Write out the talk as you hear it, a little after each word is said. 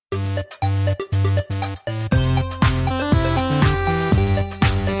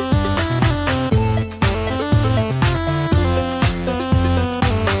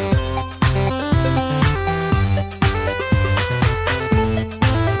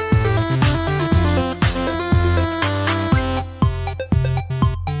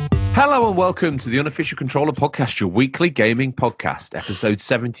Hello and welcome to the Unofficial Controller Podcast, your weekly gaming podcast, episode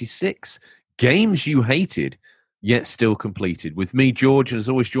 76, Games You Hated, Yet Still Completed. With me, George, and as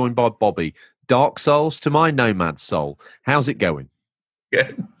always joined by Bobby. Dark Souls to my Nomad Soul. How's it going?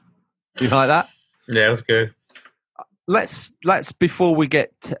 Good. You like that? Yeah, it was good. Let's before we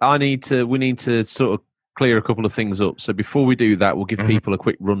get we need to sort of clear a couple of things up. So before we do that, we'll give people a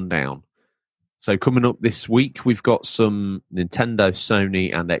quick rundown. So coming up this week, we've got some Nintendo,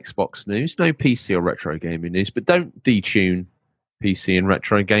 Sony, and Xbox news. No PC or retro gaming news, but don't detune PC and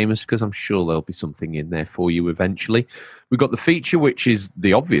retro gamers because I'm sure there'll be something in there for you eventually. We've got the feature, which is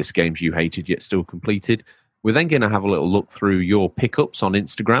the obvious games you hated yet still completed. We're then going to have a little look through your pickups on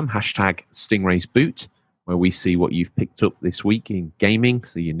Instagram, hashtag Stingrays Boot, where we see what you've picked up this week in gaming.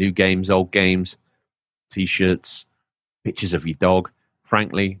 So your new games, old games, T-shirts, pictures of your dog.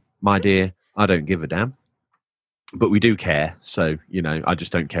 Frankly, my dear, I don't give a damn. But we do care. So, I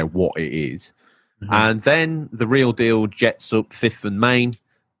just don't care what it is. Mm-hmm. And then the real deal jets up 5th and Main,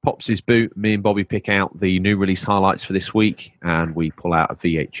 pops his boot. Me and Bobby pick out the new release highlights for this week, and we pull out a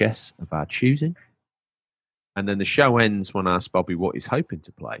VHS of our choosing. And then the show ends when I ask Bobby what he's hoping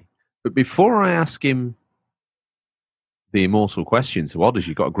to play. But before I ask him the immortal question, so odd as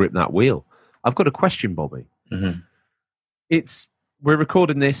you've got to grip that wheel, I've got a question, Bobby. Mm-hmm. We're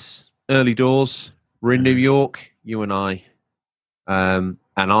recording this early doors. We're in New York, you and I, and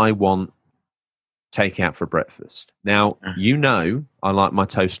I want takeout for breakfast. Now, I like my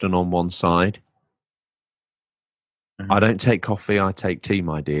toast on one side. I don't take coffee, I take tea,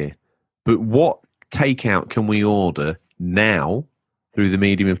 my dear. But what takeout can we order now through the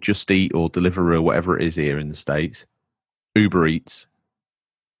medium of Just Eat or Deliveroo or whatever it is here in the States? Uber Eats.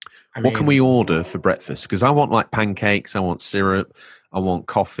 What can we order for breakfast? Because I want like pancakes, I want syrup, I want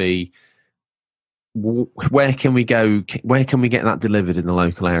coffee. Where can we go? Where can we get that delivered in the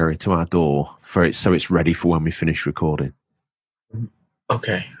local area to our door for it so it's ready for when we finish recording?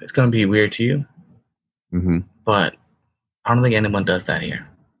 Okay, it's going to be weird to you, but I don't think anyone does that here.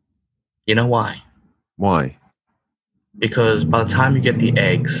 You know why? Why? Because by the time you get the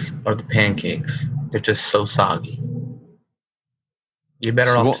eggs or the pancakes, they're just so soggy. You're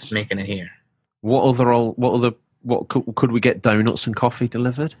better off just making it here. What could we get donuts and coffee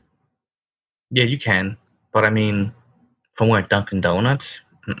delivered? Yeah, you can, but from where? Dunkin' Donuts?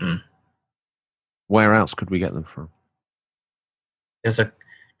 Where else could we get them from? There's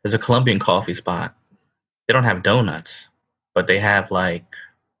a Colombian coffee spot. They don't have donuts, but they have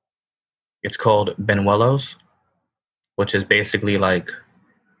it's called Benuelos, which is basically like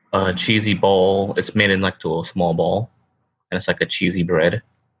a cheesy bowl. It's made in to a small bowl, and it's like a cheesy bread, and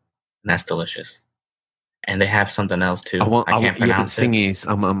that's delicious. And they have something else too. I can't pronounce it. The thing is,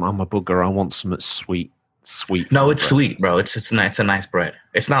 I'm a booger. I want some sweet. No, it's sweet, bro. It's a nice bread.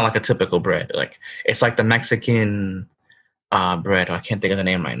 It's not like a typical bread. It's like the Mexican bread. I can't think of the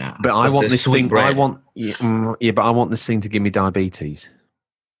name right now. But I want this thing. Bread. But I want this thing to give me diabetes.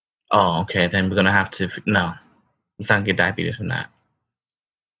 Oh, okay. Then we're gonna have to. No, let's not get diabetes from that.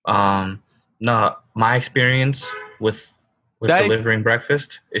 No, my experience with Dave, delivering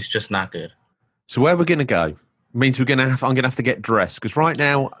breakfast is just not good. So where we're going to go means I'm going to have to get dressed because right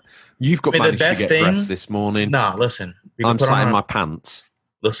now you've got managed to get dressed this morning. No, listen. I'm sat in my pants.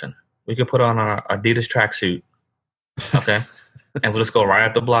 Listen, we could put on our Adidas tracksuit, okay, and we'll just go right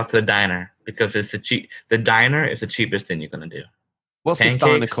up the block to the diner because the diner is the cheapest thing you're going to do. What's this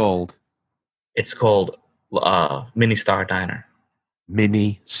diner called? It's called Mini Star Diner.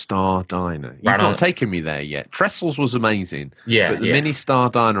 Mini Star Diner. You've not taken me there yet. Trestles was amazing. Yeah, but the Mini Star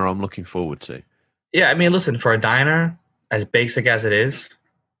Diner I'm looking forward to. Yeah, listen, for a diner, as basic as it is,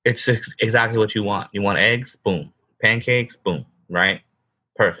 it's exactly what you want. You want eggs? Boom. Pancakes? Boom. Right?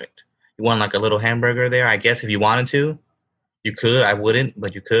 Perfect. You want a little hamburger there? I guess if you wanted to, you could. I wouldn't,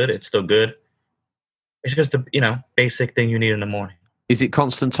 but you could. It's still good. It's just the, basic thing you need in the morning. Is it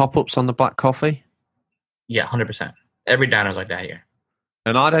constant top-ups on the black coffee? Yeah, 100%. Every diner's like that here.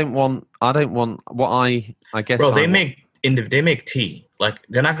 And I don't want what I guess. Bro, they make tea.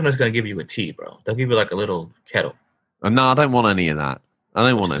 They're not just going to give you a tea, bro. They'll give you a little kettle. No, I don't want any of that.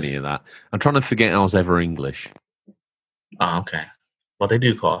 I'm trying to forget I was ever English. Oh, okay. Well, they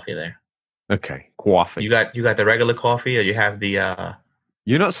do coffee there. Okay, coffee. You got the regular coffee, or you have the.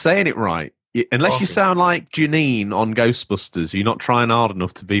 You're not saying it right. Unless you sound like Janine on Ghostbusters, you're not trying hard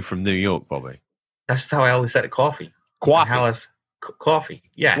enough to be from New York, Bobby. That's how I always said it. Coffee. Coffee.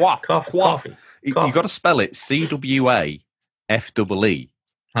 Yeah. Coffee. You got to spell it CWAFEE.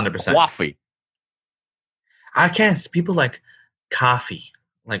 100%. Coffee. I can't. People like coffee.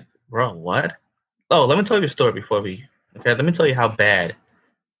 Bro, what? Oh, let me tell you a story before we. Okay, let me tell you how bad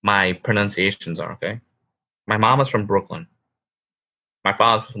my pronunciations are, okay? My mom is from Brooklyn. My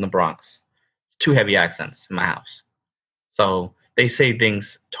father's from the Bronx. Two heavy accents in my house. So they say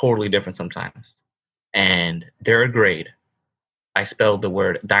things totally different sometimes. And third grade, I spelled the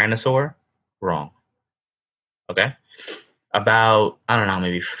word dinosaur wrong. Okay? About, I don't know,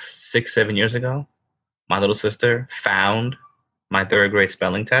 maybe 6, 7 years ago, my little sister found my third grade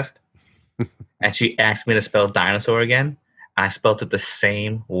spelling test and she asked me to spell dinosaur again. I spelled it the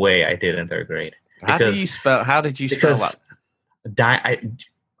same way I did in third grade. How did you spell that?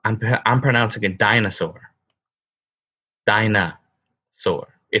 I'm pronouncing it dinosaur. Dinosaur.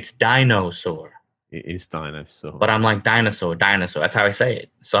 It's dinosaur. It is dinosaur. But I'm like dinosaur. That's how I say it.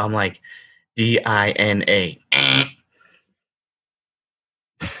 So I'm like DINA.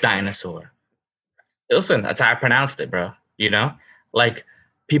 Dinosaur. Listen, that's how I pronounced it, bro. You know? Like,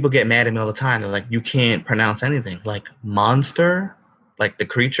 people get mad at me all the time. They're like, you can't pronounce anything. Like, monster, like the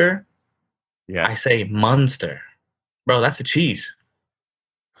creature. Yeah. I say monster. Bro, that's a cheese.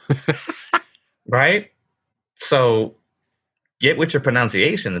 Right? So, get with your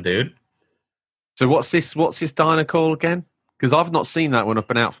pronunciation, dude. So what's this dino call again? Because I've not seen that when I've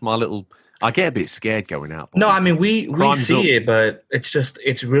been out for my little... I get a bit scared going out. No, I mean, we see it, but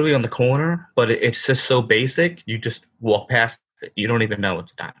it's really on the corner, but it's just so basic. You just walk past it. You don't even know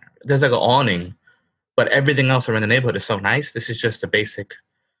it's a diner. There's like an awning, but everything else around the neighborhood is so nice. This is just a basic,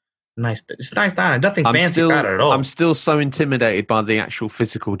 it's nice diner. Nothing fancy about it at all. I'm still so intimidated by the actual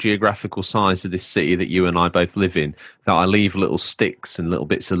physical geographical size of this city that you and I both live in that I leave little sticks and little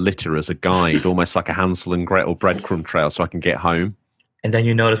bits of litter as a guide, almost like a Hansel and Gretel breadcrumb trail so I can get home. And then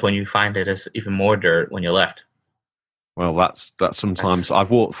you notice when you find it, it's even more dirt when you left. Well, that's sometimes I've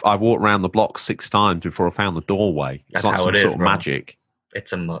walked around the block 6 times before I found the doorway. It's like some sort of magic.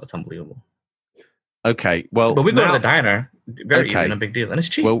 It's unbelievable. Okay, well, but we go to the diner. Very easy, no big deal, and it's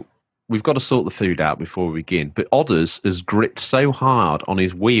cheap. Well, we've got to sort the food out before we begin. But Odders has gripped so hard on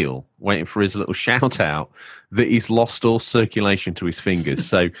his wheel, waiting for his little shout out, that he's lost all circulation to his fingers.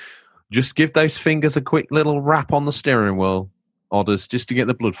 So just give those fingers a quick little rap on the steering wheel, Odders, just to get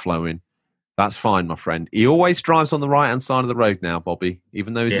the blood flowing. That's fine, my friend. He always drives on the right-hand side of the road now, Bobby,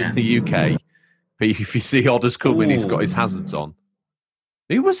 even though he's in the UK. But if you see Odders coming, he's got his hazards on.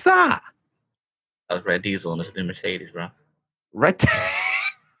 Who was that? That was Red Diesel, and it's a new Mercedes, bro. Red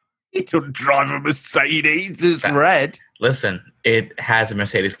He don't drive a Mercedes, it's red. Listen, it has a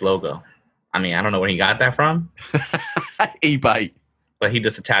Mercedes logo. I mean, I don't know where he got that from. eBay. But he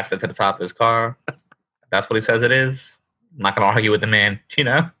just attached it to the top of his car. That's what he says it is. I'm not going to argue with the man, you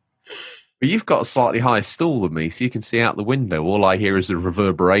know? But you've got a slightly higher stall than me, so you can see out the window. All I hear is the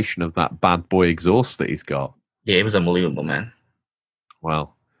reverberation of that bad boy exhaust that he's got. Yeah, it was unbelievable, man.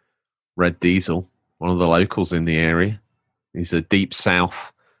 Well, Red Diesel, one of the locals in the area. He's a deep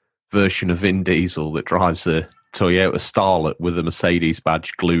south version of Vin Diesel that drives a Toyota Starlet with a Mercedes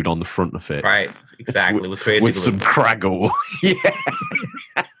badge glued on the front of it. Right, exactly. With crazy with some craggle.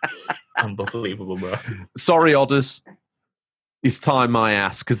 Yeah. Unbelievable, bro. Sorry, Odders. It's time I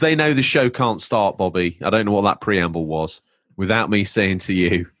ask, because they know the show can't start, Bobby. I don't know what that preamble was. Without me saying to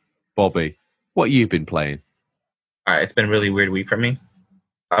you, Bobby, what you been playing? All right, it's been a really weird week for me.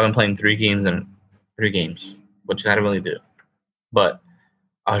 I've been playing 3 games, which I didn't really do. But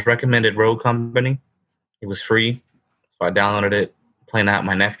I was recommended Rogue Company. It was free, so I downloaded it, playing that with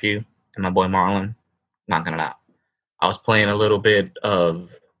my nephew and my boy Marlon, knocking it out. I was playing a little bit of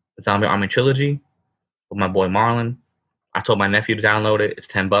Zombie Army Trilogy with my boy Marlon. I told my nephew to download it. It's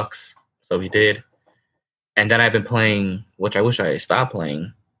 $10, so he did. And then I've been playing, which I wish I had stopped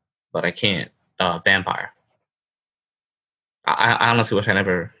playing, but I can't, Vampire. I honestly wish I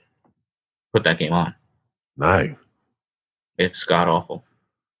never put that game on. No. It's god-awful.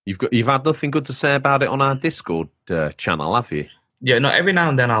 You've had nothing good to say about it on our Discord channel, have you? Yeah, no, every now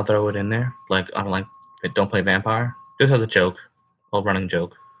and then I'll throw it in there. Like, I'm like, don't play Vampire. Just as a joke. A running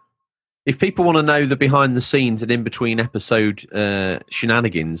joke. If people want to know the behind the scenes and in between episode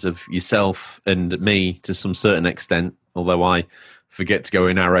shenanigans of yourself and me to some certain extent, although I forget to go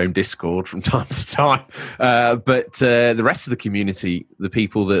in our own Discord from time to time, but the rest of the community, the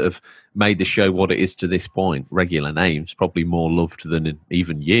people that have made the show what it is to this point, regular names, probably more loved than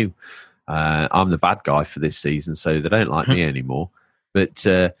even you. I'm the bad guy for this season, so they don't like me anymore. But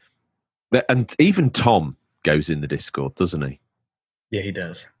and even Tom goes in the Discord, doesn't he? Yeah, he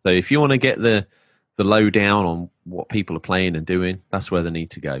does. So if you want to get the lowdown on what people are playing and doing, that's where they need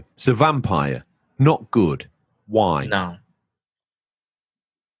to go. So Vampire, not good. Why? No.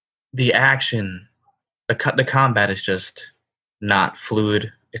 The action, the combat is just not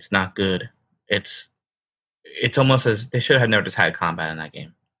fluid. It's not good. It's almost as they should have never just had combat in that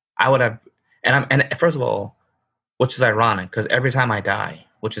game. I would have, and first of all, which is ironic because every time I die,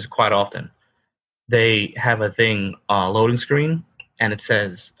 which is quite often, they have a thing loading screen, and it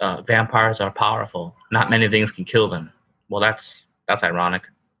says vampires are powerful. Not many things can kill them. Well, that's ironic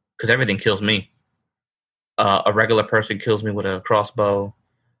because everything kills me. A regular person kills me with a crossbow.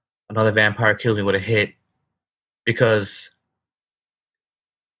 Another vampire kills me with a hit. Because,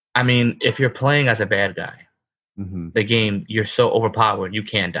 I mean, if you're playing as a bad guy, the game, you're so overpowered, you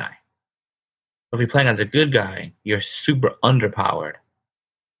can't die. But if you're playing as a good guy, you're super underpowered,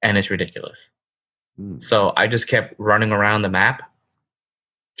 and it's ridiculous. So I just kept running around the map,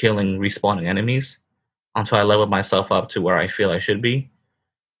 killing respawning enemies, until I leveled myself up to where I feel I should be.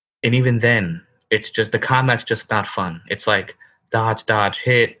 And even then, it's just, the combat's just not fun. It's like dodge, dodge,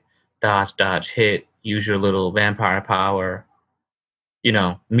 hit, use your little vampire power. You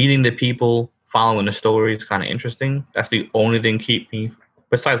know, meeting the people, following the story is kind of interesting. That's the only thing keep me,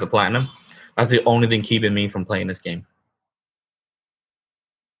 besides the platinum, that's the only thing keeping me from playing this game.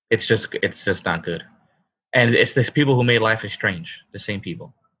 It's just not good. And it's the people who made Life is Strange, the same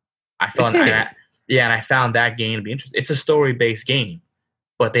people. I found that game to be interesting. It's a story-based game,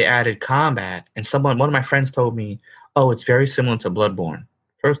 but they added combat. And one of my friends told me, "Oh, it's very similar to Bloodborne."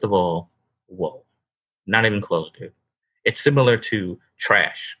 First of all, whoa, not even close, dude. It's similar to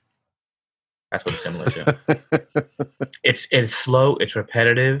Trash. That's what it's similar to. It's slow. It's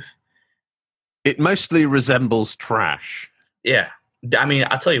repetitive. It mostly resembles Trash. Yeah, I mean,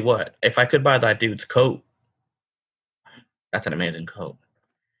 I'll tell you what. If I could buy that dude's coat, that's an amazing coat.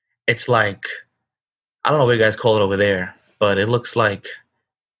 It's like, I don't know what you guys call it over there, but it looks like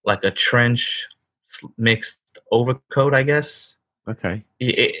a trench mixed overcoat, I guess. Okay.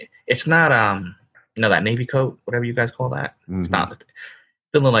 It's not that navy coat, whatever you guys call that. It's not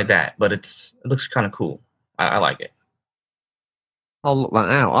something like that, but it looks kind of cool. I like it. I'll look that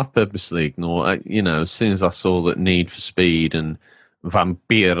out. I've purposely ignored. As soon as I saw that Need for Speed and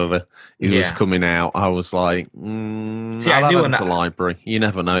Vampire was coming out, I was like, I'll add it to the library. You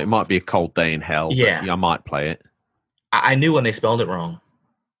never know. It might be a cold day in hell. Yeah, I might play it. I knew when they spelled it wrong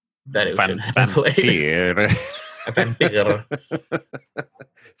that it shouldn't have been played. Vampire.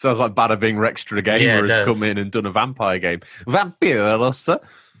 Sounds like Bada Bing Rextra Gamer has come in and done a vampire game. Vampire, sir.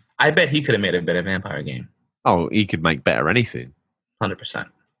 I bet he could have made a better vampire game. Oh, he could make better anything. 100%.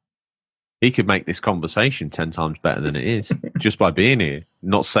 He could make this conversation 10 times better than it is just by being here,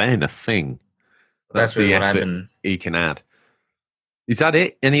 not saying a thing. That's the effort he can add. Is that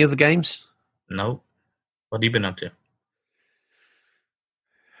it? Any other games? No. What have you been up to?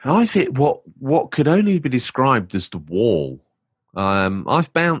 I've hit what could only be described as the wall.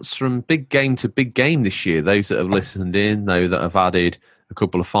 I've bounced from big game to big game this year. Those that have listened in, those that have added a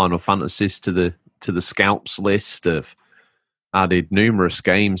couple of Final Fantasies to the scalps list, have added numerous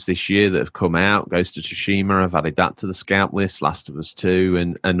games this year that have come out. Ghost of Tsushima, I've added that to the scalp list. Last of Us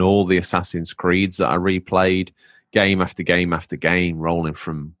 2, and all the Assassin's Creeds that I replayed, game after game after game, rolling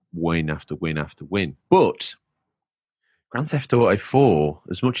from win after win after win. But Grand Theft Auto 4,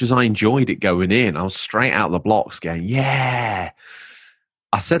 as much as I enjoyed it going in, I was straight out of the blocks going, yeah.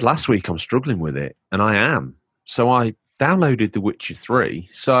 I said last week I'm struggling with it, and I am. So I downloaded The Witcher 3.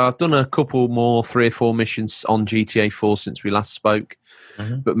 So I've done a couple more, 3 or 4 missions on GTA 4 since we last spoke.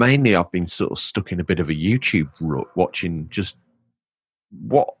 But mainly I've been sort of stuck in a bit of a YouTube rut, watching just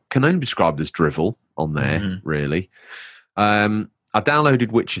what can only be described as drivel on there, really. I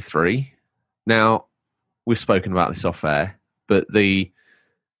downloaded Witcher 3. Now, we've spoken about this off air, but the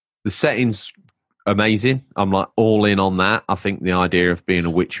settings amazing. I'm like all in on that. I think the idea of being a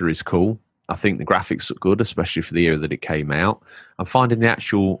Witcher is cool. I think the graphics look good, especially for the year that it came out. I'm finding the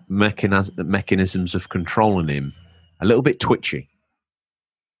actual mechanisms of controlling him a little bit twitchy.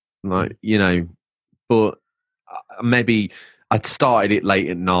 Like, but maybe I started it late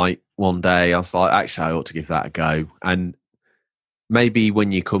at night one day. I was like, actually, I ought to give that a go. And maybe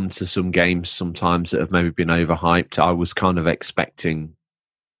when you come to some games sometimes that have maybe been overhyped, I was kind of expecting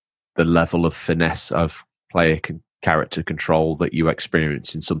the level of finesse of player character control that you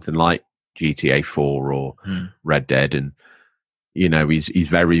experience in something like GTA 4 or Red Dead. And, he's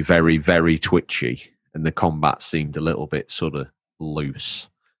very, very, very twitchy, and the combat seemed a little bit sort of loose.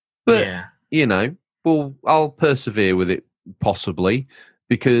 But, I'll persevere with it possibly,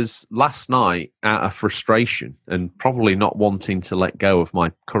 because last night, out of frustration and probably not wanting to let go of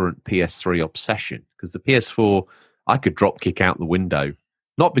my current PS3 obsession, because the PS4, I could drop kick out the window,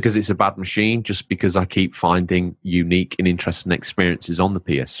 not because it's a bad machine, just because I keep finding unique and interesting experiences on the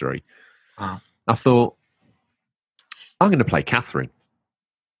PS3. I thought, I'm going to play Catherine.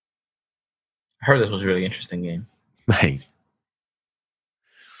 I heard this was a really interesting game. Mate.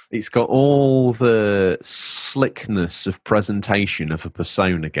 It's got all the slickness of presentation of a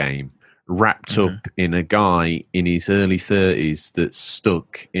Persona game wrapped up in a guy in his early 30s that's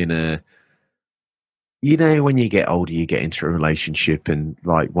stuck in a... You know, when you get older, you get into a relationship and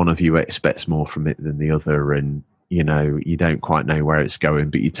like one of you expects more from it than the other, and you know, you don't quite know where it's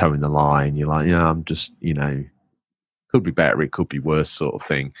going, but you're towing the line. You're like, yeah, I'm just, you know, could be better, it could be worse, sort of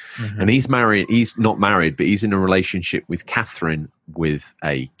thing. And he's married. He's not married, but he's in a relationship with Catherine with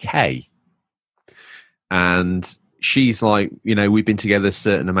a K. And she's like, you know, we've been together a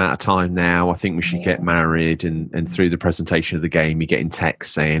certain amount of time now. I think we should get married. And through the presentation of the game, you're getting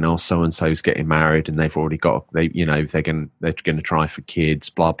texts saying, "Oh, so and so's getting married, and they've already got, you know, they're going to try for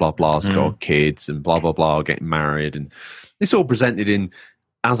kids. Blah blah blah's got kids, and blah blah blah getting married." And it's all presented in,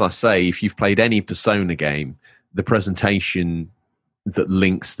 as I say, if you've played any Persona game, the presentation that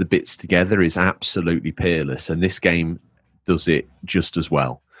links the bits together is absolutely peerless, and this game does it just as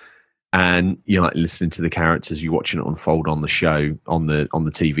well. And you're like listening to the characters, you're watching it unfold on the show, on the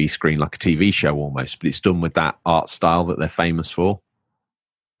TV screen, like a TV show almost, but it's done with that art style that they're famous for.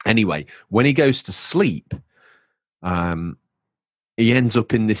 Anyway, when he goes to sleep, he ends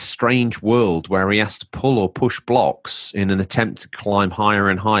up in this strange world where he has to pull or push blocks in an attempt to climb higher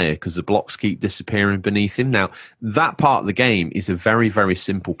and higher because the blocks keep disappearing beneath him. Now, that part of the game is a very, very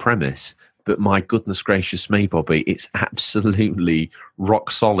simple premise, but my goodness gracious me, Bobby, it's absolutely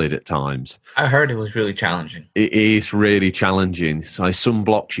rock solid at times. I heard it was really challenging. It is really challenging. So some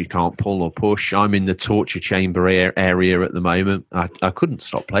blocks you can't pull or push. I'm in the torture chamber area at the moment. I couldn't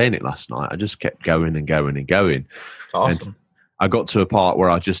stop playing it last night. I just kept going and going and going. It's awesome. And I got to a part where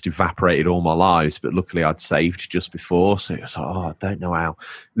I just evaporated all my lives, but luckily I'd saved just before. So it was like, I don't know how.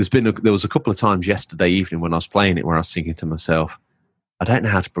 There was a couple of times yesterday evening when I was playing it where I was thinking to myself, I don't know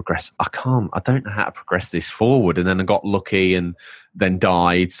how to progress. I don't know how to progress this forward. And then I got lucky and then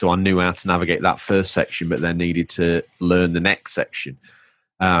died. So I knew how to navigate that first section, but then needed to learn the next section.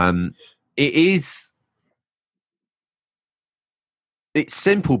 It's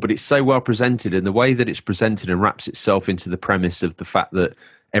simple, but it's so well presented. And the way that it's presented and wraps itself into the premise of the fact that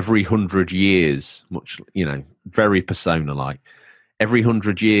every 100 years, much, you know, very Persona-like, every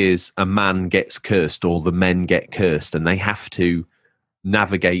 100 years, a man gets cursed or the men get cursed and they have to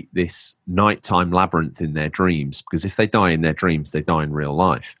navigate this nighttime labyrinth in their dreams, because if they die in their dreams, they die in real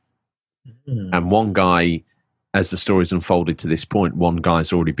life. And one guy, as the story's unfolded to this point, one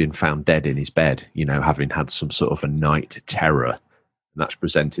guy's already been found dead in his bed, you know, having had some sort of a night terror, and that's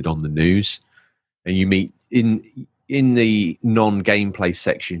presented on the news. And you meet in the non-gameplay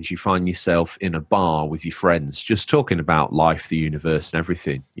sections, you find yourself in a bar with your friends just talking about life, the universe and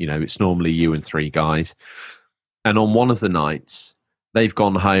everything. You know, it's normally you and three guys, and on one of the nights they've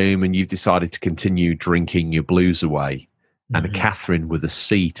gone home and you've decided to continue drinking your blues away. And a Catherine with a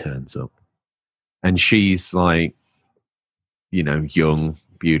C turns up. And she's like, you know, young,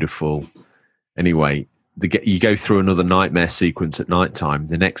 beautiful. Anyway, you go through another nightmare sequence at nighttime.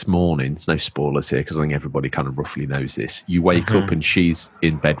 The next morning, there's no spoilers here because I think everybody kind of roughly knows this. You wake up and she's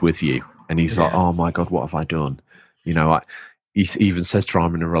in bed with you. And he's like, oh my God, what have I done? You know, he even says to her,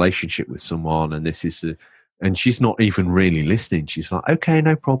 I'm in a relationship with someone and this is and she's not even really listening. She's like, okay,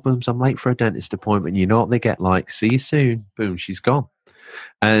 no problems. I'm late for a dentist appointment. You know what they get like? See you soon. Boom, she's gone.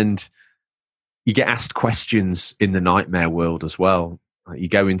 And you get asked questions in the nightmare world as well. You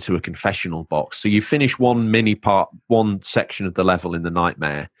go into a confessional box. So you finish one section of the level in the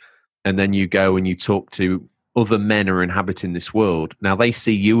nightmare, and then you go and you talk to other men who are inhabiting this world. Now, they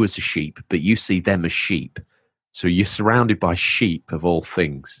see you as a sheep, but you see them as sheep. So you're surrounded by sheep of all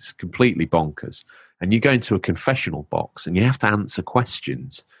things. It's completely bonkers. And you go into a confessional box and you have to answer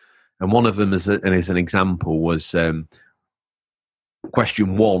questions. And one of them, as an example, was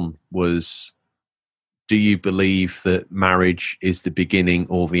question one was, do you believe that marriage is the beginning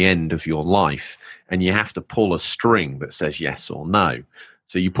or the end of your life? And you have to pull a string that says yes or no.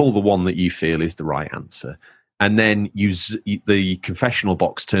 So you pull the one that you feel is the right answer. And then the confessional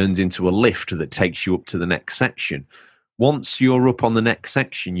box turns into a lift that takes you up to the next section. Once you're up on the next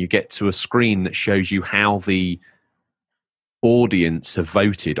section, you get to a screen that shows you how the audience have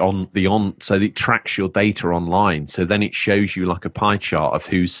voted so it tracks your data online. So then it shows you like a pie chart of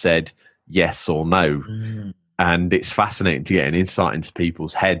who said yes or no. And it's fascinating to get an insight into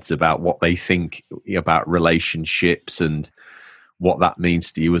people's heads about what they think about relationships and what that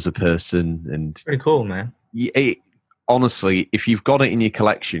means to you as a person. And pretty cool, man. Honestly, if you've got it in your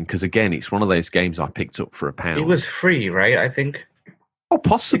collection, because again, it's one of those games I picked up for £1. It was free, right? I think. Oh,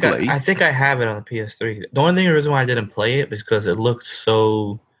 possibly. I think I have it on the PS3. The only reason why I didn't play it is because it looked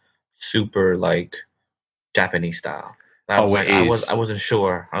so super like Japanese style. I wasn't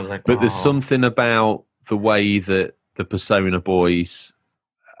sure. I was like, but there's something about the way that the Persona boys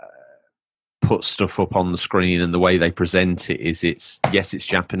put stuff up on the screen and the way they present it it's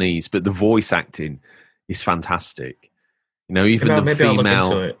Japanese, but the voice acting is fantastic. You know, even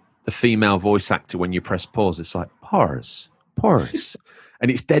the female voice actor, when you press pause, it's like pause, and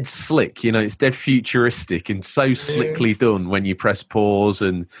it's dead slick. You know, it's dead futuristic and so slickly done when you press pause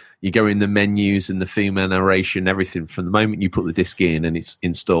and you go in the menus and the female narration, everything from the moment you put the disc in and it's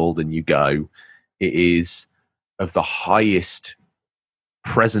installed and you go, it is of the highest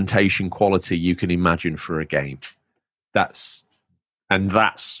presentation quality you can imagine for a game. That's,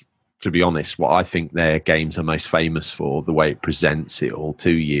 to be honest, what I think their games are most famous for. The way it presents it all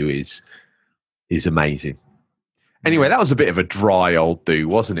to you is amazing. Anyway, that was a bit of a dry old do,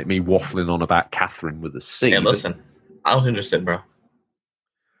 wasn't it? Me waffling on about Catherine with a C. Yeah, listen, I was interested, bro.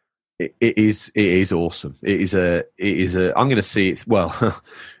 It is awesome. It is a. I'm going to see it. Well,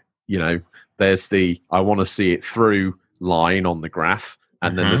 you know, there's the I want to see it through line on the graph.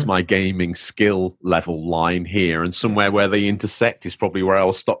 And then there's my gaming skill level line here, and somewhere where they intersect is probably where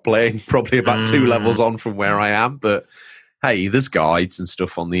I'll stop playing, probably about 2 levels on from where I am. But hey, there's guides and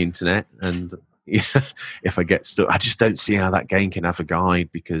stuff on the internet, and if I get stuck, I just don't see how that game can have a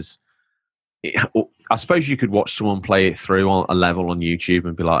guide, because I suppose you could watch someone play it through on a level on YouTube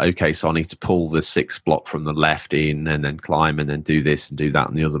and be like, okay, so I need to pull the 6th block from the left in and then climb and then do this and do that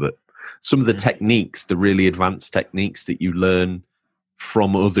and the other. But some of the techniques, the really advanced techniques that you learn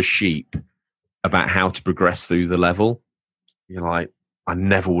from other sheep about how to progress through the level, you're like, I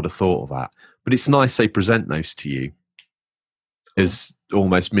never would have thought of that. But it's nice they present those to you as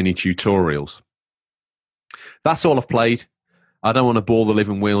almost mini tutorials. That's all I've played. I don't want to bore the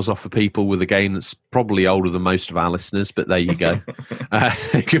living wheels off of people with a game that's probably older than most of our listeners, but there you go.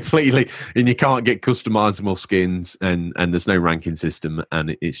 Completely. And you can't get customizable skins, and there's no ranking system,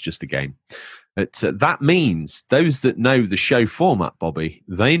 and it's just a game. But that means those that know the show format, Bobby,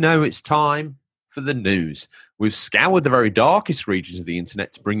 they know it's time for the news. We've scoured the very darkest regions of the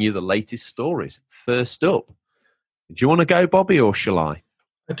internet to bring you the latest stories. First up, do you want to go, Bobby, or shall I?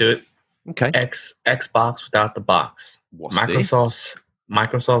 I do it. Okay. Xbox without the box. What's this?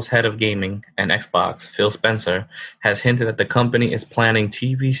 Microsoft's head of gaming and Xbox, Phil Spencer, has hinted that the company is planning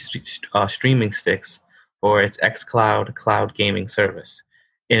TV streaming sticks for its xCloud cloud gaming service.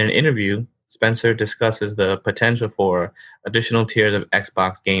 In an interview, Spencer discusses the potential for additional tiers of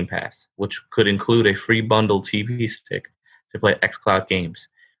Xbox Game Pass, which could include a free bundled TV stick to play xCloud games.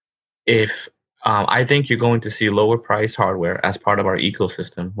 I think you're going to see lower priced hardware as part of our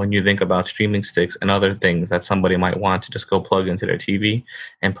ecosystem when you think about streaming sticks and other things that somebody might want to just go plug into their TV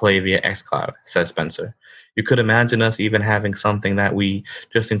and play via xCloud, says Spencer. You could imagine us even having something that we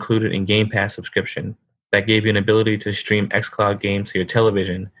just included in Game Pass subscription that gave you an ability to stream xCloud games to your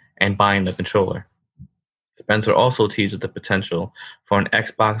television and buying the controller. Spencer also teases the potential for an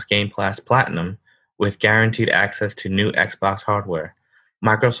Xbox Game Pass Platinum with guaranteed access to new Xbox hardware.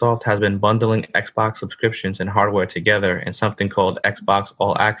 Microsoft has been bundling Xbox subscriptions and hardware together in something called Xbox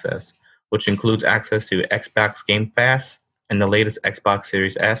All Access, which includes access to Xbox Game Pass and the latest Xbox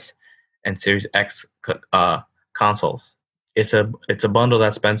Series S and Series X consoles. It's a bundle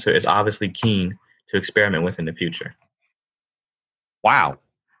that Spencer is obviously keen to experiment with in the future. Wow.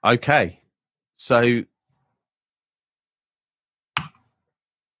 Okay. So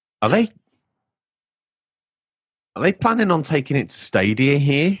are they planning on taking it to Stadia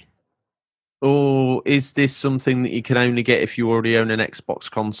here? Or is this something that you can only get if you already own an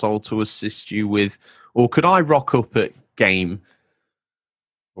Xbox console to assist you with? Or could I rock up at Game,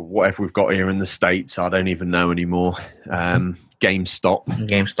 or whatever we've got here in the States, I don't even know anymore, GameStop.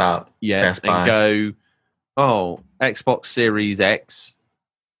 Yeah, and go, Xbox Series X,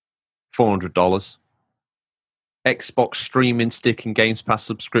 $400. Xbox streaming stick and Games Pass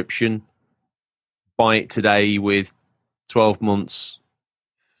subscription, buy it today with 12 months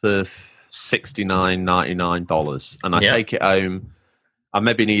for $69.99. And I take it home. I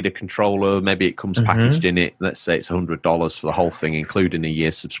maybe need a controller. Maybe it comes packaged in it. Let's say it's $100 for the whole thing, including a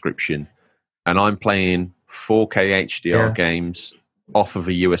year subscription. And I'm playing 4K HDR games off of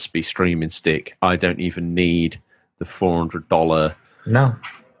a USB streaming stick. I don't even need the $400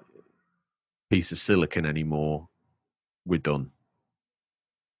 piece of silicon anymore. We're done.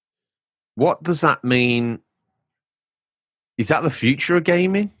 What does that mean? Is that the future of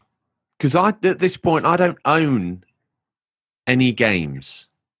gaming? Because at this point, I don't own any games.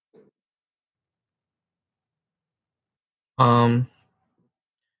 It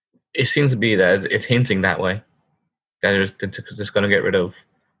seems to be that it's hinting that way. That it's just going to get rid of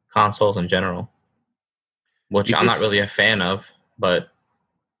consoles in general. which I'm not really a fan of, but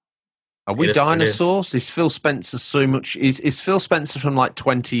are we dinosaurs? Is Phil Spencer so much? Is Phil Spencer from like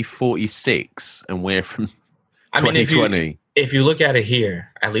 2046 and we're from 2020? If you look at it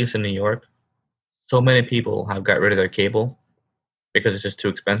here, at least in New York, so many people have got rid of their cable because it's just too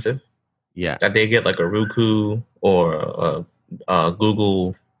expensive. Yeah. That they get like a Roku or a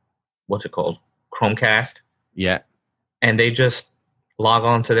Google, what's it called? Chromecast. Yeah. And they just log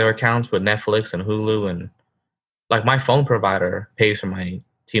on to their accounts with Netflix and Hulu, and like my phone provider pays for my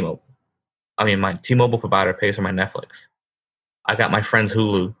T-Mobile. I mean, my T-Mobile provider pays for my Netflix. I got my friend's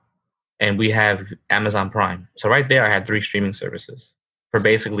Hulu, and we have Amazon Prime. So right there, I had 3 streaming services for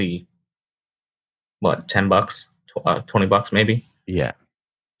basically what, $10, $20 maybe. Yeah.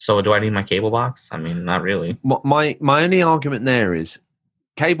 So do I need my cable box? I mean, not really. My only argument there is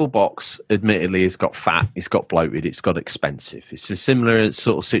cable box, admittedly, has got fat, it's got bloated, it's got expensive. It's a similar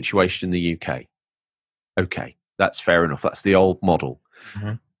sort of situation in the UK. Okay, that's fair enough. That's the old model.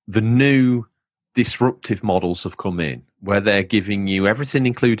 Mm-hmm. The new disruptive models have come in where they're giving you everything,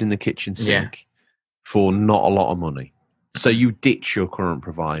 including the kitchen sink, for not a lot of money. So you ditch your current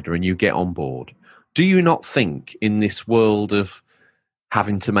provider and you get on board. Do you not think in this world of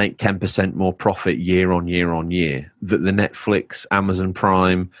having to make 10% more profit year on year on year that the Netflix, Amazon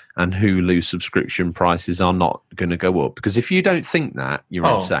Prime and Hulu subscription prices are not going to go up? Because if you don't think that, you're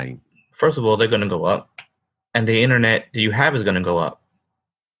insane. First of all, they're going to go up. And the internet that you have is going to go up.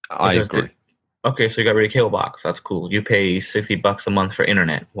 I agree. Okay, so you got rid of cable box. That's cool. You pay $60 a month for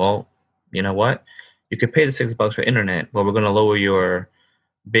internet. Well, you know what? You could pay the $60 for internet, but we're going to lower your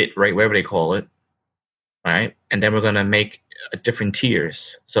bit rate, whatever they call it. All right? And then we're going to make different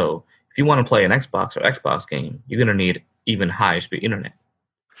tiers. So if you want to play an Xbox or Xbox game, you're going to need even higher speed internet.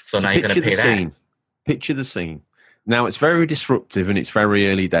 So now you're going to pay that. Picture the scene. Now, it's very disruptive and it's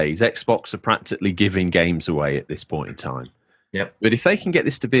very early days. Xbox are practically giving games away at this point in time. Yep. But if they can get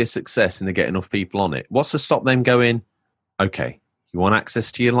this to be a success and they get enough people on it, what's to stop them going, okay, you want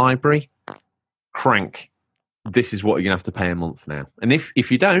access to your library? Crank. This is what you're going to have to pay a month now. And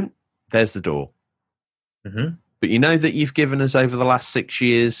if you don't, there's the door. Mm-hmm. But you know that you've given us over the last 6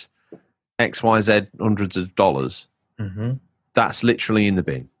 years XYZ hundreds of dollars. Mm-hmm. That's literally in the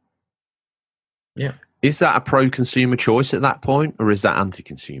bin. Yeah. Is that a pro-consumer choice at that point, or is that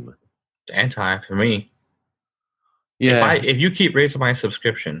anti-consumer? It's anti for me. Yeah. If you keep raising my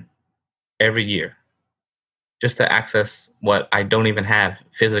subscription every year just to access what I don't even have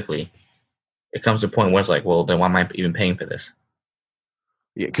physically, it comes to a point where it's like, well, then why am I even paying for this?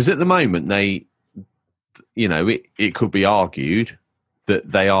 Yeah, because at the moment it could be argued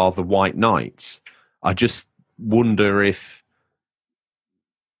that they are the white knights. I just wonder if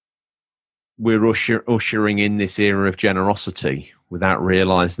we're ushering in this era of generosity without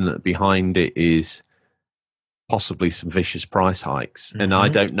realizing that behind it is possibly some vicious price hikes. Mm-hmm. And I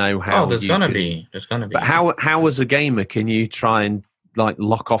don't know how. There's gonna be. But how as a gamer can you try and like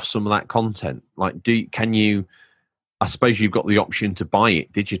lock off some of that content? Like, can you? I suppose you've got the option to buy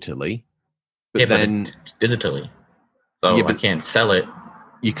it digitally, but then but it's digitally, so I can't sell it.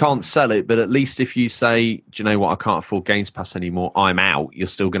 You can't sell it, but at least if you say, do you know what, I can't afford Games Pass anymore, I'm out, you're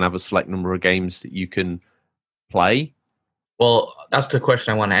still going to have a select number of games that you can play? Well, that's the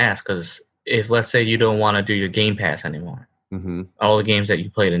question I want to ask, because if, let's say, you don't want to do your Game Pass anymore, mm-hmm. all the games that you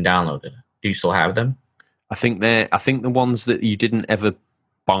played and downloaded, do you still have them? I think the ones that you didn't ever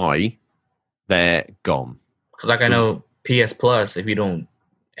buy, they're gone. Because I know PS Plus, if you don't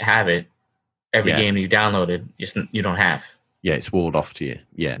have it, every game you downloaded, you don't have. Yeah, it's walled off to you.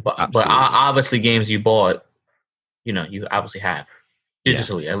 Yeah, but obviously games you bought, you obviously have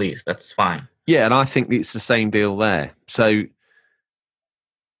digitally at least. That's fine. Yeah, and I think it's the same deal there. So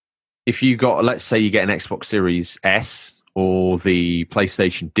if you got, let's say, you get an Xbox Series S or the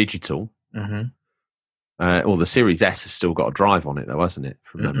PlayStation Digital, mm-hmm. Or the Series S has still got a drive on it, though, hasn't it?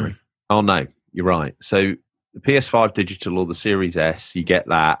 From memory. Oh no, you're right. So the PS5 Digital or the Series S, you get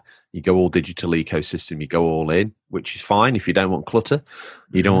that. You go all digital ecosystem, you go all in, which is fine if you don't want clutter.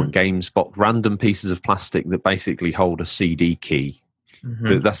 You don't want games, random pieces of plastic that basically hold a CD key.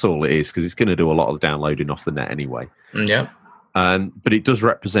 Mm-hmm. That's all it is, because it's going to do a lot of downloading off the net anyway. Yeah. But it does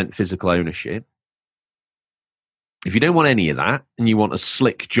represent physical ownership. If you don't want any of that, and you want a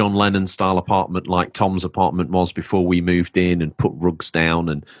slick John Lennon-style apartment like Tom's apartment was before we moved in, and put rugs down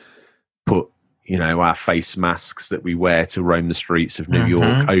and put our face masks that we wear to roam the streets of New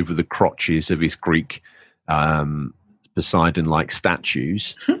York over the crotches of his Greek Poseidon-like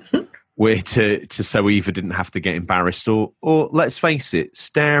statues, where so we either didn't have to get embarrassed or let's face it,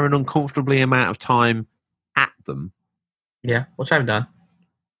 stare an uncomfortably amount of time at them. Yeah, which I've done.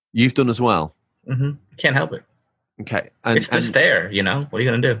 You've done as well. Can't help it. Okay, It's just there, What are you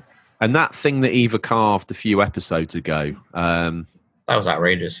going to do? And that thing that Eva carved a few episodes ago, that was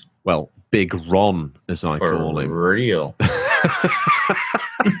outrageous. Well, Big Ron, as I call him. For real.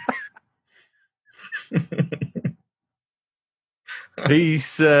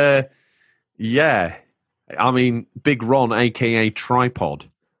 He's, yeah. I mean, Big Ron, aka Tripod.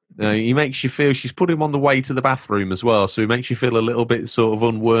 He makes you feel. She's put him on the way to the bathroom as well, so he makes you feel a little bit sort of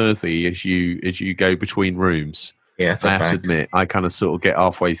unworthy as you go between rooms. Yeah, I have to admit, I kind of sort of get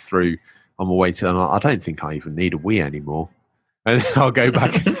halfway through on my way to, and I don't think I even need a wee anymore. And I'll go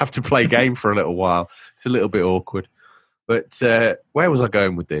back and have to play a game for a little while. It's a little bit awkward. But where was I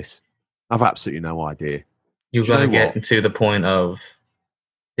going with this? I've absolutely no idea. You're going to get into the point of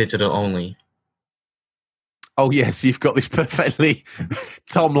digital only. Oh, yes, you've got this perfectly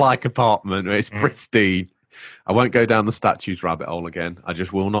Tom-like apartment. It's pristine. I won't go down the statues rabbit hole again. I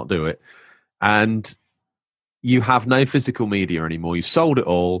just will not do it. And you have no physical media anymore. You've sold it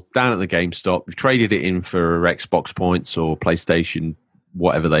all down at the GameStop. You've traded it in for Xbox points or PlayStation,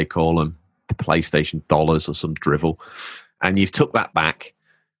 whatever they call them, PlayStation dollars or some drivel. And you've took that back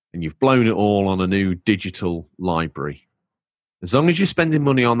and you've blown it all on a new digital library. As long as you're spending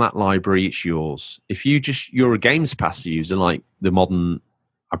money on that library, it's yours. If you're a Games Pass user, like the modern,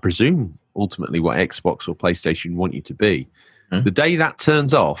 I presume, ultimately what Xbox or PlayStation want you to be, the day that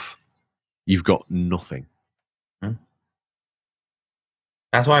turns off, you've got nothing.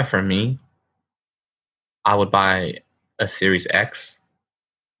 That's why, for me, I would buy a Series X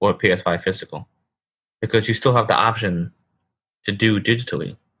or a PS5 physical, because you still have the option to do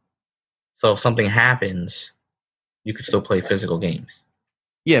digitally. So if something happens, you could still play physical games.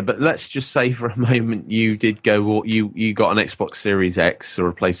 Yeah, but let's just say for a moment you did go, you got an Xbox Series X or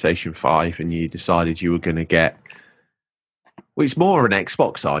a PlayStation 5 and you decided you were going to get, well, it's more an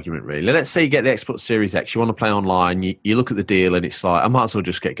Xbox argument, really. Let's say you get the Xbox Series X, you want to play online, you look at the deal and it's like, I might as well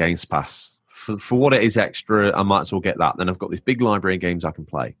just get Games Pass. For what it is extra, I might as well get that. Then I've got this big library of games I can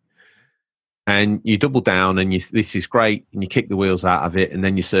play. And you double down and this is great, and you kick the wheels out of it, and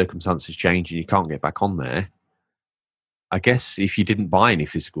then your circumstances change and you can't get back on there. I guess if you didn't buy any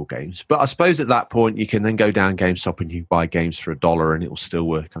physical games. But I suppose at that point you can then go down GameStop and you buy games for $1 and it will still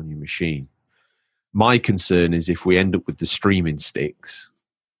work on your machine. My concern is if we end up with the streaming sticks,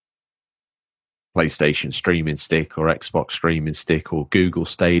 PlayStation streaming stick or Xbox streaming stick or Google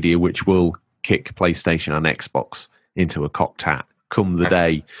Stadia, which will kick PlayStation and Xbox into a cocked hat come the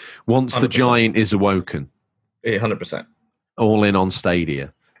day. Once 100%. The giant is awoken. 100%. All in on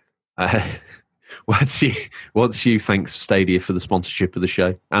Stadia. Once you thanks Stadia for the sponsorship of the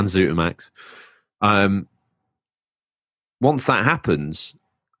show and ZutaMax. Once that happens,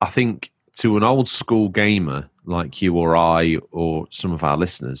 I think to an old school gamer like you or I or some of our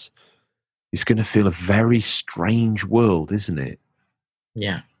listeners, it's going to feel a very strange world, isn't it?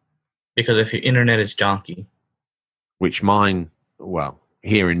 Yeah. Because if your internet is junky. Which mine, well,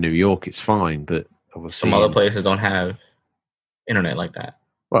 here in New York it's fine, but obviously some other places don't have internet like that.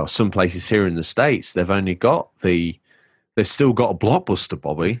 Well, some places here in the States, they've still got a Blockbuster,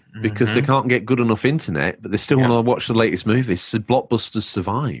 Bobby, because they can't get good enough internet, but they still want to watch the latest movies. So Blockbuster's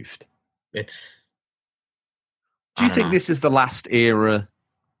survived. Do you think this is the last era?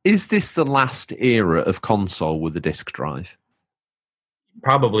 Is this the last era of console with a disc drive?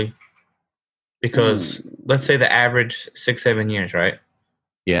 Probably. Because let's say the average 6-7 years, right?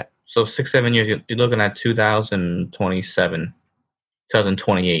 Yeah. So 6-7 years, you're looking at 2027.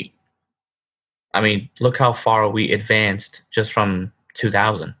 2028. I mean, look how far we advanced just from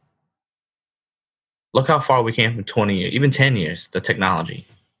 2000. Look how far we came from 20 years, even 10 years, the technology.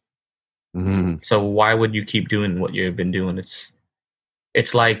 So why would you keep doing what you've been doing?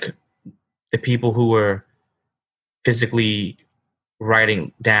 It's like the people who were physically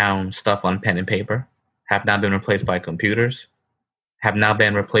writing down stuff on pen and paper have now been replaced by computers, have now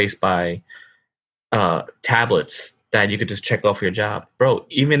been replaced by tablets that you could just check off your job. Bro,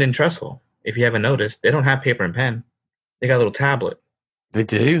 even in Trestle, if you haven't noticed, they don't have paper and pen. They got a little tablet. They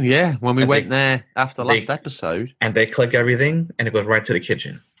do, yeah. When we went there after last episode. And they click everything, and it goes right to the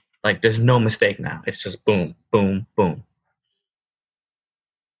kitchen. Like, there's no mistake now. It's just boom, boom, boom.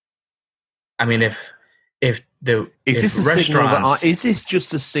 I mean, is this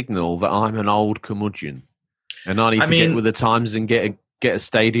just a signal that I'm an old curmudgeon and I need to get with the times and get a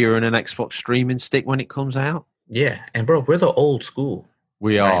Stadia and an Xbox streaming stick when it comes out? Yeah, and bro, we're the old school.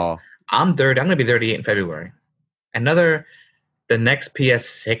 We are. I'm 30. I'm going to be 38 in February. The next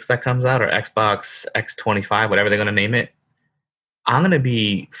PS6 that comes out, or Xbox X25, whatever they're going to name it, I'm going to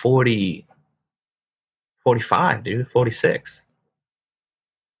be 40, 45, dude, 46.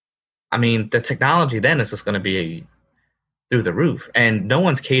 I mean, the technology then is just going to be through the roof, and no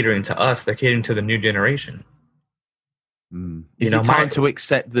one's catering to us. They're catering to the new generation. Is it time to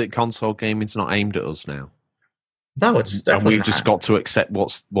accept that console gaming's not aimed at us now? No, it's definitely and we've not. just got to accept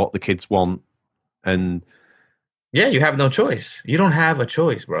what the kids want. And yeah, you have no choice. You don't have a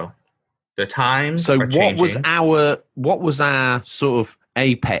choice, bro. The times. So are changing. what was our sort of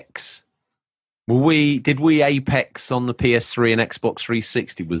apex? Did we apex on the PS3 and Xbox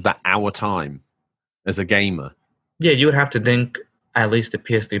 360? Was that our time as a gamer? Yeah, you would have to think at least the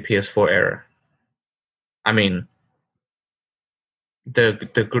PS3, PS4 era. I mean,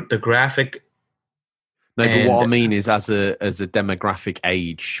 the graphic. No, but what I mean is as a demographic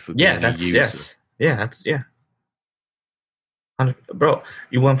age for being a user. Yeah. Bro,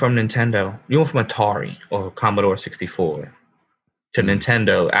 you went from Nintendo, you went from Atari or Commodore 64 to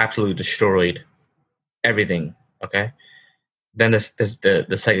Nintendo, absolutely destroyed everything. Okay, then the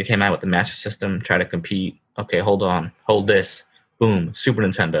Sega came out with the Master System, tried to compete. Okay, hold this, boom, Super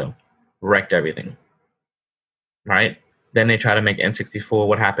Nintendo, wrecked everything. Right? Then they try to make N64.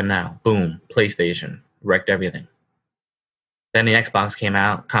 What happened now? Boom, PlayStation, wrecked everything. Then the Xbox came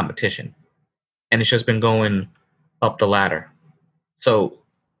out, competition, and it's just been going up the ladder. So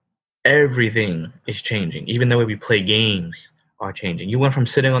everything is changing. Even the way we play games are changing. You went from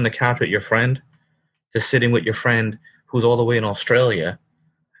sitting on the couch with your friend to sitting with your friend who's all the way in Australia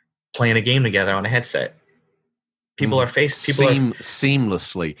playing a game together on a headset.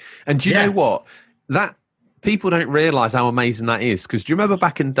 Seamlessly. And do you know what? That people don't realize how amazing that is. Because do you remember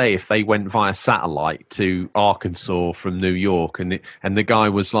back in the day if they went via satellite to Arkansas from New York and the guy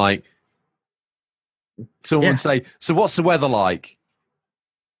was like, someone would say, so what's the weather like?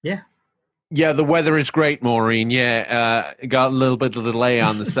 Yeah, the weather is great, Maureen. Yeah, got a little bit of delay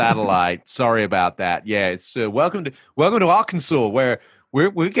on the satellite. Sorry about that. Yeah, it's welcome to Arkansas, where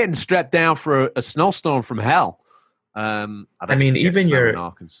we're getting strapped down for a snowstorm from hell. I mean, even your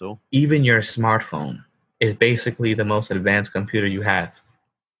Arkansas, even your smartphone is basically the most advanced computer you have.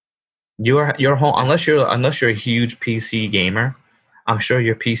 Your home, unless you're a huge PC gamer, I'm sure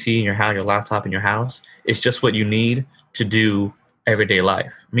your PC and your laptop in your house is just what you need to do everyday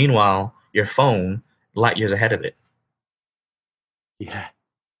life. Meanwhile, your phone, light years ahead of it. Yeah.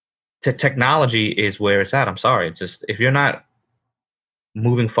 Technology is where it's at. I'm sorry. It's just, if you're not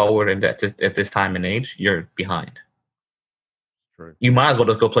moving forward at this time and age, you're behind. True. You might as well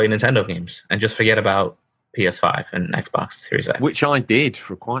just go play Nintendo games and just forget about PS5 and Xbox Series X. Which I did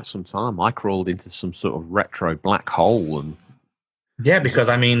for quite some time. I crawled into some sort of retro black hole. And yeah, because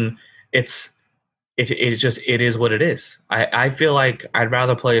I mean, it is what it is. I feel like I'd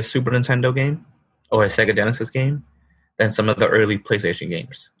rather play a Super Nintendo game or a Sega Genesis game than some of the early PlayStation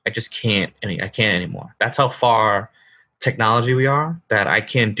games. I just can't. I can't anymore. That's how far technology we are that I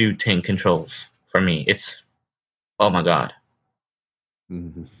can't do 10 controls. For me, it's, oh my God.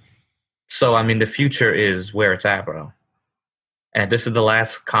 Mm-hmm. So, I mean, the future is where it's at, bro. And this is the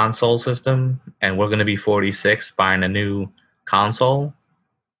last console system, and we're going to be 46 buying a new console.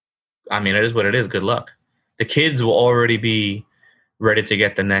 I mean, it is what it is. Good luck. The kids will already be ready to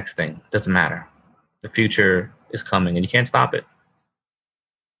get the next thing. Doesn't matter. The future is coming, and you can't stop it.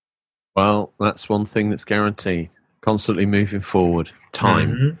 Well, that's one thing that's guaranteed. Constantly moving forward.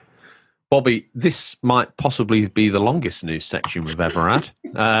 Time. Mm-hmm. Bobby, this might possibly be the longest news section we've ever had.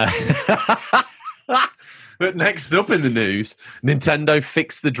 But next up in the news, Nintendo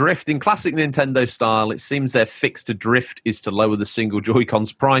fixed the drift. In classic Nintendo style, it seems their fix to drift is to lower the single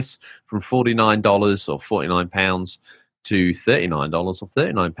Joy-Con's price from $49 or £49 to $39 or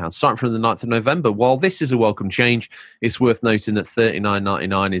 £39, starting from the 9th of November. While this is a welcome change, it's worth noting that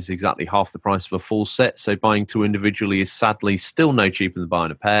 $39.99 is exactly half the price of a full set, so buying two individually is sadly still no cheaper than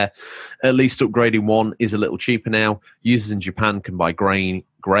buying a pair. At least upgrading one is a little cheaper now. Users in Japan can buy grey,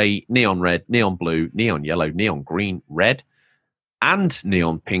 neon red, neon blue, neon yellow, neon green, red, and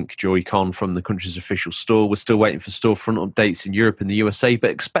neon pink Joy-Con from the country's official store. We're still waiting for storefront updates in Europe and the USA, but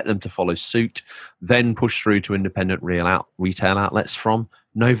expect them to follow suit, then push through to independent retail outlets from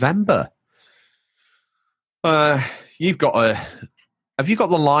November. Have you got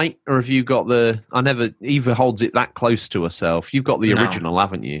the light, or have you got the? Eva holds it that close to herself. You've got the original,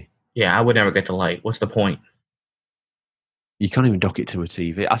 haven't you? Yeah, I would never get the light. What's the point? You can't even dock it to a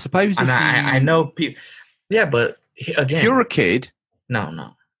TV. I suppose. I know people. Yeah, but again, if you're a kid,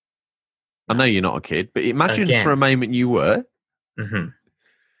 no. I know you're not a kid, but imagine for a moment you were,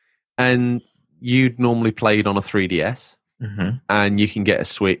 and you'd normally played on a 3DS, and you can get a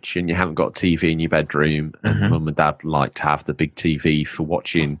Switch, and you haven't got a TV in your bedroom, and mum and dad like to have the big TV for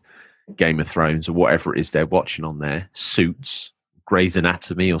watching Game of Thrones or whatever it is they're watching on there. Suits, Grey's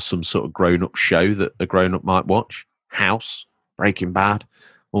Anatomy or some sort of grown-up show that a grown-up might watch. House, Breaking Bad,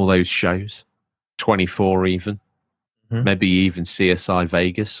 all those shows. 24 even. Mhm. Maybe even CSI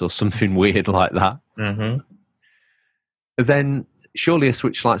Vegas or something weird like that. Mm-hmm. Then surely a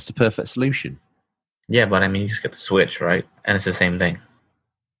Switch Lite's the perfect solution. Yeah, but I mean, you just get the Switch, right? And it's the same thing.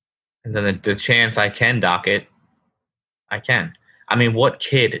 And then the chance I can dock it, I can. I mean, what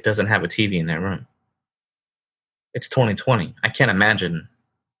kid doesn't have a TV in their room? It's 2020. I can't imagine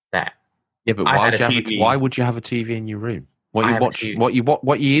that. Yeah, but I why had would, a you have TV. why would you have a TV in your room? What I you have a watch? TV.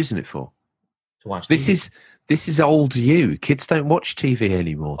 What you using it for? To watch This TV. this is old you. Kids don't watch TV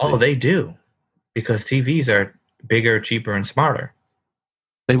anymore. Oh, they do, because TVs are bigger, cheaper, and smarter.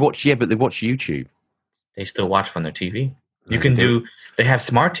 They watch, yeah, but they watch YouTube. They still watch from their TV. No, You can do. They have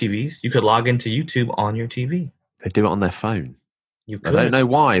smart TVs. You could log into YouTube on your TV. They do it on their phone. You I could. don't know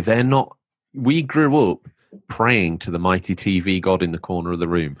why. They're not. We grew up praying to the mighty TV God in the corner of the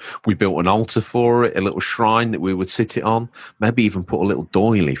room. We built an altar for it, a little shrine that we would sit it on, maybe even put a little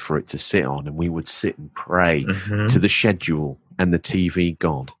doily for it to sit on, and we would sit and pray to the schedule and the TV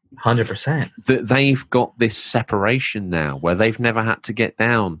God. 100%. That they've got this separation now where they've never had to get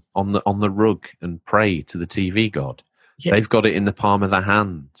down on the rug and pray to the TV God. Yeah. They've got it in the palm of their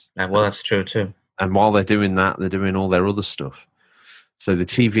hand. Well, that's true too. And while they're doing that, they're doing all their other stuff. So the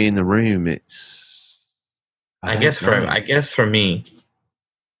TV in the room, it's. I guess for me,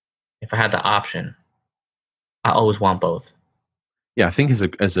 if I had the option, I always want both. Yeah, I think as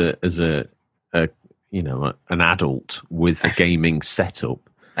a an adult with a gaming setup.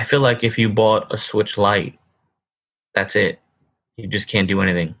 I feel like if you bought a Switch Lite, that's it. You just can't do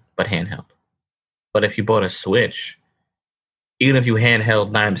anything but handheld. But if you bought a Switch, even if you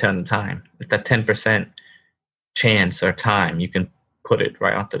handheld 9% of the time, with that 10% chance or time, you can put it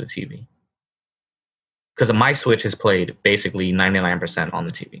right onto the TV. Because my Switch has played basically 99% on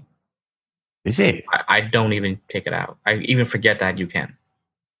the TV. Is it? I don't even take it out. I even forget that you can.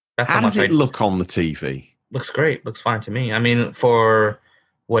 That's how does it look on the TV? Looks great. Looks fine to me. I mean, for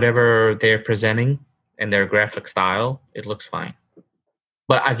whatever they're presenting and their graphic style, it looks fine.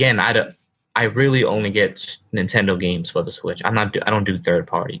 But again, I really only get Nintendo games for the Switch. I don't do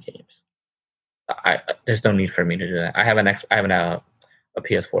third-party games. There's no need for me to do that. I have a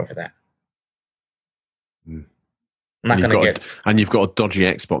PS4 for that. Mm. I'm not gonna get. And you've got a dodgy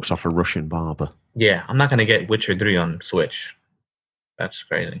Xbox off a Russian barber. Yeah, I'm not gonna get Witcher 3 on Switch. That's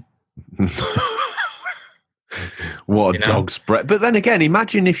crazy. What a dog's breath. But then again,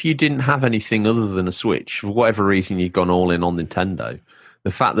 imagine if you didn't have anything other than a Switch. For whatever reason, you've gone all in on Nintendo.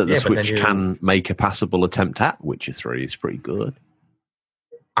 The fact that the Switch can make a passable attempt at Witcher 3 is pretty good.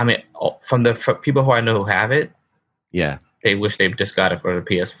 I mean, from people who I know who have it, yeah, they wish they just got it for the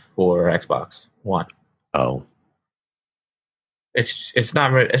PS4 or Xbox One. Oh, it's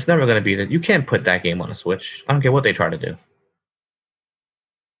not. It's never going to be that. You can't put that game on a Switch. I don't care what they try to do.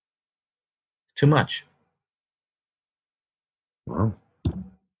 Too much. Well,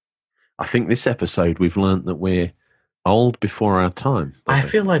 I think this episode we've learned that we're old before our time. I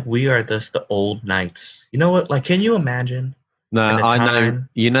feel like we are just the old knights. You know what? Like, can you imagine? No, I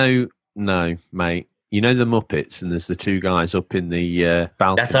know. No, mate. You know the Muppets, and there's the two guys up in the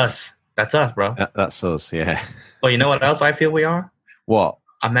balcony. That's us, bro. That's us, yeah. Well, you know what else I feel we are? What?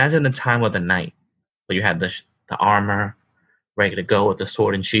 Imagine the time of the knight where you had the armor ready to go with the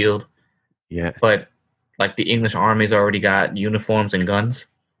sword and shield. Yeah. But like the English army's already got uniforms and guns.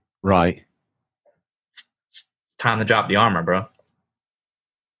 Right. Time to drop the armor, bro.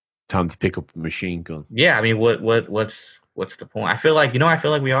 Time to pick up a machine gun. Yeah, I mean, what's the point? I feel like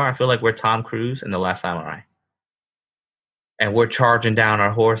we are. I feel like we're Tom Cruise in The Last Samurai. And we're charging down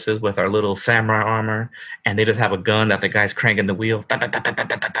our horses with our little samurai armor, and they just have a gun that the guy's cranking the wheel. Da, da, da, da, da,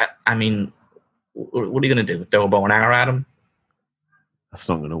 da, da. I mean, what are you going to do? Throw a bow and arrow at him? That's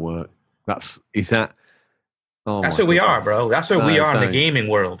not going to work. That's what we are, bro. That's what we are in the gaming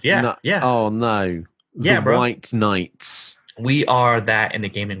world. Yeah, no, yeah. Oh, no. The White Knights. We are that in the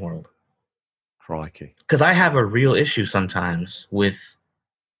gaming world. Crikey. Because I have a real issue sometimes with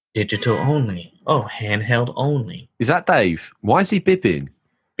digital only. Oh, handheld only. Is that Dave? Why is he bibbing?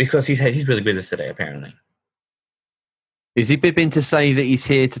 Because he's really busy today, apparently. Is he bibbing to say that he's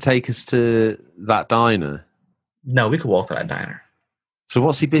here to take us to that diner? No, we could walk to that diner. So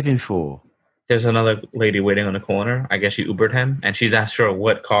what's he bibbing for? There's another lady waiting on the corner. I guess she Ubered him, and she's not sure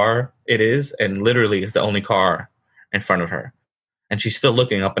what car it is, and literally it's the only car in front of her. And she's still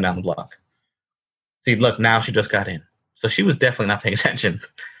looking up and down the block. See, look, now she just got in. So she was definitely not paying attention.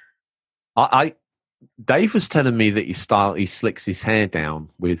 I Dave was telling me that he slicks his hair down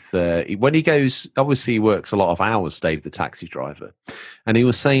with when he goes. Obviously, he works a lot of hours. Dave, the taxi driver, and he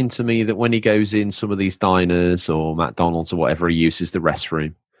was saying to me that when he goes in some of these diners or McDonald's or whatever, he uses the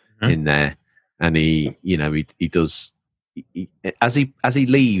restroom in there, and he does. As he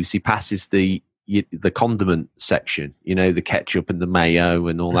leaves, he passes the condiment section, the ketchup and the mayo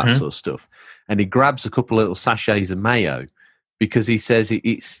and all that sort of stuff, and he grabs a couple of little sachets of mayo. Because he says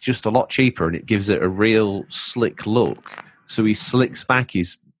it's just a lot cheaper and it gives it a real slick look. So he slicks back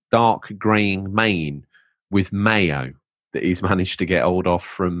his dark greying mane with mayo that he's managed to get hold of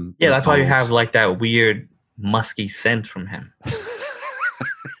from. Yeah, that's why you have like that weird musky scent from him.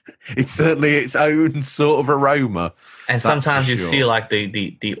 It's certainly its own sort of aroma. And sometimes you see like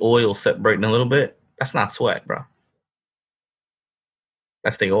the oil separating a little bit. That's not sweat, bro.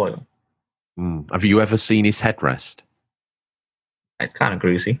 That's the oil. Have you ever seen his headrest? It's kind of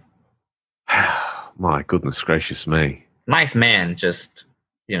greasy. My goodness gracious me. Nice man, just,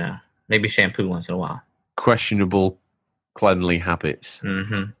 maybe shampoo once in a while. Questionable cleanly habits.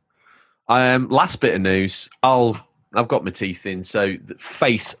 Last bit of news. I've got my teeth in, so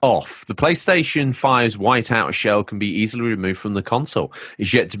face off. The PlayStation 5's white outer shell can be easily removed from the console.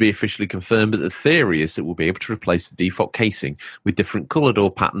 It's yet to be officially confirmed, but the theory is that we'll be able to replace the default casing with different coloured or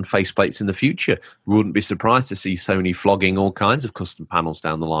patterned faceplates in the future. We wouldn't be surprised to see Sony flogging all kinds of custom panels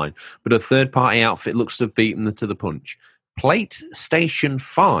down the line, but a third-party outfit looks to have beaten them to the punch. PlayStation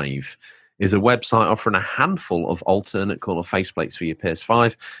 5 is a website offering a handful of alternate colour faceplates for your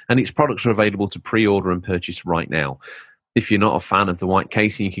PS5, and its products are available to pre-order and purchase right now. If you're not a fan of the white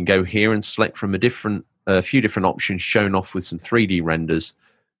casing, you can go here and select from a few different options shown off with some 3D renders.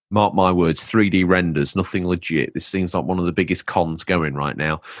 Mark my words, 3D renders, nothing legit. This seems like one of the biggest cons going right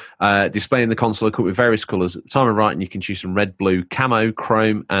now. Displaying the console equipped with various colours. At the time of writing, you can choose from red, blue, camo,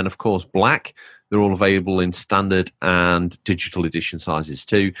 chrome, and of course black. They're all available in standard and digital edition sizes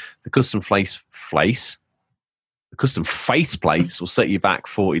too. The custom faceplates will set you back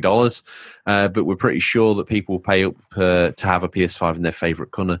 $40, but we're pretty sure that people will pay up to have a PS5 in their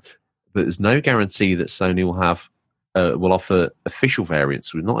favourite colour. But there's no guarantee that Sony will offer official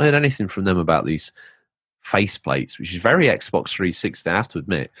variants. We've not heard anything from them about these faceplates, which is very Xbox 360, I have to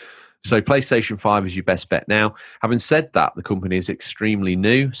admit. So PlayStation 5 is your best bet now. Having said that, the company is extremely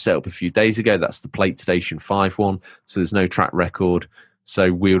new, set up a few days ago. That's the PlayStation 5 one, so there's no track record.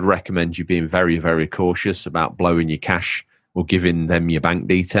 So we would recommend you being very, very cautious about blowing your cash or giving them your bank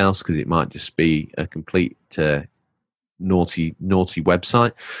details, because it might just be a complete naughty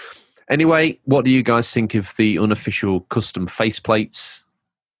website. Anyway, what do you guys think of the unofficial custom faceplates?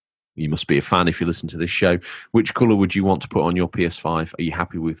 You must be a fan if you listen to this show. Which colour would you want to put on your PS5? Are you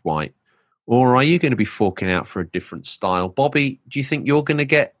happy with white? Or are you going to be forking out for a different style? Bobby, do you think you're going to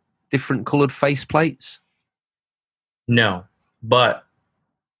get different coloured faceplates? No, but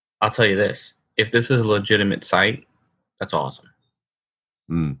I'll tell you this. If this is a legitimate site, that's awesome.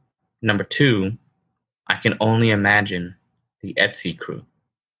 Number two, I can only imagine the Etsy crew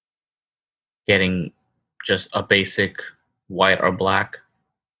getting just a basic white or black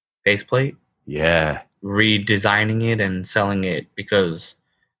faceplate. Yeah. Redesigning it and selling it, because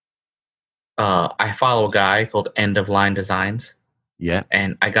I follow a guy called End of Line Designs. Yeah.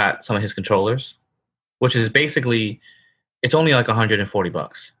 And I got some of his controllers, which is basically, it's only like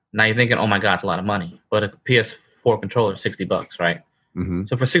 $140. Now you're thinking, oh my God, it's a lot of money. But a PS4 controller is $60, right?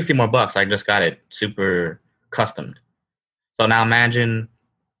 So for 60 more bucks, I just got it super customed. So now imagine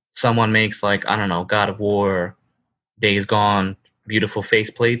someone makes like, I don't know, God of War, Days Gone, beautiful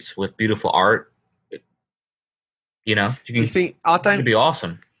faceplates with beautiful art. You think I don't? It'd be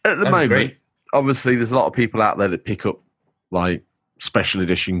awesome At the moment, obviously, there's a lot of people out there that pick up like special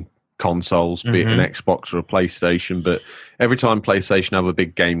edition consoles, be it an Xbox or a PlayStation. But every time PlayStation have a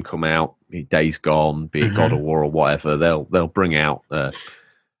big game come out, be it Days Gone, be it God of War or whatever, they'll bring out a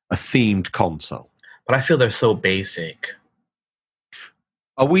themed console. But I feel they're so basic.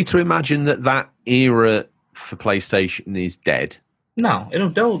 Are we to imagine that era for PlayStation is dead? No,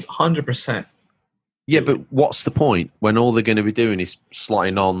 they'll 100%. Yeah, but what's the point when all they're going to be doing is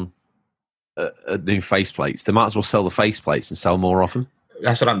slotting on a new faceplates? They might as well sell the faceplates and sell more of them.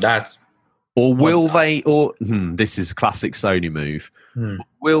 Or will they? Or this is a classic Sony move.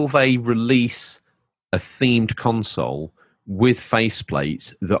 Will they release a themed console with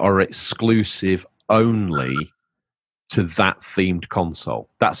faceplates that are exclusive only to that themed console?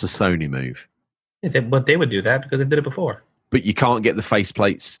 That's a Sony move. Yeah, but they would do that because they did it before. But you can't get the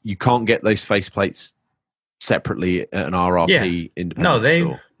faceplates. You can't get those faceplates separately at an RRP independent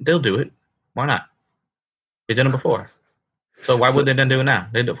store. They'll do it. Why not? They've done it before. So why would they then do it now?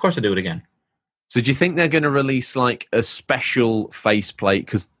 Of course they do it again. So do you think they're going to release like a special faceplate?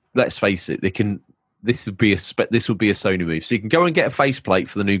 Because let's face it, they can. This would be a Sony move. So you can go and get a faceplate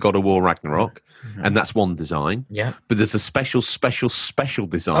for the new God of War Ragnarok, and that's one design. Yeah. But there's a special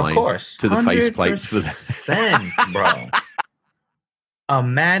design Of course. to the faceplates for the bro.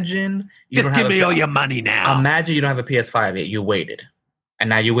 Imagine just give me all your money now. Imagine you don't have a PS5 yet. You waited, and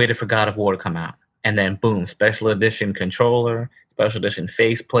now you waited for God of War to come out, and then boom, special edition controller, special edition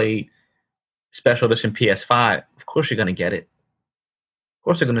faceplate, special edition PS5. Of course you're gonna get it. Of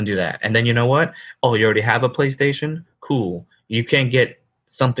course they're gonna do that. And then you know what? Oh, you already have a PlayStation? Cool. You can't get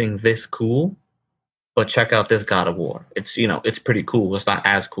something this cool, but check out this God of War. It's it's pretty cool. It's not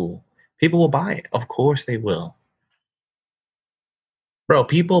as cool. People will buy it. Of course they will. Bro,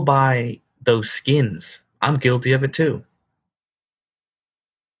 people buy those skins. I'm guilty of it too.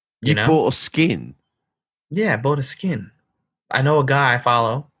 You bought a skin? Yeah, I bought a skin. I know a guy I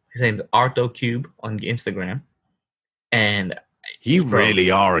follow. His name's ArtoCube on Instagram. And you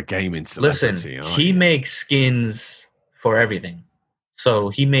really are a gaming celebrity. Listen, he makes skins for everything. So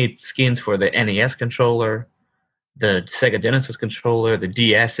he made skins for the NES controller, the Sega Genesis controller, the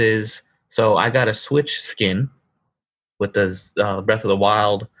DS's. So I got a Switch skin with the Breath of the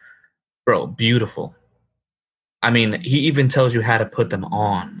Wild. Bro, beautiful. I mean, he even tells you how to put them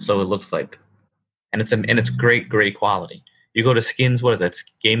on, so it looks like, and it's great quality. You go to skins, what is that?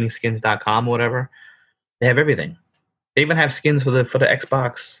 GamingSkins.com or whatever. They have everything. They even have skins for the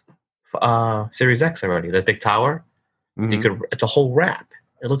Xbox Series X already. The big tower. Mm-hmm. It's a whole wrap.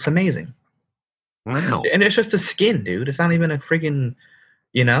 It looks amazing. Wow. And it's just a skin, dude. It's not even a freaking,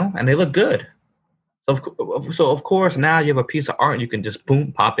 and they look good. So of course now you have a piece of art you can just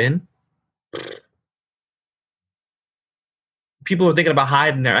boom pop in. People are thinking about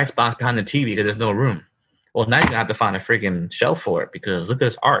hiding their Xbox behind the TV because there's no room. Well, now you're gonna have to find a freaking shelf for it because look at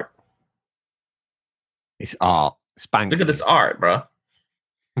this art. It's art. It's Banksy. Look at this art, bro.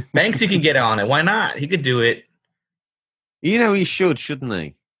 Banksy can get on it. Why not? He could do it. He should, shouldn't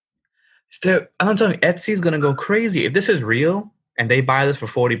he? I'm telling you, Etsy's gonna go crazy if this is real and they buy this for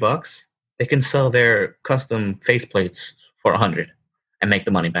 $40. They can sell their custom faceplates for $100 and make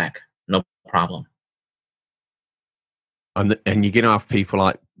the money back. No problem. And you're gonna have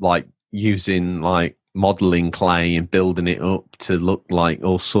people like using like modeling clay and building it up to look like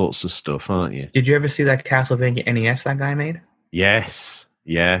all sorts of stuff, aren't you? Did you ever see that Castlevania NES that guy made? Yes.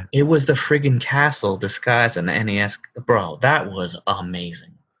 Yeah. It was the friggin' castle disguised in the NES. Bro, that was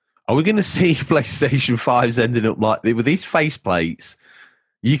amazing. Are we gonna see PlayStation 5s ending up like with these faceplates?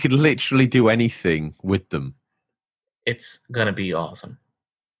 You could literally do anything with them. It's gonna be awesome.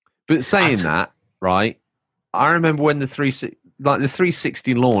 But saying that, right? I remember when the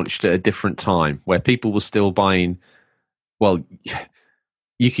 360 launched at a different time, where people were still buying. Well,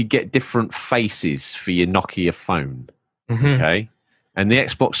 you could get different faces for your Nokia phone, okay? And the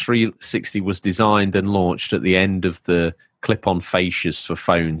Xbox 360 was designed and launched at the end of the clip-on fascias for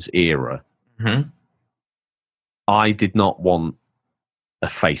phones era. Mm-hmm. I did not want a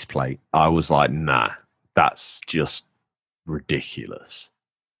faceplate. I was like, nah, that's just ridiculous.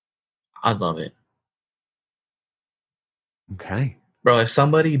 I love it. Okay. Bro, if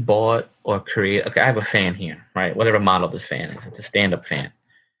somebody bought or created... Okay, I have a fan here, right? Whatever model this fan is. It's a stand-up fan.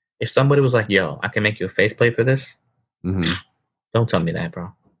 If somebody was like, yo, I can make you a faceplate for this, don't tell me that,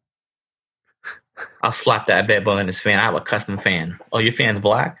 bro. I'll slap that bad boy in his fan. I have a custom fan. Oh, your fan's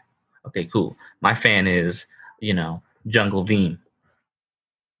black? Okay, cool. My fan is, Jungle Veem.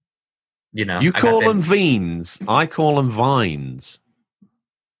 You call them veens. I call them vines.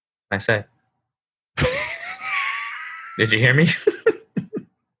 I said. Did you hear me?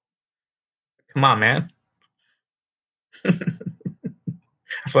 Come on, man.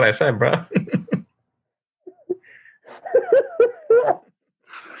 That's what I said, bro.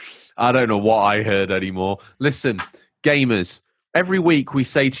 I don't know what I heard anymore. Listen, gamers, every week we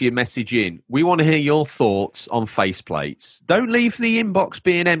say to you, message in. We want to hear your thoughts on faceplates. Don't leave the inbox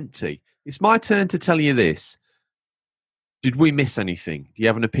being empty. It's my turn to tell you this. Did we miss anything? Do you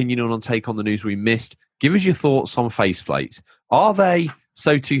have an opinion on take on the news we missed? Give us your thoughts on faceplates. Are they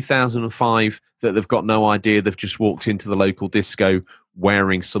so 2005 that they've got no idea they've just walked into the local disco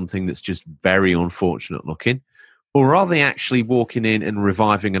wearing something that's just very unfortunate looking? Or are they actually walking in and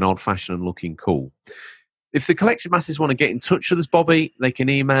reviving an old-fashioned and looking cool? If the collection masses want to get in touch with us, Bobby, they can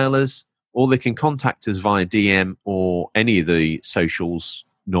email us or they can contact us via DM or any of the socials,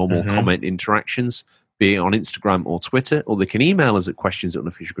 normal comment interactions, be it on Instagram or Twitter, or they can email us at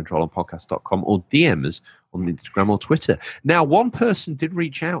questions@unofficialcontrolonpodcast.com or DM us on Instagram or Twitter. Now, one person did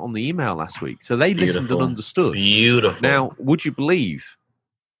reach out on the email last week, so they listened and understood. Beautiful. Now, would you believe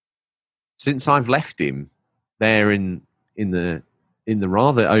since I've left him there in the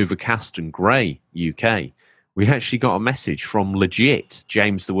rather overcast and grey UK, we actually got a message from legit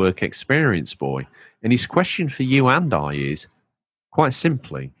James the Work Experience Boy. And his question for you and I is, quite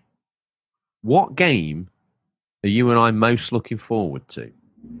simply, what game are you and I most looking forward to?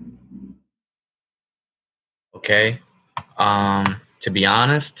 Okay. To be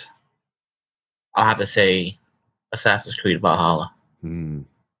honest, I'll have to say Assassin's Creed Valhalla.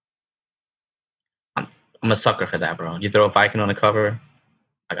 I'm a sucker for that, bro. You throw a Viking on the cover,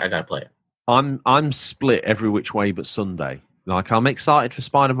 I gotta play it. I'm split every which way but Sunday. Like, I'm excited for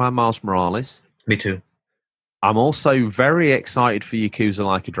Spider-Man Miles Morales. Me too. I'm also very excited for Yakuza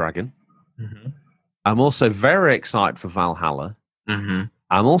Like a Dragon. Mm-hmm. I'm also very excited for Valhalla. Mm-hmm.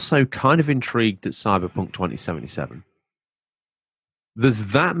 I'm also kind of intrigued at Cyberpunk 2077. There's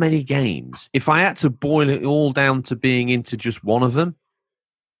that many games. If I had to boil it all down to being into just one of them,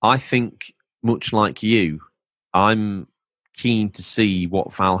 I think, much like you, I'm keen to see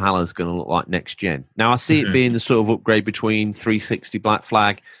what Valhalla is going to look like next gen. Now, I see it being the sort of upgrade between 360 Black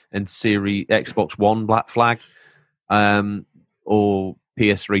Flag and Series Xbox One Black Flag, or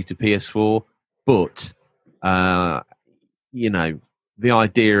PS3 to PS4. But, you know, the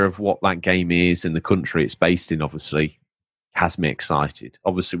idea of what that game is and the country it's based in, obviously, has me excited.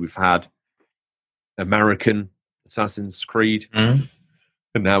 Obviously, we've had American Assassin's Creed,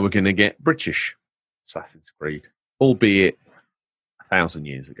 and now we're going to get British Assassin's Creed, albeit 1,000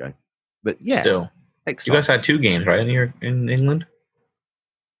 years ago. But yeah, still, exciting. You guys had 2 games, right? In England,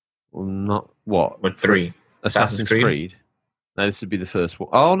 well, not what? With 3 Assassin's Creed. No, this would be the first one.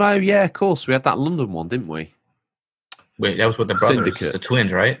 Oh no, yeah, of course, we had that London one, didn't we? Wait, that was with the brothers, Syndicate. the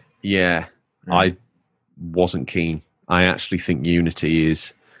twins, right? Yeah, I wasn't keen. I actually think Unity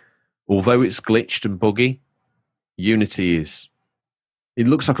is, although it's glitched and buggy, Unity is, it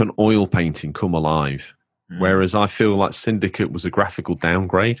looks like an oil painting come alive. Whereas I feel like Syndicate was a graphical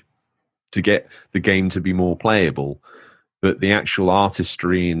downgrade to get the game to be more playable. But the actual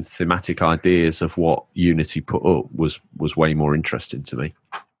artistry and thematic ideas of what Unity put up was way more interesting to me.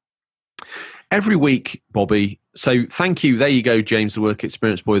 Every week, Bobby. So thank you. There you go, James, the Work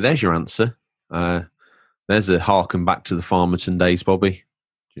Experience Boy. There's your answer. There's a harken back to the Farmerton days, Bobby.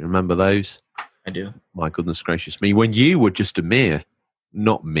 Do you remember those? I do. My goodness gracious me. When you were just a mere,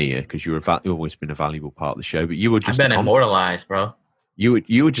 not mere, because you've always been a valuable part of the show, but you were just... I've been immortalized, bro. You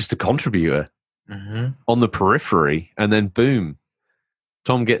were just a contributor on the periphery, and then boom,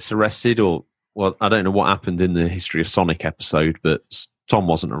 Tom gets arrested, or, well, I don't know what happened in the History of Sonic episode, but Tom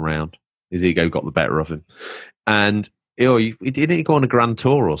wasn't around. His ego got the better of him. And didn't he go on a grand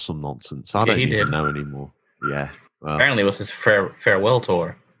tour or some nonsense? I don't even know anymore. Yeah. Well, apparently it was his farewell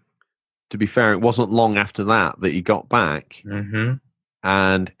tour. To be fair, it wasn't long after that he got back,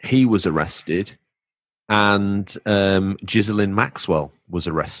 and he was arrested, and Ghislaine Maxwell was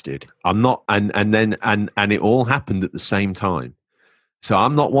arrested. I'm not, and it all happened at the same time. So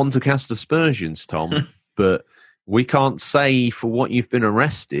I'm not one to cast aspersions, Tom, but we can't say for what you've been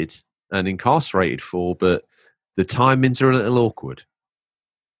arrested and incarcerated for, but the timings are a little awkward.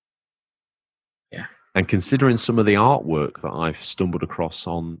 Yeah. And considering some of the artwork that I've stumbled across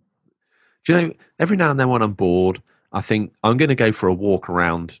on, do you know, every now and then when I'm bored, I think I'm going to go for a walk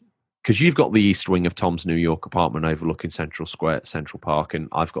around, because you've got the east wing of Tom's New York apartment overlooking Central Park, and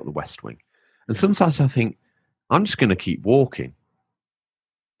I've got the west wing. And sometimes I think I'm just going to keep walking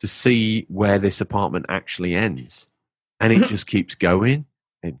to see where this apartment actually ends. And it just keeps going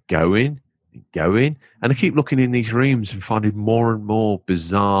and going and going. And I keep looking in these rooms and finding more and more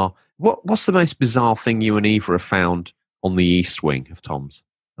bizarre. What's the most bizarre thing you and Eva have found on the east wing of Tom's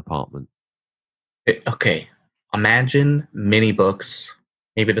apartment? Okay. Imagine mini books,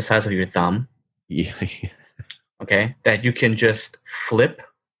 maybe the size of your thumb. Yeah. Okay. That you can just flip,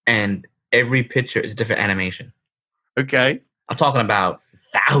 and every picture is a different animation. Okay. I'm talking about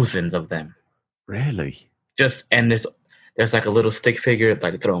thousands of them. Really? And there's like a little stick figure,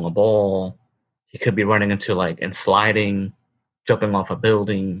 like throwing a ball. He could be running into and sliding, jumping off a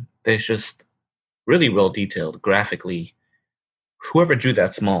building. There's just really well detailed graphically. Whoever drew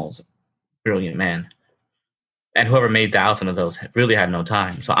that small is a brilliant man. And whoever made 1,000 of those really had no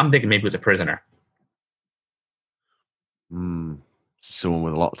time. So I'm thinking maybe it was a prisoner. Someone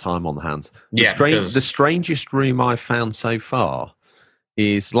with a lot of time on the hands. The strangest room I've found so far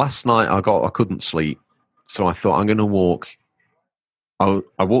is last night I couldn't sleep. So I thought I'm going to walk. I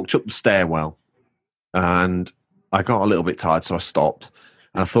walked up the stairwell and I got a little bit tired, so I stopped.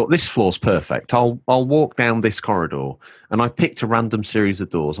 And I thought, this floor's perfect. I'll walk down this corridor. And I picked a random series of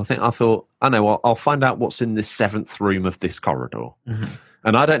doors. I thought, I know, I'll find out what's in this 7th room of this corridor.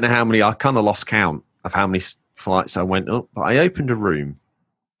 And I don't know how many, I kind of lost count of how many flights I went up, but I opened a room.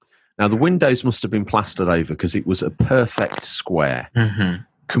 Now, the windows must have been plastered over because it was a perfect square,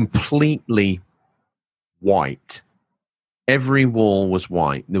 completely white. Every wall was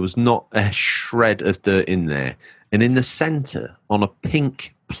white. There was not a shred of dirt in there. And in the center, on a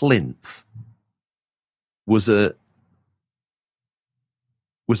pink plinth, was a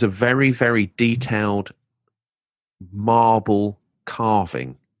very, very detailed marble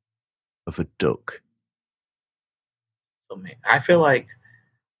carving of a duck. I feel like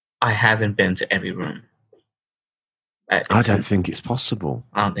I haven't been to every room. I don't think it's possible.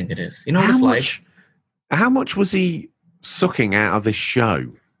 I don't think it is. You know what it's like? How much was he sucking out of this show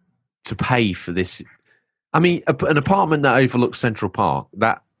to pay for this? I mean, an apartment that overlooks Central Park,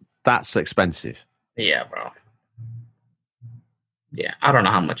 that's expensive. Yeah, bro. Yeah, I don't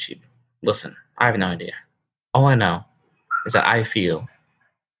know how much listen, I have no idea. All I know is that I feel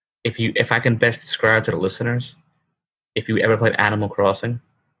if I can best describe to the listeners, if you ever played Animal Crossing,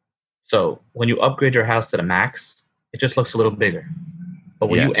 so when you upgrade your house to the max, it just looks a little bigger. But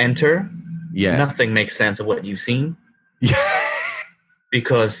when you enter, nothing makes sense of what you've seen.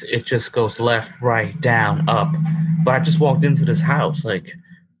 Because it just goes left, right, down, up. But I just walked into this house. Like,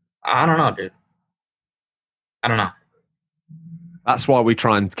 I don't know, dude. I don't know. That's why we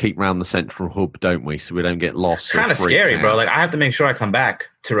try and keep around the central hub, don't we? So we don't get lost. It's kind of scary, bro. Like, I have to make sure I come back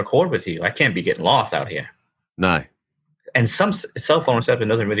to record with you. I can't be getting lost out here. No. And some cell phone reception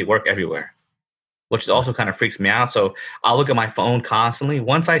doesn't really work everywhere, which also kind of freaks me out. So I'll look at my phone constantly.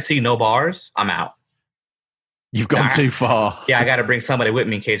 Once I see no bars, I'm out. You've gone too far. Yeah, I got to bring somebody with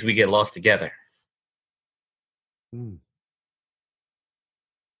me in case we get lost together. It's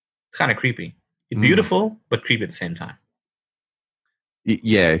kind of creepy. It's beautiful, but creepy at the same time.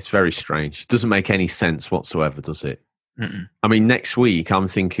 Yeah, it's very strange. It doesn't make any sense whatsoever, does it? Mm-mm. I mean, next week, I'm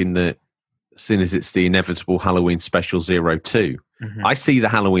thinking that seeing as it's the inevitable Halloween special 02, I see the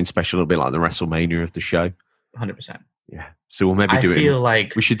Halloween special a little bit like the WrestleMania of the show. 100%. Yeah. So we'll maybe do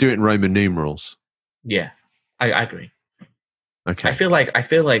it. We should do it in Roman numerals. Yeah, I agree. Okay. I feel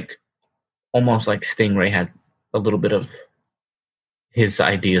like almost like Stingray had a little bit of his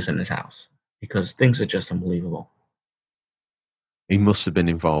ideas in his house because things are just unbelievable. He must have been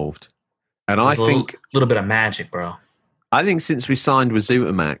involved. And I think... a little bit of magic, bro. I think since we signed with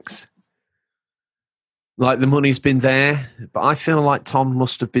ZetaMax, like the money's been there, but I feel like Tom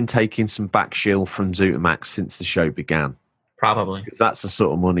must have been taking some back shill from ZetaMax since the show began. Probably. Because that's the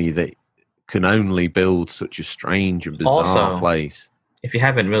sort of money that can only build such a strange and bizarre place. If you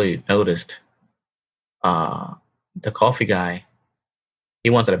haven't really noticed, the coffee guy, he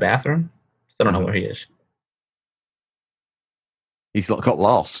went to the bathroom. Still don't know where he is. He's got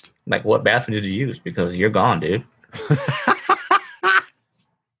lost. Like, what bathroom did you use? Because you're gone, dude.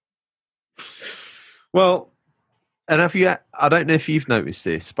 Well, and I don't know if you've noticed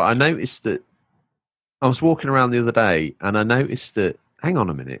this, but I noticed that I was walking around the other day and I noticed that, hang on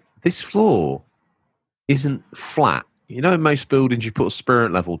a minute, this floor isn't flat. You know, in most buildings you put a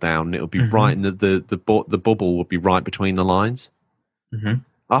spirit level down and it'll be right in the bubble will be right between the lines.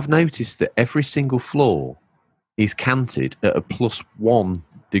 I've noticed that every single floor is canted at a +1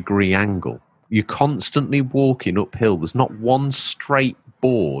 degree angle. You're constantly walking uphill. There's not one straight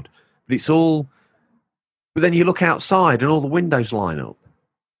board, but it's all... But then you look outside and all the windows line up.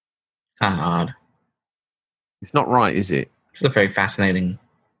 Kind of odd. It's not right, is it? It's a very fascinating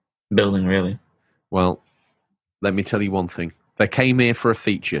building, really. Well, let me tell you one thing. They came here for a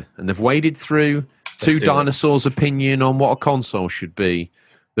feature, and they've waded through two dinosaurs' opinion on what a console should be.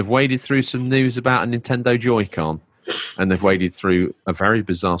 They've waded through some news about a Nintendo Joy-Con, and they've waded through a very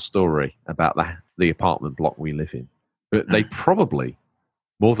bizarre story about the apartment block we live in. But they probably...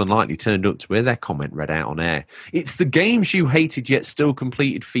 more than likely turned up to hear their comment read out on air. It's the games you hated yet still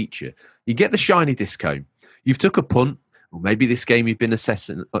completed feature. You get the shiny disco. You've took a punt, or maybe this game you've been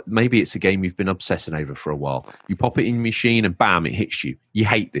assessing. Maybe it's a game you've been obsessing over for a while. You pop it in your machine and bam, it hits you. You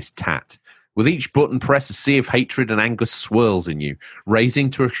hate this tat. With each button press, a sea of hatred and anger swirls in you, raising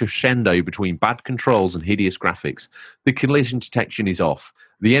to a crescendo between bad controls and hideous graphics. The collision detection is off.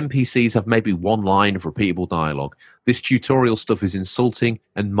 The NPCs have maybe one line of repeatable dialogue. This tutorial stuff is insulting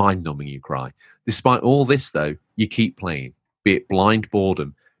and mind-numbing, you cry. Despite all this, though, you keep playing, be it blind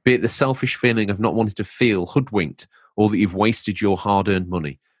boredom, be it the selfish feeling of not wanting to feel hoodwinked or that you've wasted your hard-earned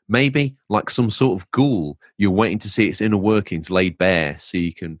money. Maybe, like some sort of ghoul, you're waiting to see its inner workings laid bare so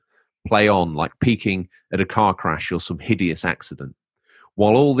you can play on like peeking at a car crash or some hideous accident.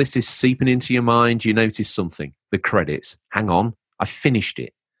 While all this is seeping into your mind, you notice something. The credits. Hang on, I finished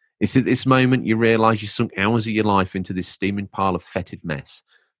it. It's at this moment you realise you sunk hours of your life into this steaming pile of fetid mess.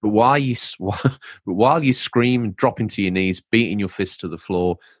 But while you scream and drop into your knees, beating your fists to the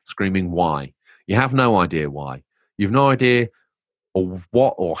floor, screaming why, you have no idea why. You've no idea of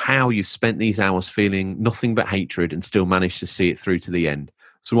what or how you've spent these hours feeling nothing but hatred and still managed to see it through to the end.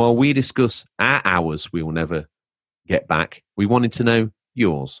 So while we discuss our hours we will never get back, we wanted to know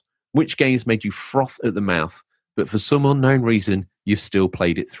yours. Which games made you froth at the mouth, but for some unknown reason, you've still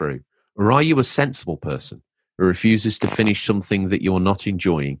played it through? Or are you a sensible person who refuses to finish something that you're not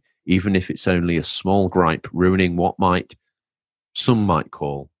enjoying, even if it's only a small gripe ruining what some might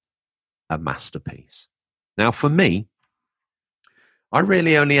call a masterpiece? Now, for me, I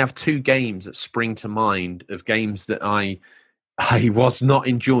really only have 2 games that spring to mind of games that I was not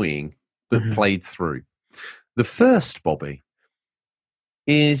enjoying, but played through. The first, Bobby,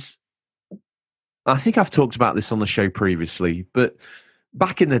 is, I think I've talked about this on the show previously, but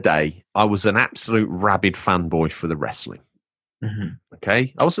back in the day, I was an absolute rabid fanboy for the wrestling.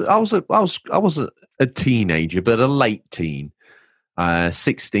 Okay, I was a teenager, but a late teen.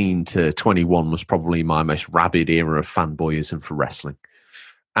 16 to 21 was probably my most rabid era of fanboyism for wrestling,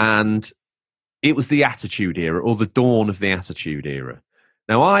 and it was the Attitude Era, or the dawn of the Attitude Era.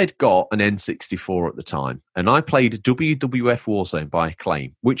 Now, I'd got an N64 at the time, and I played WWF Warzone by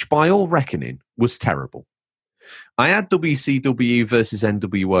Acclaim, which by all reckoning was terrible. I had WCW versus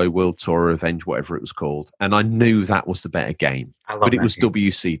NWO World Tour Revenge, whatever it was called, and I knew that was the better game. But it was game.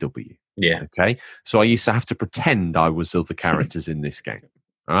 WCW. Yeah. Okay. So I used to have to pretend I was other characters in this game.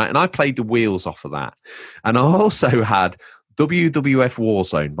 All right. And I played the wheels off of that. And I also had WWF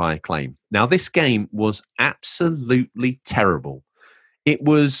Warzone by Acclaim. Now, this game was absolutely terrible. It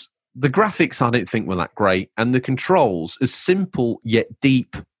was, the graphics I don't think were that great, and the controls as simple yet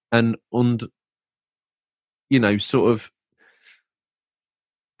deep and sort of,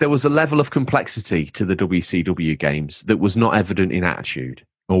 there was a level of complexity to the WCW games that was not evident in Attitude,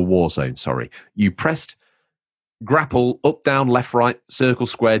 or Warzone, sorry. You pressed grapple, up, down, left, right, circle,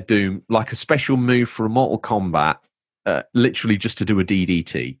 square, doom, like a special move for a Mortal Kombat, literally just to do a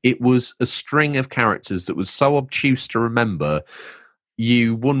DDT. It was a string of characters that was so obtuse to remember,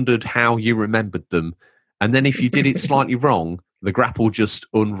 you wondered how you remembered them. And then if you did it slightly wrong, the grapple just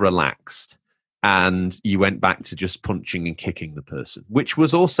unrelaxed, and you went back to just punching and kicking the person, which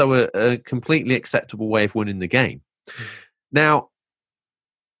was also a completely acceptable way of winning the game. Now,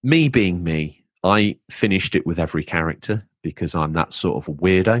 me being me, I finished it with every character because I'm that sort of a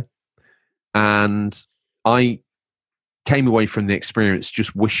weirdo. And I came away from the experience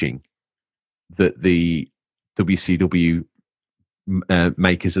just wishing that the WCW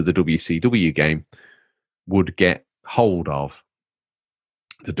makers of the WCW game would get hold of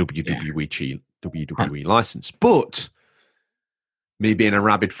the WWE license. But me being a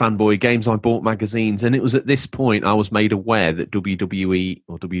rabid fanboy, games I bought magazines, and it was at this point I was made aware that WWE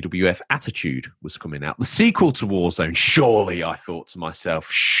or WWF Attitude was coming out. The sequel to Warzone, surely, I thought to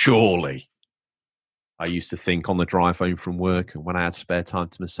myself, surely. I used to think on the drive home from work and when I had spare time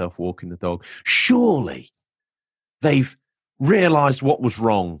to myself walking the dog, surely they've realised what was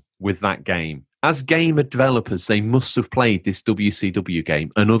wrong with that game. As game developers, they must have played this WCW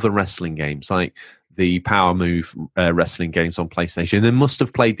game and other wrestling games like the Power Move wrestling games on PlayStation. They must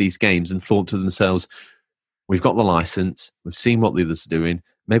have played these games and thought to themselves, we've got the license, we've seen what the others are doing,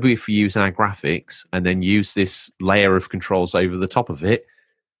 maybe if we use our graphics and then use this layer of controls over the top of it,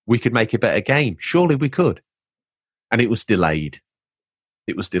 we could make a better game. Surely we could. And it was delayed.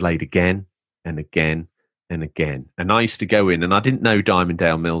 It was delayed again and again and again. And I used to go in, and I didn't know Diamond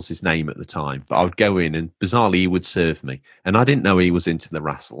Dale Mills' name at the time, but I would go in and bizarrely he would serve me. And I didn't know he was into the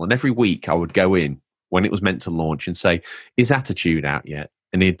wrestle. And every week I would go in when it was meant to launch and say, is Attitude out yet?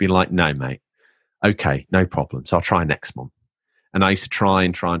 And he'd be like, no, mate. Okay, no problems. I'll try next month. And I used to try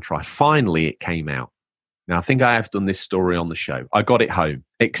and try and try. Finally, it came out. Now, I think I have done this story on the show. I got it home,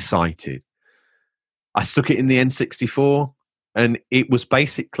 excited. I stuck it in the N64, and it was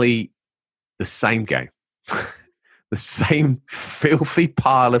basically the same game. The same filthy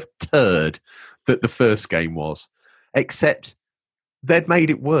pile of turd that the first game was, except they'd made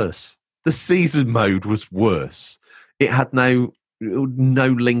it worse. The season mode was worse. It had no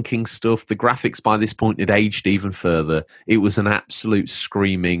linking stuff. The graphics by this point had aged even further. It was an absolute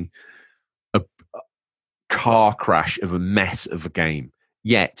screaming car crash of a mess of a game.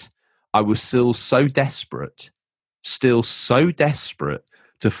 Yet I was still so desperate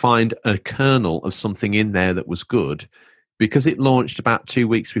to find a kernel of something in there that was good, because it launched about 2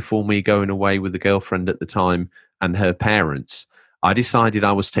 weeks before me going away with a girlfriend at the time and her parents. I decided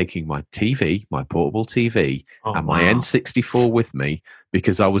I was taking my TV, my portable TV, and my N64 with me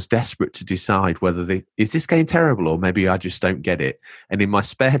because I was desperate to decide whether is this game terrible or maybe I just don't get it. And in my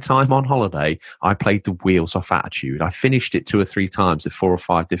spare time on holiday, I played the Wheels Off Attitude. I finished it 2 or 3 times with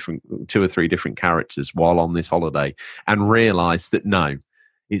 2 or 3 different characters while on this holiday and realised that no,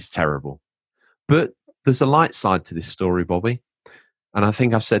 it's terrible. But there's a light side to this story, Bobby. And I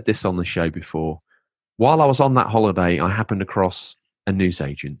think I've said this on the show before. While I was on that holiday, I happened across a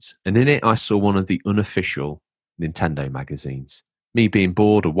newsagent, and in it I saw one of the unofficial Nintendo magazines. Me being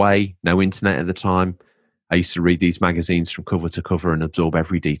bored, away, no internet at the time, I used to read these magazines from cover to cover and absorb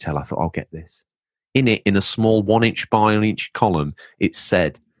every detail. I thought, I'll get this. In it, in a small 1-inch by 1-inch column, it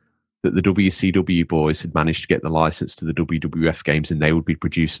said that the WCW boys had managed to get the license to the WWF games and they would be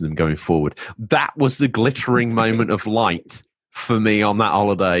producing them going forward. That was the glittering moment of light for me on that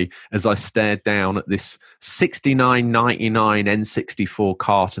holiday as I stared down at this $69.99 N64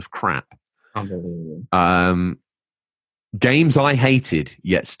 cart of crap. Unbelievable. Games I hated,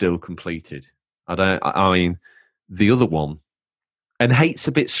 yet still completed. I mean, the other one, and hate's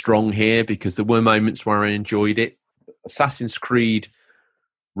a bit strong here because there were moments where I enjoyed it. Assassin's Creed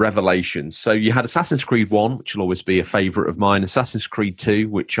Revelations. So you had Assassin's Creed 1, which will always be a favourite of mine. Assassin's Creed 2,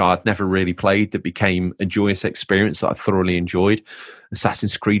 which I'd never really played, that became a joyous experience that I thoroughly enjoyed.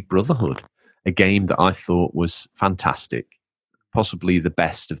 Assassin's Creed Brotherhood, a game that I thought was fantastic, possibly the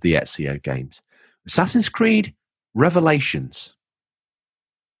best of the Ezio games. Assassin's Creed Revelations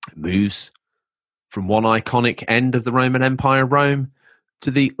moves from one iconic end of the Roman Empire, Rome,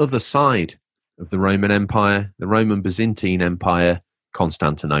 to the other side of the Roman Empire, the Roman Byzantine Empire,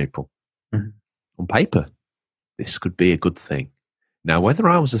 Constantinople. Mm-hmm. On paper, this could be a good thing. Now, whether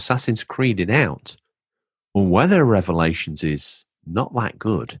I was Assassin's Creeded out or whether Revelations is not that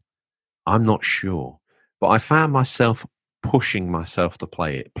good, I'm not sure. But I found myself pushing myself to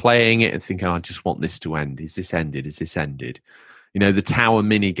play it, playing it and thinking, I just want this to end. Is this ended? Is this ended? You know, the tower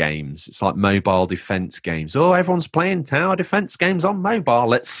mini games, it's like mobile defense games. Oh, everyone's playing tower defense games on mobile.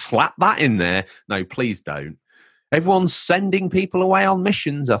 Let's slap that in there. No, please don't. Everyone's sending people away on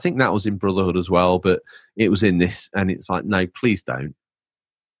missions. I think that was in Brotherhood as well, but it was in this, and it's like, no, please don't.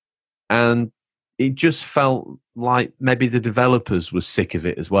 And it just felt like maybe the developers were sick of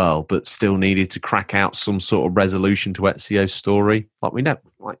it as well, but still needed to crack out some sort of resolution to Ezio's story. Like we know,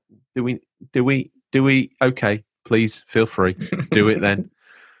 like, do we? Okay, please feel free, do it then.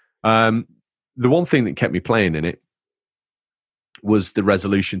 The one thing that kept me playing in it was the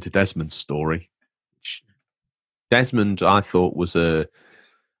resolution to Desmond's story. Desmond, I thought, was an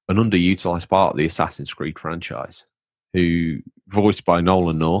underutilized part of the Assassin's Creed franchise, who voiced by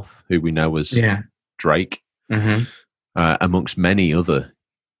Nolan North, who we know as Drake, amongst many other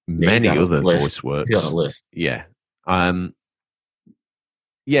voice works. He's on a list. Yeah.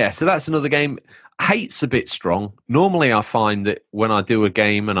 So that's another game. Hate's a bit strong. Normally, I find that when I do a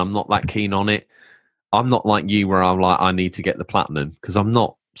game and I'm not that keen on it, I'm not like you where I'm like, I need to get the platinum, because I'm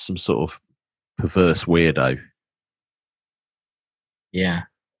not some sort of perverse weirdo. Yeah.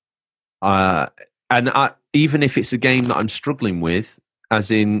 Even if it's a game that I'm struggling with,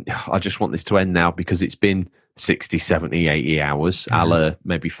 as in, I just want this to end now because it's been 60, 70, 80 hours, a la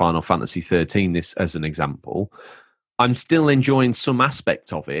maybe Final Fantasy 13, this as an example, I'm still enjoying some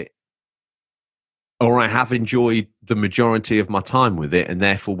aspect of it, or I have enjoyed the majority of my time with it and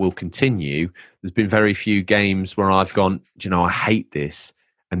therefore will continue. There's been very few games where I've gone, I hate this,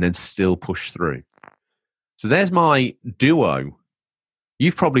 and then still push through. So there's my duo.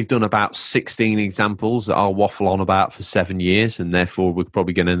 You've probably done about 16 examples that I'll waffle on about for 7 years, and therefore we're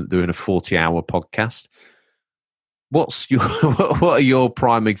probably going to end up doing a 40-hour podcast. What are your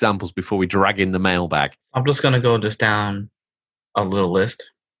prime examples before we drag in the mailbag? I'm just going to go just down a little list.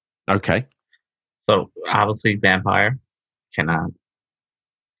 Okay. So, obviously, Vampire. Cannot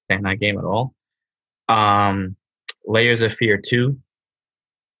stand that game at all. Layers of Fear 2.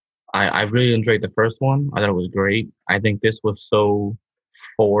 I really enjoyed the first one. I thought it was great. I think this was so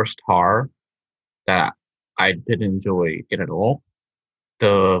forced horror that I didn't enjoy it at all.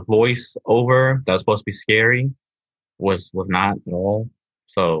 The voice over that was supposed to be scary was not at all.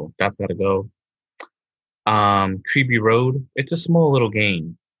 So that's got to go. Creepy Road. It's a small little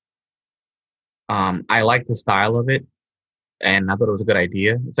game. I like the style of it, and I thought it was a good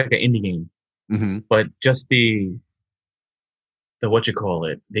idea. It's like an indie game, but just the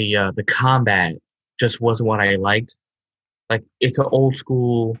the combat just wasn't what I liked. Like, it's an old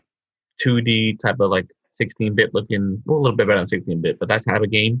school 2D type of, like, 16-bit looking, well, a little bit better than 16-bit, but that type of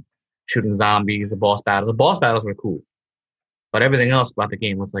game. Shooting zombies, the boss battles. The boss battles were cool, but everything else about the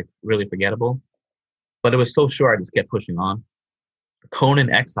game was, like, really forgettable. But it was so short, I just kept pushing on. Conan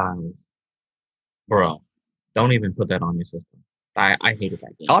Exiles, bro. Don't even put that on your system. I hated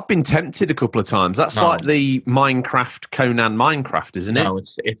that game. I've been tempted a couple of times. That's No. like the Minecraft Conan Minecraft, isn't it? No,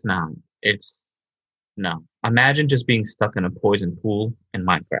 it's not. No. Imagine just being stuck in a poison pool in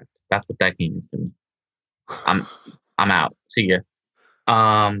Minecraft. That's what that game is to me. I'm out. See ya.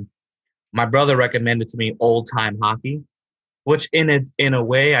 My brother recommended to me Old Time Hockey, which in a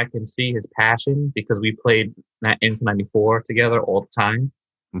way I can see his passion because we played into 94 together all the time.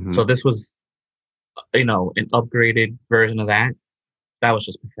 Mhm. So this was, an upgraded version of that. That was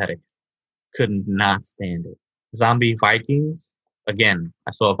just pathetic. Could not stand it. Zombie Vikings. Again,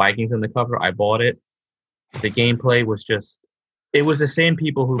 I saw Vikings in the cover. I bought it. The gameplay was just. It was the same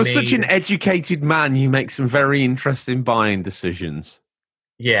people who For made. such an educated man, you make some very interesting buying decisions.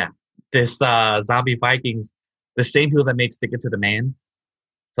 Yeah, this Zombie Vikings, the same people that make Stick It to the Man.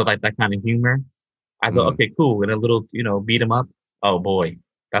 So like that kind of humor. I thought, okay, cool. And a little, beat 'em up. Oh boy,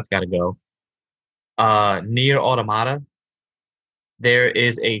 that's got to go. Nier Automata. There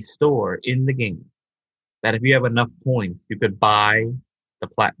is a store in the game that if you have enough points, you could buy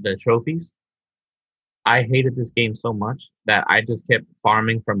the trophies. I hated this game so much that I just kept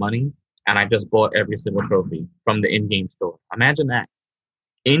farming for money, and I just bought every single trophy from the in-game store. Imagine that.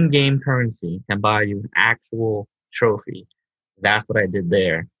 In-game currency can buy you an actual trophy. That's what I did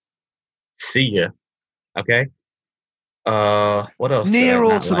there. See ya. Okay. What else? Nier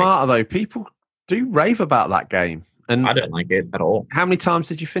Automata, though, people do rave about that game. And I didn't like it at all. How many times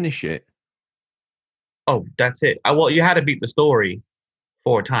did you finish it? Oh, that's it. Well, you had to beat the story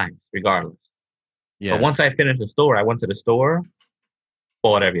 4 times, regardless. Yeah. But once I finished the story, I went to the store,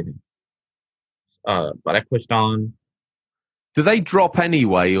 bought everything. But I pushed on. Do they drop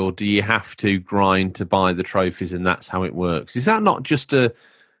anyway, or do you have to grind to buy the trophies, and that's how it works? Is that not just an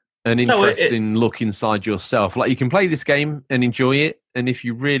interesting look inside yourself? Like, you can play this game and enjoy it, and if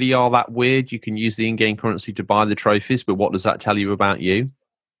you really are that weird, you can use the in-game currency to buy the trophies, but what does that tell you about you?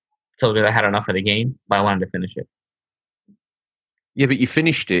 Told me that I had enough of the game, but I wanted to finish it. Yeah, but you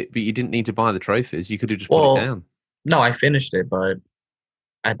finished it, but you didn't need to buy the trophies. You could have just put it down. No, I finished it, but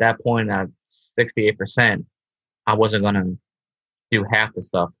at that point, at 68%, I wasn't going to do half the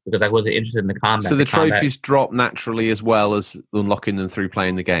stuff because I wasn't interested in the combat. So the trophies drop naturally as well as unlocking them through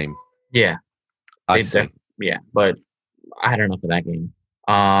playing the game? Yeah. I see. Yeah, but I had enough of that game.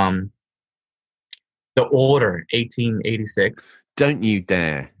 The Order, 1886. Don't you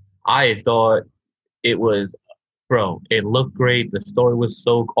dare. I thought it was, bro, it looked great. The story was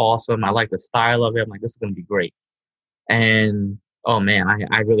so awesome. I like the style of it. I'm like, this is going to be great. And, oh man,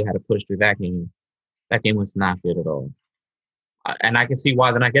 I really had to push through that game. That game was not good at all. And I can see why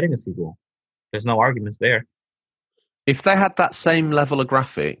they're not getting a sequel. There's no arguments there. If they had that same level of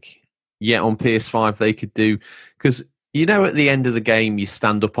graphic, yet on PS5 they could do... Because, at the end of the game, you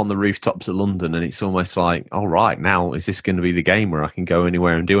stand up on the rooftops of London and it's almost like, all right, now is this going to be the game where I can go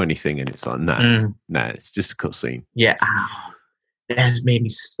anywhere and do anything? And it's like, no, it's just a cutscene. Yeah. That has made me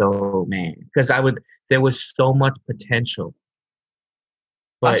so mad. Because there was so much potential.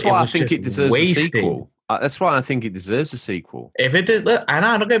 That's why I think it deserves a sequel. That's why I think it deserves a sequel. If it did,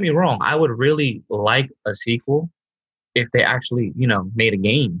 and don't get me wrong, I would really like a sequel if they actually, made a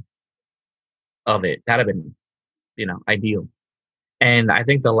game of it. That'd have been, ideal. And I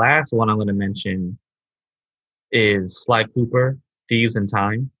think the last one I'm going to mention is Sly Cooper, Thieves in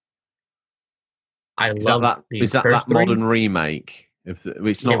Time. Is that modern remake?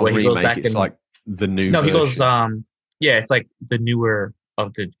 It's not a remake. It's like the new. No, version. He goes. It's like the newer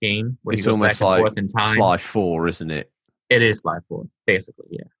of the game. It's almost like Sly 4, isn't it? It is Sly 4, basically.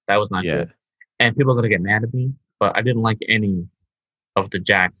 Yeah, that was not good. And people are gonna get mad at me, but I didn't like any of the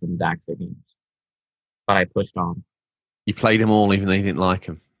Jax and Daxter games. But I pushed on. You played them all, even though you didn't like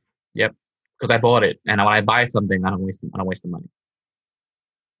them. Yep, because I bought it, and when I buy something, I don't waste the money.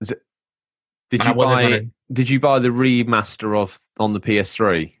 Did you buy the remaster on the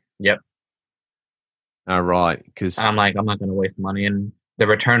PS3? Yep. All right, because I'm like, I'm not going to waste money, and the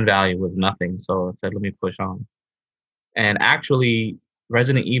return value was nothing, so I said, let me push on. And actually,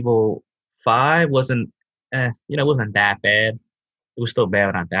 Resident Evil 5 wasn't that bad. It was still bad,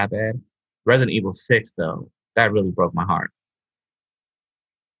 but not that bad. Resident Evil 6, though, that really broke my heart.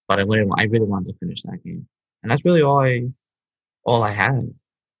 But I really wanted to finish that game, and that's really all I had.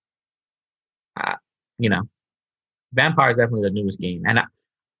 Vampire is definitely the newest game, and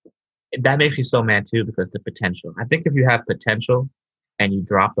that makes me so mad too because the potential. I think if you have potential and you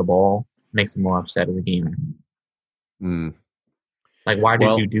drop the ball, it makes me more upset as a gamer. Like, why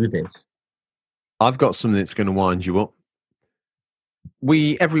did you do this? I've got something that's going to wind you up.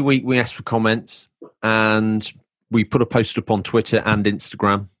 Every week we ask for comments, and we put a post up on Twitter and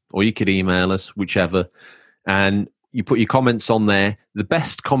Instagram, or you could email us, whichever, and you put your comments on there. The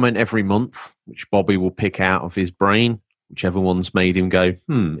best comment every month, which Bobby will pick out of his brain, whichever one's made him go,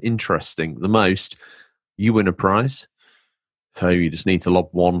 interesting the most, you win a prize. So you just need to lob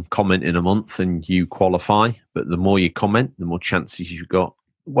one comment in a month and you qualify. But the more you comment, the more chances you've got.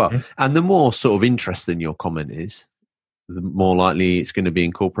 Well, and the more sort of interesting your comment is, the more likely it's going to be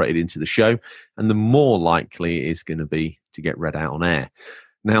incorporated into the show, and the more likely it is going to be to get read out on air.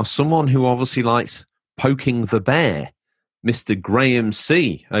 Now, someone who obviously likes poking the bear, Mr. Graham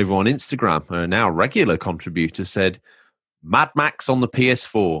C. over on Instagram, a now regular contributor, said, Mad Max on the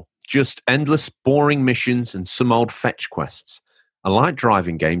PS4. Just endless, boring missions and some old fetch quests. I like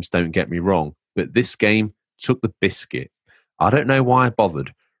driving games, don't get me wrong, but this game took the biscuit. I don't know why I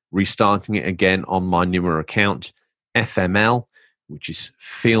bothered. Restarting it again on my newer account, FML, which is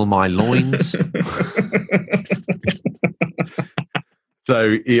Feel My Loins.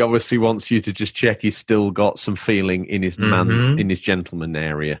 So he obviously wants you to just check he's still got some feeling in his in his gentleman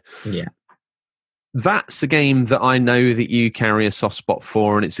area. Yeah. That's a game that I know that you carry a soft spot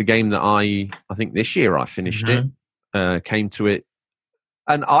for, and it's a game that I think this year I finished it, came to it,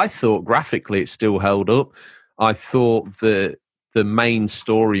 and I thought graphically it still held up. I thought that the main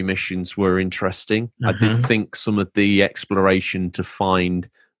story missions were interesting. I did think some of the exploration to find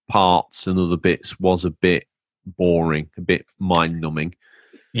parts and other bits was a bit boring, a bit mind-numbing.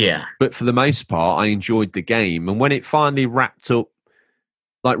 Yeah. But for the most part, I enjoyed the game. And when it finally wrapped up,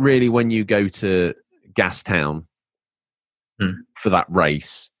 like really when you go to Gastown for that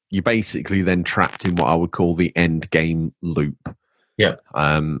race, you're basically then trapped in what I would call the end game loop. Yeah.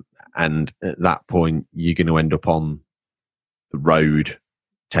 And at that point, you're going to end up on the road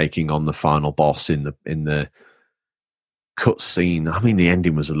taking on the final boss in the cutscene. I mean, the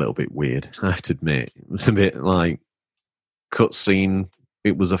ending was a little bit weird, I have to admit. It was a bit like cutscene.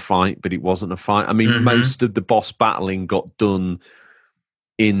 It was a fight, but it wasn't a fight. I mean, most of the boss battling got done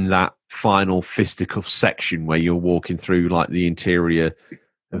in that final fisticuff section where you're walking through like the interior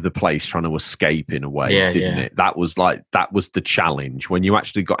of the place trying to escape in a way, didn't it? That was the challenge when you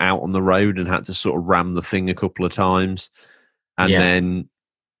actually got out on the road and had to sort of ram the thing a couple of times and then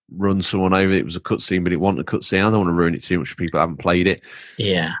run someone over. It was a cutscene, but it wasn't a cutscene. I don't want to ruin it too much for people who haven't played it.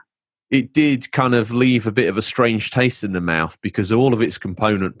 Yeah. It did kind of leave a bit of a strange taste in the mouth because all of its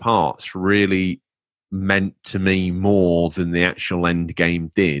component parts really meant to me more than the actual end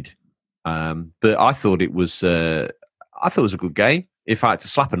game did. But I thought it was a good game. If I had to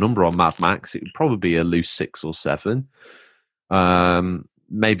slap a number on Mad Max, it would probably be a loose 6 or 7.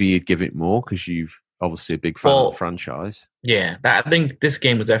 Maybe you'd give it more because you've obviously a big fan of the franchise. Yeah, I think this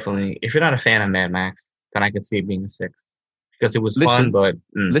game was definitely, if you're not a fan of Mad Max, then I could see it being a 6. Because it was fun, but...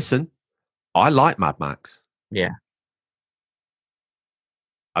 Listen, I like Mad Max. Yeah.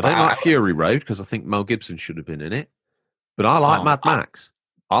 I don't like Fury Road because I think Mel Gibson should have been in it. But I like Mad Max.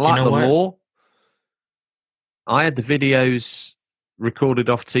 I like the lore. I had the videos recorded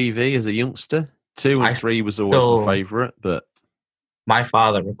off TV as a youngster. 2 and 3 was always my favourite. But my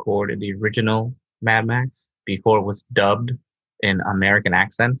father recorded the original Mad Max before it was dubbed in American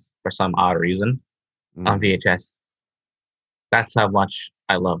accents for some odd reason on VHS. That's how much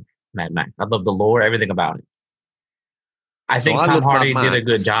I love Mad Max. I love the lore, everything about it. I think Tom Hardy did a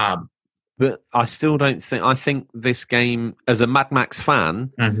good job. But I still don't think... I think this game, as a Mad Max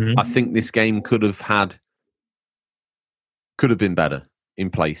fan, I think this game could have been better in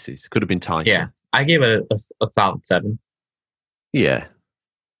places. Could have been tighter. Yeah, I gave it a solid 7. Yeah.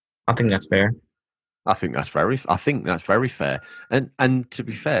 I think that's fair. I think that's very fair. And to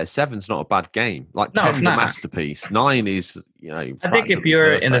be fair, 7's not a bad game. Like 10's a masterpiece. 9 is, I think if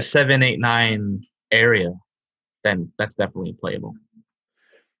you're in the 7, 8, 9 area, then that's definitely playable.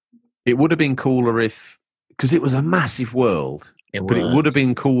 It would have been cooler because it was a massive world. It would have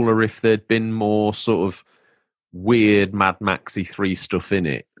been cooler if there'd been more sort of weird Mad Maxy 3 stuff in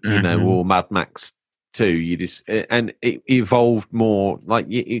it, or Mad Max 2. And it evolved more. Like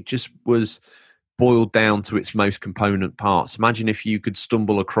it just was boiled down to its most component parts. Imagine if you could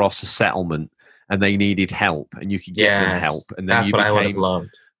stumble across a settlement and they needed help, and you could get them help, and then you became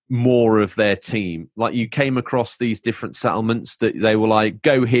more of their team. Like you came across these different settlements that they were like,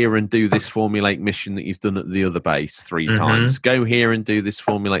 go here and do this formulaic mission that you've done at the other base 3 times. Go here and do this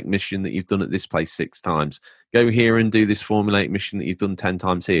formulaic mission that you've done at this place 6 times. Go here and do this formulaic mission that you've done 10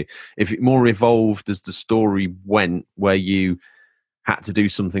 times here. If it more evolved as the story went, where you had to do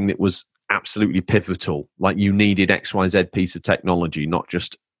something that was absolutely pivotal, like you needed XYZ piece of technology, not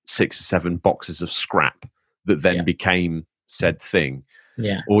just 6 or 7 boxes of scrap that then became said thing.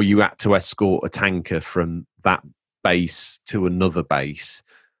 Yeah. Or you had to escort a tanker from that base to another base,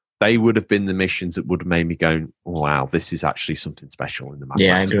 they would have been the missions that would have made me go, wow, this is actually something special in the Mad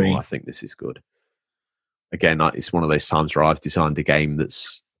Max. I agree. I think this is good. Again, it's one of those times where I've designed a game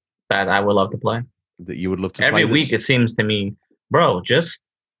that I would love to play. That you would love to play. Every week, it seems to me, bro, just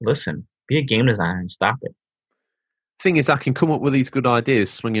listen, be a game designer and stop it. Thing is, I can come up with these good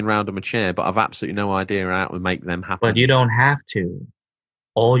ideas swinging around on my chair, but I've absolutely no idea how to make them happen. But you don't have to.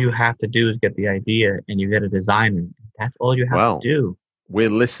 All you have to do is get the idea and you get a designer. That's all you have to do. We're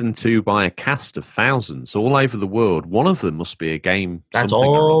listened to by a cast of thousands all over the world. One of them must be a game. That's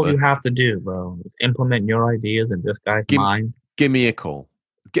all you have to do, bro. Implement your ideas in this guy's mind. Give me a call.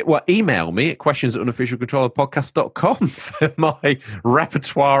 Email me at questions@unofficialcontrollerpodcast.com for my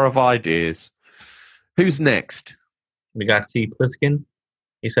repertoire of ideas. Who's next? We got C. Pliskin.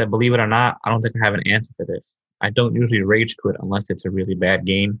 He said, believe it or not, I don't think I have an answer for this. I don't usually rage quit unless it's a really bad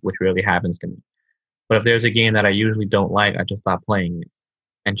game, which rarely happens to me. But if there's a game that I usually don't like, I just stop playing it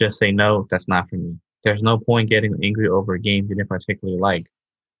and just say, no, that's not for me. There's no point getting angry over a game you didn't particularly like.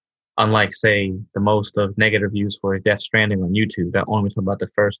 Unlike, say, the most of negative reviews for Death Stranding on YouTube that only talk about the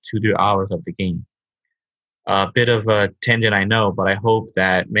first 2-3 hours of the game. A bit of a tangent, I know, but I hope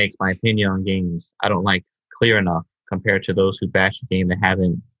that makes my opinion on games I don't like clear enough compared to those who bash the game that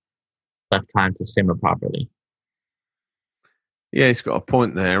haven't left time to simmer properly. Yeah, he's got a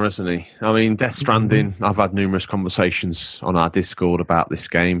point there, hasn't he? I mean, Death Stranding, I've had numerous conversations on our Discord about this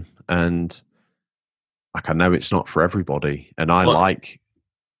game, and I know it's not for everybody, and I like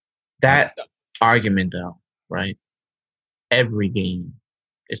that argument, though, right? Every game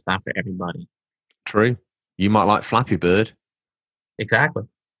is not for everybody. True. You might like Flappy Bird. Exactly.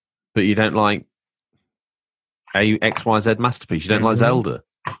 But you don't like a XYZ masterpiece. You don't like Zelda.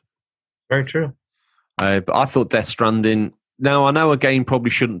 Very true. But I thought Death Stranding... Now, I know a game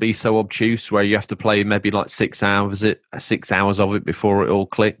probably shouldn't be so obtuse where you have to play maybe like 6 hours of it before it all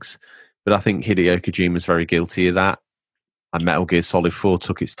clicks. But I think Hideo Kojima's very guilty of that. And Metal Gear Solid 4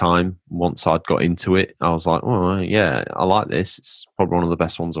 took its time. Once I'd got into it, I was like, oh, yeah, I like this. It's probably one of the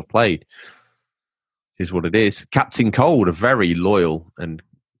best ones I've played. It is what it is. Captain Cold, a very loyal and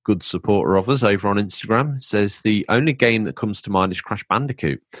good supporter of us over on Instagram, says the only game that comes to mind is Crash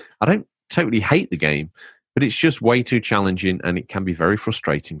Bandicoot. I don't totally hate the game, but it's just way too challenging and it can be very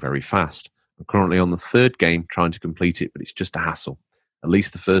frustrating very fast. I'm currently on the 3rd game trying to complete it, but it's just a hassle. At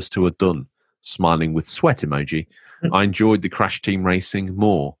least the first 2 are done. Smiling with sweat emoji. I enjoyed the Crash Team Racing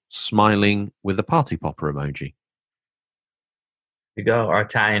more. Smiling with a party popper emoji. You go, our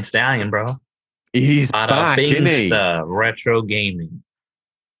Italian stallion, bro. He's back, isn't he? Retro gaming.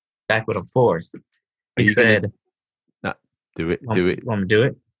 Back with a force. He said... No, do it. Want me to do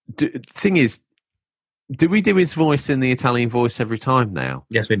it? Thing is, do we do his voice in the Italian voice every time now?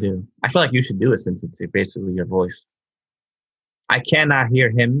 Yes, we do. I feel like you should do it since it's basically your voice. I cannot hear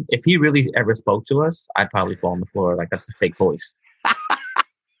him. If he really ever spoke to us, I'd probably fall on the floor like that's a fake voice.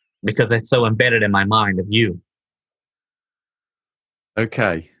 Because it's so embedded in my mind of you.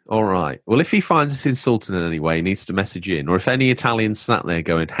 Okay. All right. Well, if he finds us insulting in any way, he needs to message in. Or if any Italians sat there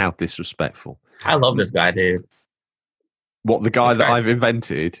going, how disrespectful. I love this guy, dude. What, the guy that I've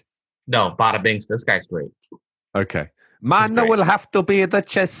invented? No, Bada Binks. This guy's great. Okay. Man will have to be the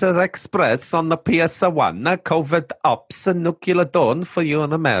Chester Express on the PS1. COVID ops and nuclear dawn for you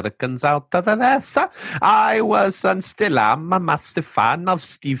and Americans out there. I was and still am a massive fan of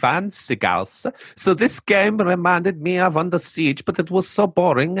Steven Seagal's. So this game reminded me of Under Siege, but it was so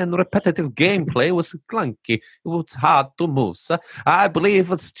boring and repetitive gameplay was clunky. It was hard to move. I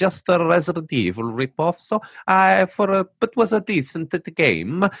believe it's just a Resident Evil ripoff. So but was a decent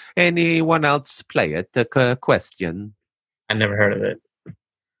game. Anyone else play it? Question. I never heard of it.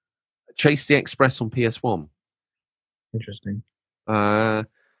 Chase the Express on PS1. Interesting. Yeah,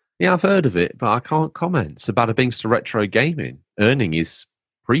 I've heard of it, but I can't comment. So Bada Binks to retro gaming. Earning is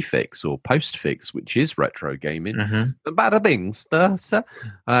prefix or postfix, which is retro gaming. Bada Binks.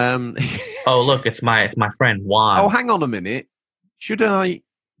 Oh, look, it's my friend Juan. Oh, hang on a minute. Should I?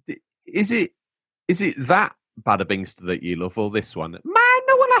 Is it that Bada Binks that you love, or this one?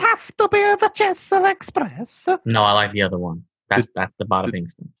 Will have to be the Chester Express. No, I like the other one. That's the Bada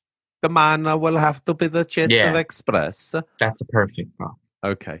Binks. The man will have to be the Chester Express. That's a perfect, bro.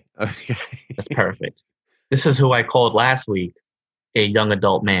 Okay. That's perfect. This is who I called last week a young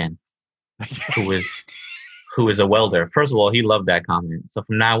adult man who is a welder. First of all, he loved that comment. So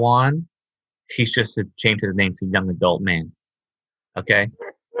from now on, he's just changed his name to young adult man. Okay?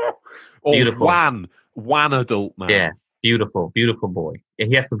 Beautiful. One adult man. Yeah. Beautiful, beautiful boy. And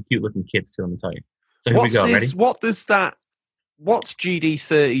he has some cute looking kids too, let me tell you. So here we go. Ready? What's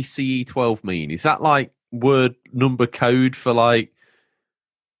GD30 CE12 mean? Is that like word number code for like?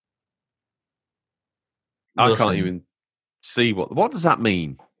 I can't Listen, even see what does that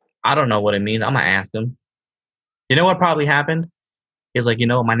mean? I don't know what it means. I'm gonna ask him. You know what probably happened? He's like,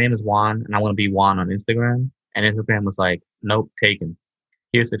 my name is Juan, and I want to be Juan on Instagram. And Instagram was like, nope, taken.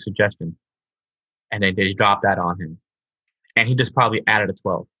 Here's the suggestion. And then they just dropped that on him. And he just probably added a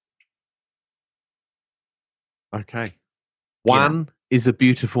 12. Okay. Juan is a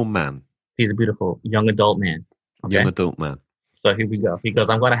beautiful man. He's a beautiful young adult man. Okay? Young adult man. So here we go. He goes,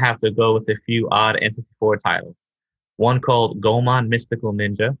 I'm going to have to go with a few odd N64 titles. One called Goemon Mystical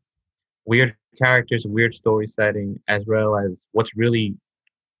Ninja. Weird characters, weird story setting, as well as what's really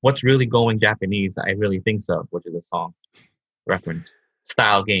going Japanese, I really think so, which is a song reference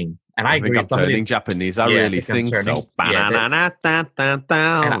style game. And I agree. I'm turning Japanese. I really think so. And I can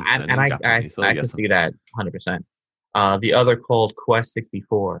see that 100%. The other called Quest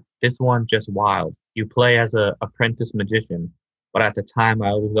 64. This one just wild. You play as a apprentice magician, but at the time I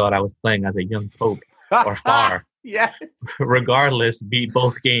always thought I was playing as a young pope or far. Yes. Regardless, beat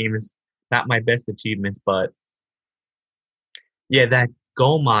both games. Not my best achievements, but yeah, that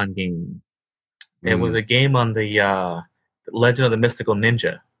Goemon game. It was a game on the Legend of the Mystical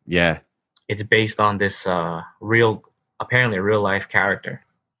Ninja. Yeah. It's based on this apparently a real life character.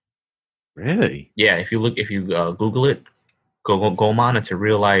 Really? Yeah, if you Google it, Goemon, it's a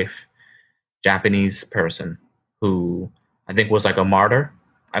real life Japanese person who I think was like a martyr,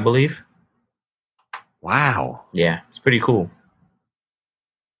 I believe. Wow. Yeah, it's pretty cool.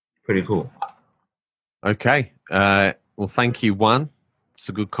 Pretty cool. Okay. Well, thank you, Juan. It's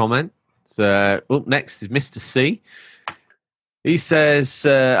a good comment. Up next is Mr. C. He says,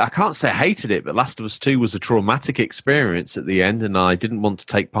 I can't say I hated it, but Last of Us 2 was a traumatic experience at the end, and I didn't want to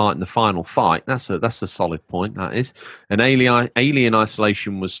take part in the final fight. That's a solid point, that is. And Alien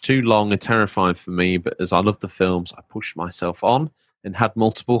Isolation was too long and terrifying for me, but as I loved the films, I pushed myself on and had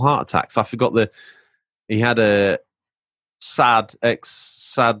multiple heart attacks. I forgot he had a sad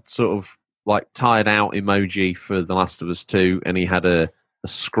sort of like tired out emoji for The Last of Us 2, and he had a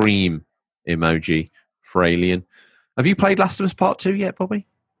scream emoji for Alien. Have you played Last of Us Part 2 yet, Bobby?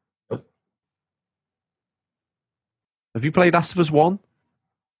 Nope. Have you played Last of Us 1?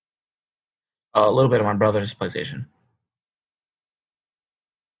 A little bit of my brother's PlayStation.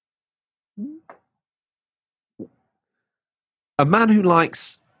 A man who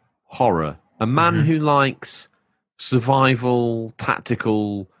likes horror, a man who likes survival,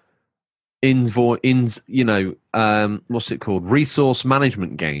 tactical, what's it called? Resource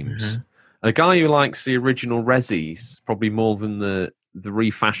management games. A guy who likes the original Resis probably more than the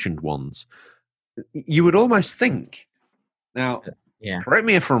refashioned ones. You would almost think. Now, correct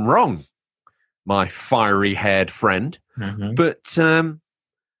me if I'm wrong, my fiery-haired friend, but it sounds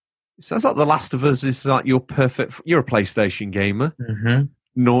like The Last of Us is like you're a PlayStation gamer.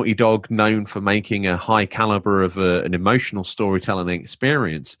 Naughty Dog, known for making a high caliber of an emotional storytelling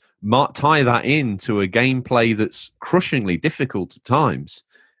experience, might tie that into a gameplay that's crushingly difficult at times,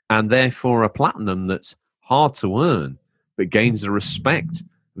 and therefore a platinum that's hard to earn, but gains the respect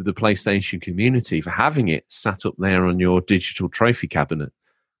of the PlayStation community for having it sat up there on your digital trophy cabinet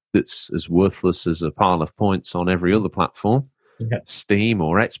that's as worthless as a pile of points on every other platform, Steam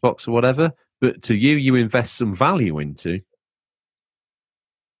or Xbox or whatever, but to you invest some value into.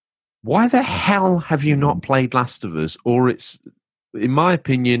 Why the hell have you not played Last of Us, or its, in my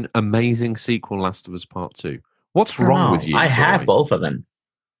opinion, amazing sequel, Last of Us Part 2? What's wrong with you? I have both of them.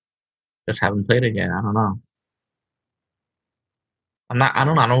 Just haven't played it yet. I don't know. I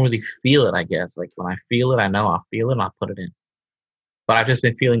don't really feel it, I guess. Like when I feel it, I know I'll feel it and I'll put it in. But I've just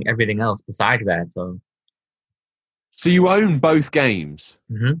been feeling everything else besides that, so. So you own both games?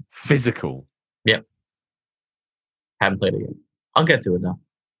 Physical? Yep. Haven't played it yet. I'll get to it though.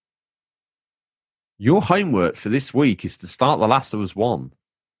 Your homework for this week is to start The Last of Us 1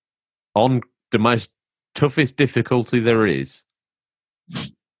 on the most toughest difficulty there is.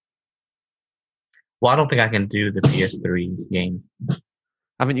 Well, I don't think I can do the PS3 game.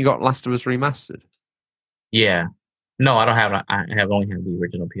 Haven't you got Last of Us Remastered? Yeah. No, I don't have. I have only had the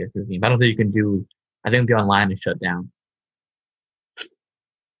original PS3 game. I don't think you can do. I think the online is shut down.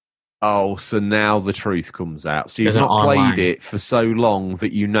 Oh, so now the truth comes out. So you've not played it for so long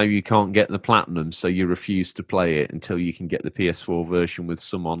that you know you can't get the platinum, so you refuse to play it until you can get the PS4 version with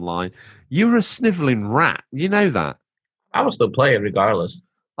some online. You're a snivelling rat. You know that. I will still play it regardless.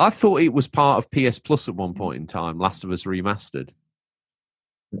 I thought it was part of PS Plus at one point in time, Last of Us Remastered.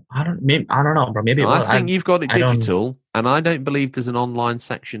 I don't know, bro. Maybe so I think you've got it digital, and I don't believe there's an online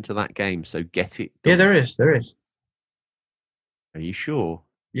section to that game, so get it done. Yeah, there is. Are you sure?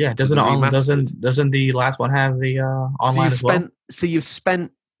 Yeah, to the remastered. doesn't the last one have the online as well? So you've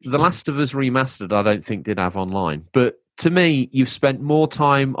spent The Last of Us Remastered. I don't think did have online, but to me, you've spent more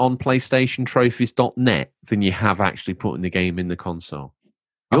time on PlayStationTrophies.net than you have actually putting the game in the console.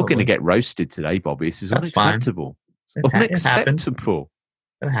 You're going to get roasted today, Bobby. This is That's unacceptable. Unacceptable.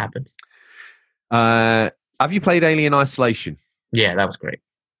 It happens. Have you played Alien Isolation? Yeah, that was great.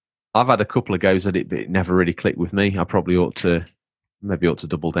 I've had a couple of goes at it, but it never really clicked with me. I probably ought to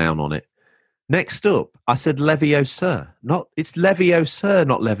double down on it. Next up, I said Leviosa. It's Leviosa,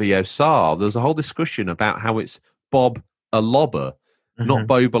 not Leviosa. There's a whole discussion about how it's Bob Aloba, not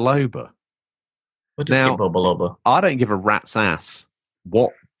Boba Loba. Now, Boba Loba. I don't give a rat's ass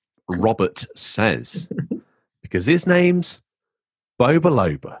what Robert says because his name's Boba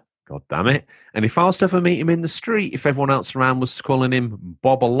Loba. God damn it. And if I was to ever meet him in the street, if everyone else around was calling him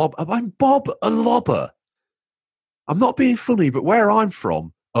Bob Aloba, I'm Bob Aloba. I'm not being funny, but where I'm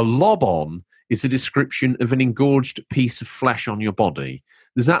from, a lob-on is a description of an engorged piece of flesh on your body.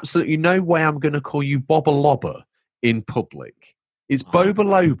 There's absolutely no way I'm going to call you Bob Aloba in public. It's Boba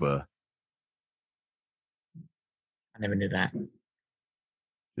Loba. I never knew that.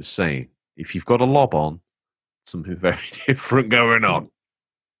 Just saying, if you've got a lob on, something very different going on.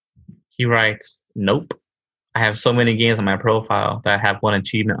 He writes, nope. I have so many games on my profile that have one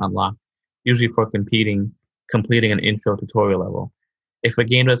achievement unlocked, usually for completing an intro tutorial level. If a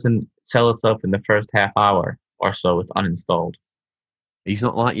game doesn't sell itself in the first half hour or so, it's uninstalled. He's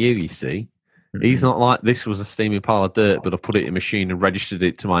not like you see. Mm-hmm. He's not like, this was a steaming pile of dirt, but I put it in a machine and registered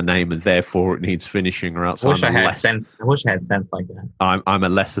it to my name, and therefore it needs finishing, or else I wish I had sense like that. I'm a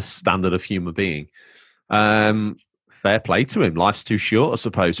lesser standard of human being. Fair play to him. Life's too short, I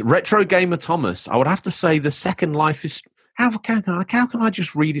suppose. Retro Gamer Thomas, I would have to say the second life is... How can I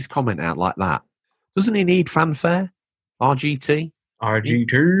just read his comment out like that? Doesn't he need fanfare? RGT?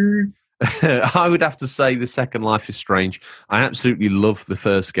 RGT. I would have to say the second life is strange. I absolutely love the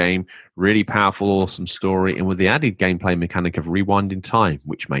first game. Really powerful, awesome story. And with the added gameplay mechanic of rewinding time,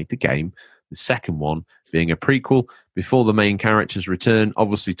 which made the game, the second one, being a prequel before the main character's return,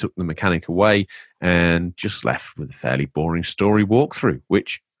 obviously took the mechanic away and just left with a fairly boring story walkthrough,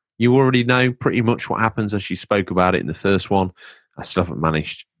 which you already know pretty much what happens as you spoke about it in the first one. I still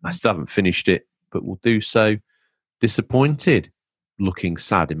haven't finished it, but will do so. Disappointed. Looking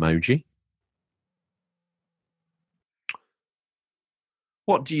sad emoji.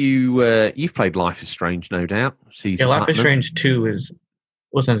 What do you... you've played Life is Strange, no doubt. Yeah, Life is Strange 2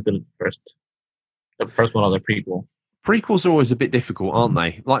 wasn't as good as the first one or the prequel. Prequels are always a bit difficult, aren't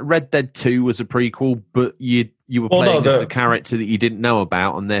they? Like Red Dead 2 was a prequel, but you were playing as a character that you didn't know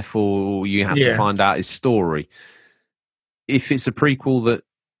about, and therefore you had to find out his story. If it's a prequel that...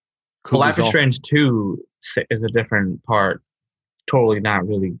 Life is Strange 2 is a different part, totally not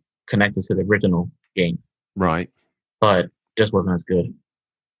really connected to the original game. Right. But just wasn't as good.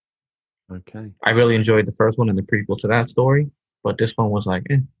 Okay. I really enjoyed the first one and the prequel to that story, but this one was like,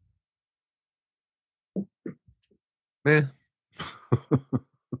 Yeah.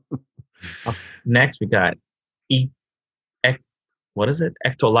 Next, we got what is it?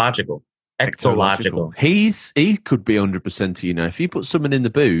 Ectological. He could be 100%. If you put someone in the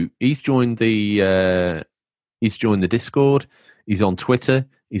boot, he's joined the Discord. He's on Twitter.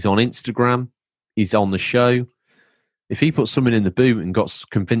 He's on Instagram. He's on the show. If he put someone in the boot and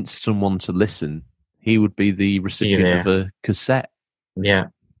convinced someone to listen, he would be the recipient of a cassette. Yeah.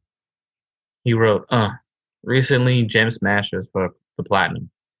 He wrote, recently Gem Smashers for the Platinum.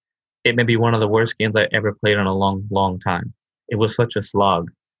 It may be one of the worst games I ever played in a long, long time. It was such a slog.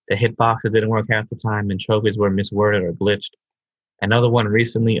 The hitboxes didn't work half the time, and trophies were misworded or glitched. Another one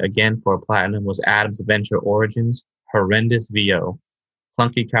recently, again for Platinum, was Adam's Venture Origins. Horrendous VO.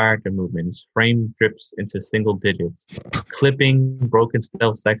 Clunky character movements. Frame drips into single digits. Clipping, broken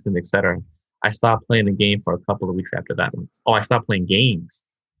stealth sections, etc. I stopped playing the game for a couple of weeks after that one. Oh, I stopped playing games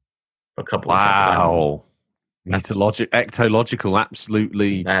for a couple of weeks after that one. Ectological,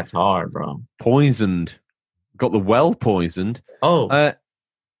 absolutely. That's hard, bro. Poisoned. Got the well poisoned. Oh.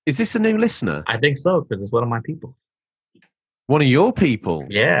 Is this a new listener? I think so, because it's one of my people. One of your people?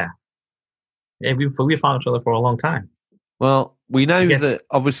 Yeah. Yeah, we found each other for a long time. Well, we know that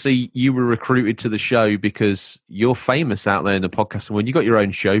obviously you were recruited to the show because you're famous out there in the podcast. And when you got your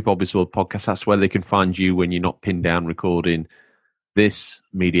own show, Bobby's World Podcast, that's where they can find you when you're not pinned down recording this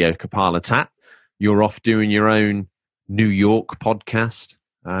mediocre pile of tat. You're off doing your own New York podcast,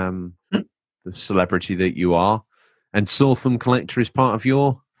 the celebrity that you are. And Sawtham Collector is part of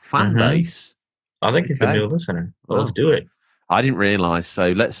your fan base. I think he's a new listener. Well, let's do it. I didn't realise.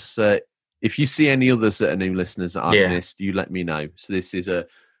 So let's... if you see any others that are new listeners that I've missed, you let me know. So this is a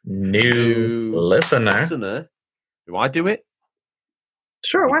New listener. Do I do it?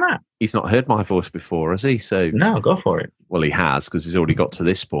 Sure, why not? He's not heard my voice before, has he? So no, go for it. Well, he has, because he's already got to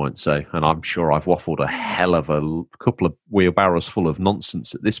this point. So, and I'm sure I've waffled a hell of a couple of wheelbarrows full of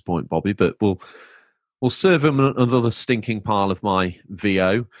nonsense at this point, Bobby. But we'll serve him another stinking pile of my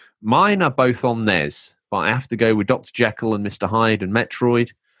VO. Mine are both on NES, but I have to go with Dr. Jekyll and Mr. Hyde and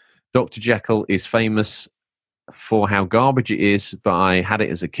Metroid. Dr. Jekyll is famous for how garbage it is, but I had it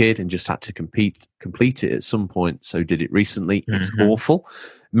as a kid and just had to complete it at some point. So did it recently. It's awful.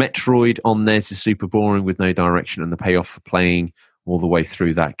 Metroid on NES is super boring with no direction, and the payoff for playing all the way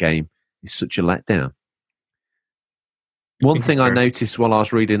through that game is such a letdown. One thing I noticed while I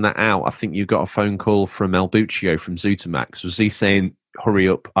was reading that out, I think you got a phone call from El Buccio from Zutamax. Was he saying, hurry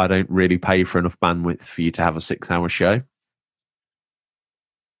up, I don't really pay for enough bandwidth for you to have a 6-hour show?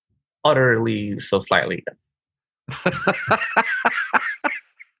 Utterly so slightly.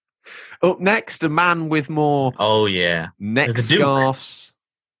 Up next, a man with more neck scarves.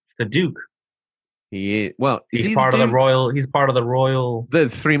 The Duke. He is. Well, he's part of the royal. He's part of the royal. The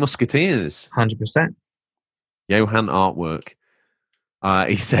Three Musketeers. 100%. Johan Artwork.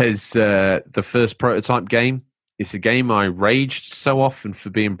 He says the first prototype game. It's a game I raged so often for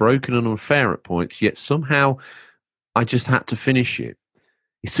being broken and unfair at points, yet somehow I just had to finish it.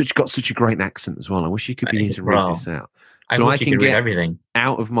 He's got such a great accent as well. I wish he could be here to read this out. So I can get everything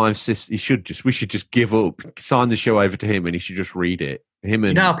out of my system. We should just give up, sign the show over to him, and he should just read it. Him and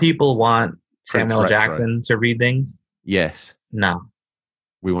you know how people want Samuel Jackson to read things? Yes. No.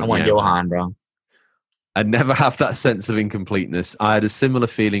 I want Johan, bro. I never have that sense of incompleteness. I had a similar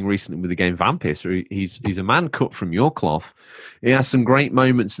feeling recently with the game Vampus, where he's a man cut from your cloth. He has some great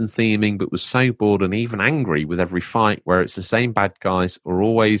moments in theming, but was so bored and even angry with every fight, where it's the same bad guys or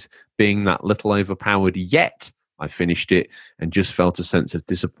always being that little overpowered. Yet I finished it and just felt a sense of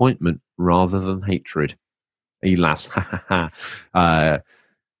disappointment rather than hatred. He laughs.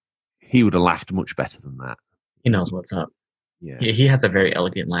 He would have laughed much better than that. He knows what's up. Yeah, he has a very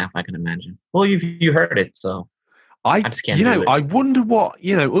elegant laugh, I can imagine. Well, you heard it, so I just can't. I wonder what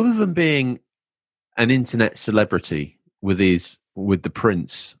other than being an internet celebrity with the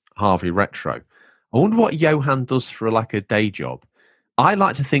Prince Harvey Retro. I wonder what Johan does for a day job. I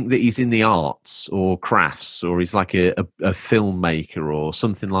like to think that he's in the arts or crafts, or he's like a filmmaker or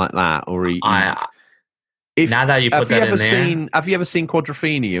something like that. Or now that you put that in there, have you ever seen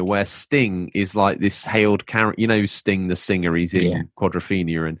Quadrophenia, where Sting is like this hailed character? You know, Sting the singer. He's in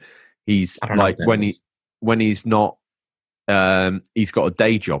Quadrophenia, and he's like when he's not. He's got a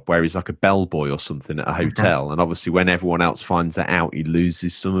day job where he's like a bellboy or something at a hotel, and obviously when everyone else finds that out, he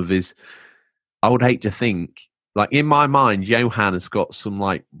loses some of his. I would hate to think, in my mind, Johan has got some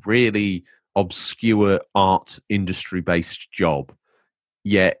really obscure art industry based job.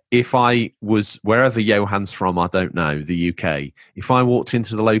 Yeah, if I was wherever Johan's from, I don't know, the UK, if I walked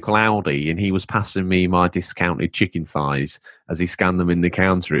into the local Aldi and he was passing me my discounted chicken thighs as he scanned them in the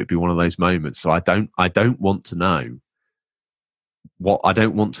counter, it'd be one of those moments. So I don't want to know I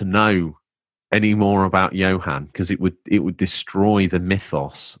don't want to know any more about Johan, because it would destroy the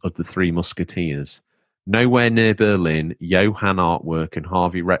mythos of the Three Musketeers. Nowhere Near Berlin, Johan Artwork and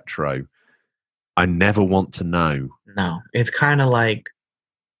Harvey Retro. I never want to know. No, it's kind of like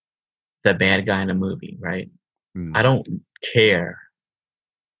the bad guy in a movie, right? I don't care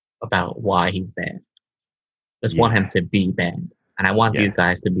about why he's bad. I just want him to be bad. And I want these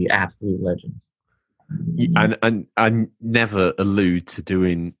guys to be absolute legends. And I never allude to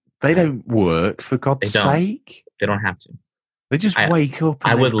doing... They don't work, for God's sake. They don't have to. They just wake up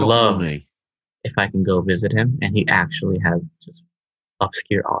and I would love money. If I can go visit him and he actually has just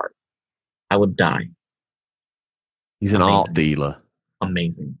obscure art. I would die. He's an art dealer.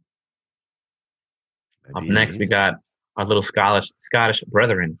 Amazing. Up next, we got our little Scottish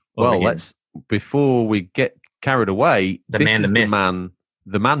brethren. Well, before we get carried away, the man,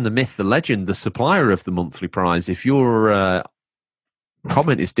 the myth, the legend, the supplier of the monthly prize. If your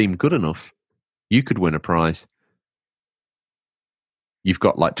comment is deemed good enough, you could win a prize. You've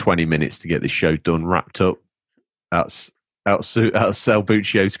got 20 minutes to get this show done, wrapped up. Sal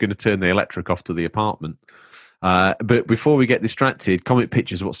Buccio's going to turn the electric off to the apartment. But before we get distracted, Comic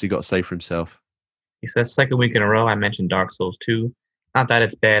Pictures, what's he got to say for himself? He says, second week in a row, I mentioned Dark Souls 2. Not that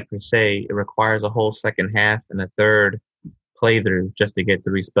it's bad per se. It requires a whole second half and a third playthrough just to get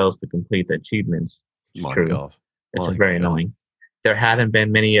 3 spells to complete the achievements. My God. It's very annoying. There haven't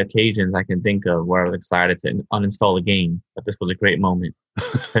been many occasions I can think of where I was excited to uninstall a game, but this was a great moment.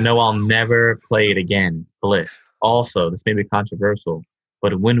 To know I'll never play it again. Bliss. Also, this may be controversial,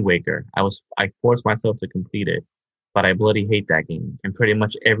 but Wind Waker, I forced myself to complete it. but I bloody hate that game, and pretty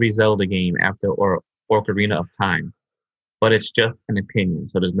much every Zelda game after Ocarina of Time. But it's just an opinion,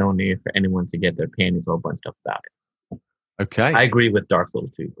 so there's no need for anyone to get their panties all bunched up about it. Okay. I agree with Dark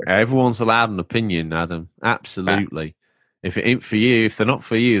Souls 2. Everyone's allowed an opinion, Adam. Absolutely. If it ain't for you, if they're not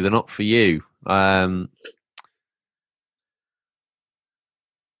for you, they're not for you. Wind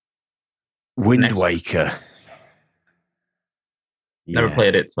Next. Waker. Never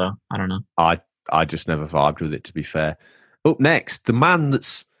played it, so I don't know. I just never vibed with it, to be fair. Up next, the man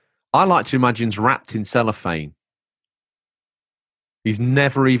I like to imagine's wrapped in cellophane. He's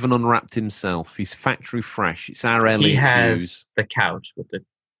never even unwrapped himself. He's factory fresh. It's our Elliot He has Hughes. the couch with the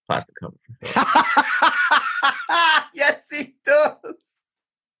plastic cover. Yes, he does.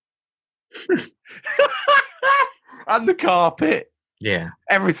 And the carpet. Yeah.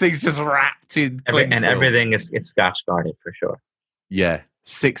 Everything's just wrapped in cling and film. everything is it's scotch guarded for sure. Yeah,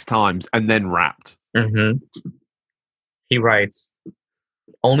 6 times and then wrapped. Mm-hmm. He writes,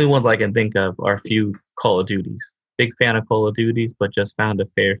 only ones I can think of are a few Call of Duties. Big fan of Call of Duties, but just found a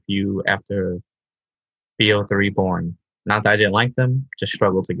fair few after BO3 Born. Not that I didn't like them, just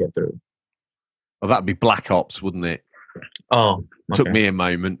struggled to get through. Well, that'd be Black Ops, wouldn't it? Oh, okay. Took me a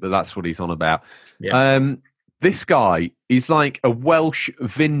moment, but that's what he's on about. Yeah. This guy is like a Welsh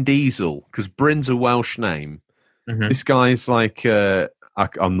Vin Diesel, because Bryn's a Welsh name. Mm-hmm. This guy's like,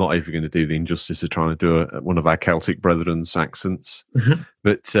 I'm not even going to do the injustice of trying to do one of our Celtic brethren's accents,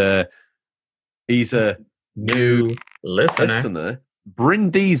 but he's a new listener. Bryn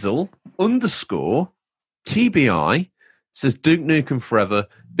Diesel _ TBI says Duke Nukem Forever,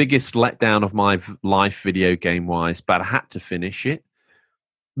 biggest letdown of my life video game wise, but I had to finish it.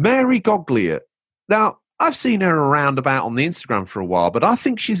 Mary Goglia. Now, I've seen her around about on the Instagram for a while, but I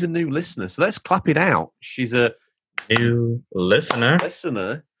think she's a new listener, so let's clap it out. She's a new listener.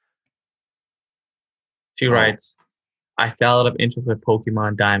 She writes, I fell out of interest with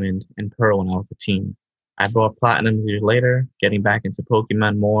Pokemon Diamond and Pearl when I was a teen. I bought Platinum years later, getting back into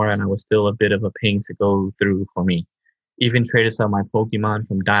Pokemon more, and I was still a bit of a pain to go through for me. Even traded some of my Pokemon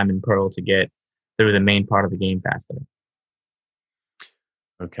from Diamond Pearl to get through the main part of the game faster.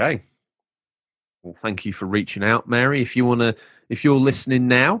 Okay. Well, thank you for reaching out, Mary. If you're listening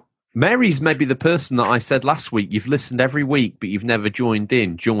now, Mary's maybe the person that I said last week, you've listened every week, but you've never joined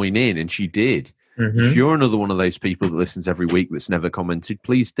in. Join in, and she did. Mm-hmm. If you're another one of those people that listens every week that's never commented,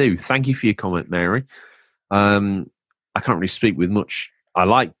 please do. Thank you for your comment, Mary. I can't really speak with much. I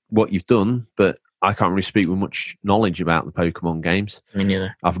like what you've done, but I can't really speak with much knowledge about the Pokemon games. Me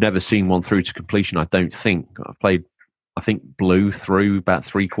neither. I've never seen one through to completion, I don't think. I've played, I think, Blue through about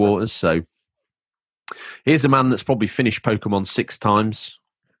 3/4, so here's a man that's probably finished Pokemon 6 times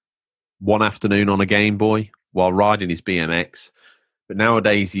one afternoon on a Game Boy while riding his BMX. But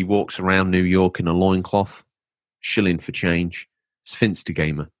nowadays he walks around New York in a loincloth, shilling for change. It's Finster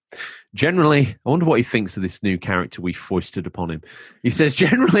Gamer. Generally, I wonder what he thinks of this new character we foisted upon him. He says,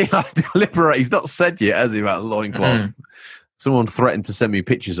 generally, I deliberate. He's not said yet, has he, about the loincloth? Someone threatened to send me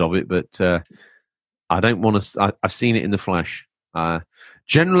pictures of it, but I don't want to. I've seen it in the flesh.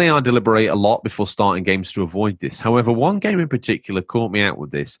 Generally, I deliberate a lot before starting games to avoid this. However, one game in particular caught me out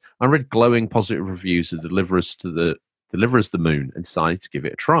with this. I read glowing positive reviews of Deliver Us the Moon and decided to give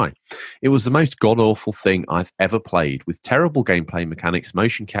it a try. It was the most god-awful thing I've ever played, with terrible gameplay mechanics,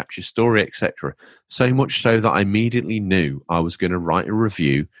 motion capture, story, etc. So much so that I immediately knew I was going to write a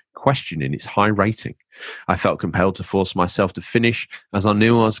review questioning its high rating. I felt compelled to force myself to finish, as I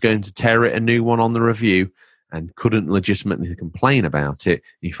knew I was going to tear it a new one on the review, and couldn't legitimately complain about it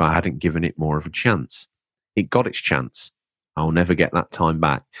if I hadn't given it more of a chance. It got its chance. I'll never get that time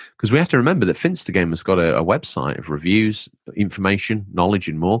back. Because we have to remember that Finster Game has got a website of reviews, information, knowledge,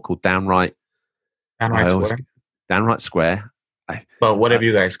 and more called Downright Square. Downright Square. Well, whatever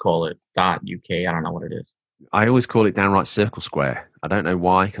you guys call it, .uk, I don't know what it is. I always call it Downright Circle Square. I don't know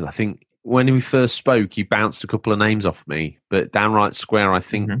why, because I think when we first spoke, you bounced a couple of names off me, but Downright Square, I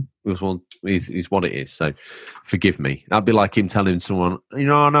think, is what it is. So forgive me. That'd be like him telling someone, I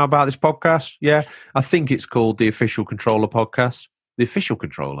know about this podcast. Yeah, I think it's called the Official Controller Podcast. The Official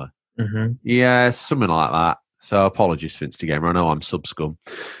Controller. Yeah, something like that. So apologies, Finster Gamer. I know I'm subscum.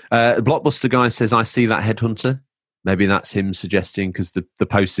 Blockbuster Guy says, I see that Headhunter. Maybe that's him suggesting, because the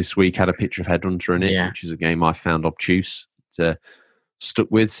post this week had a picture of Headhunter in it, which is a game I found obtuse.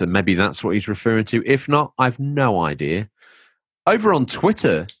 Stuck with, so maybe that's what he's referring to. If not, I've no idea. Over on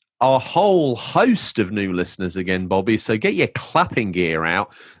Twitter, our whole host of new listeners again, Bobby, so get your clapping gear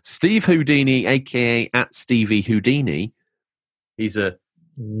out. Steve Houdini, aka @Stevie Houdini, he's a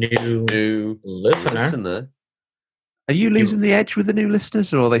new listener. Are you losing the edge with the new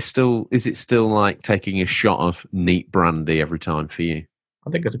listeners, or are they still? Is it still like taking a shot of neat brandy every time for you? I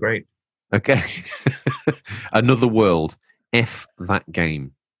think it's great. Okay, Another World. F that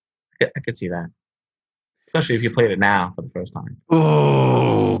game. I could see that, especially if you played it now for the first time.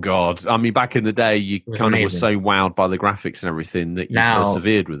 Oh God! I mean, back in the day, you kind of were amazing. so wowed by the graphics and everything that you Now-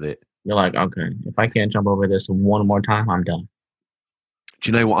 persevered with it. You're like, okay, if I can't jump over this one more time, I'm done.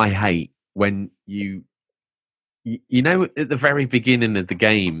 Do you know what I hate when you know at the very beginning of the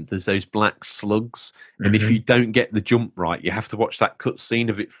game there's those black slugs, and if Mhm. you don't get the jump right, you have to watch that cutscene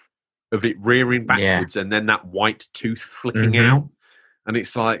of it rearing backwards and then that white tooth flicking Mhm. out, and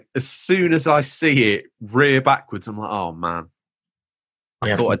it's like as soon as I see it rear backwards, I'm like, oh man. I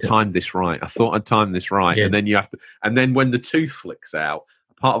Yeah, thought me I'd too. timed this right. Yeah. And then you have to, and then when the tooth flicks out,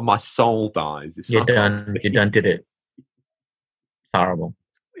 a part of my soul dies. It's You're like, done. You done did it. It's horrible.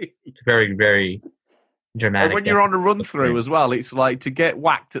 It's very, very dramatic. And when you're on a run through as well, it's like to get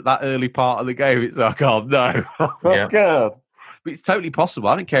whacked at that early part of the game. It's like, oh no, oh Yeah. God. But it's totally possible.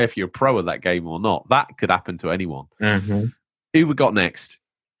 I don't care if you're a pro at that game or not. That could happen to anyone. Mhm. Who we got next?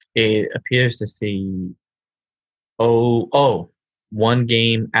 It appears to see one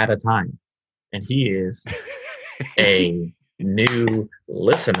game at a time, and he is a new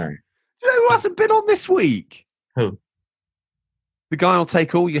listener. Do you know who hasn't been on this week? Who? The guy who'll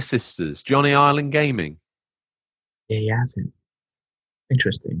take all your sisters, Johnny Island Gaming. Yeah, he hasn't.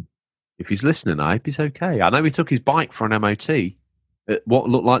 Interesting. If he's listening, I hope he's okay. I know he took his bike for an MOT at what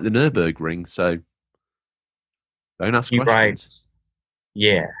looked like the Nürburgring, so don't ask He questions. writes,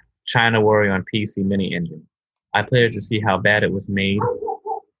 "Yeah, China Warrior on PC Mini Engine. I played it to see how bad it was made.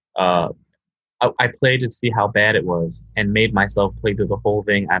 I played it to see how bad it was, and made myself play through the whole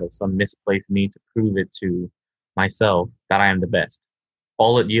thing out of some misplaced need to prove it to myself that I am the best.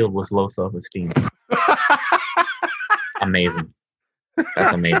 All it yielded was low self-esteem. Amazing.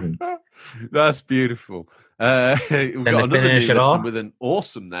 That's amazing. That's beautiful. We've got to another new finish it listener off, with an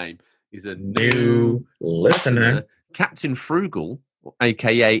awesome name. He's a New listener. Captain Frugal,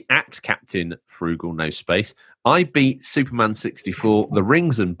 aka at Captain Frugal, no space. I beat Superman 64. The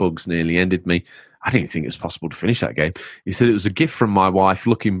rings and bugs nearly ended me. I didn't think it was possible to finish that game. He said it was a gift from my wife.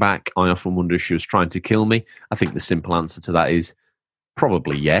 Looking back, I often wonder if she was trying to kill me. I think the simple answer to that is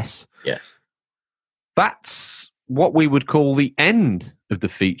probably yes. Yes. That's what we would call the end of the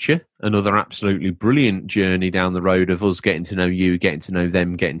feature. Another absolutely brilliant journey down the road of us getting to know you, getting to know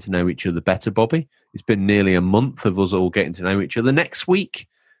them, getting to know each other better, Bobby. It's been nearly a month of us all getting to know each other. Next week,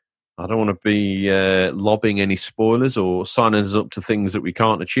 I don't want to be lobbing any spoilers or signing us up to things that we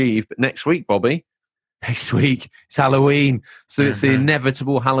can't achieve, but next week, Bobby, it's Halloween. So it's the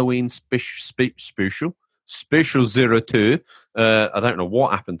inevitable Halloween special 02. I don't know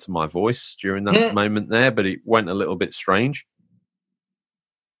what happened to my voice during that moment there, but it went a little bit strange.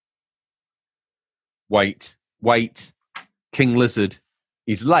 Wait. King Lizard.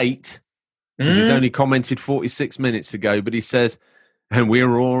 He's late because he's only commented 46 minutes ago, but he says, and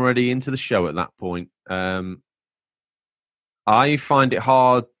we're already into the show at that point. I find it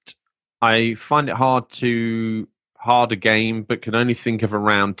hard to hard a game, but can only think of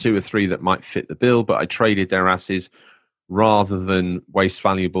around 2 or 3 that might fit the bill, but I traded their asses rather than waste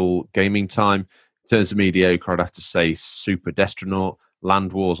valuable gaming time. In terms of mediocre, I'd have to say Super Destronaut,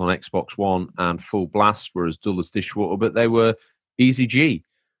 Land Wars on Xbox One, and Full Blast were as dull as dishwater, but they were easy G.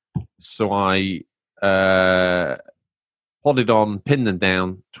 So I plodded on, pinned them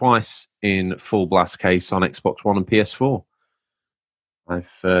down twice in Full Blast case on Xbox One and PS4.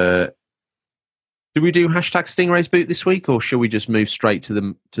 Do we do hashtag Stingray's Boot this week, or shall we just move straight to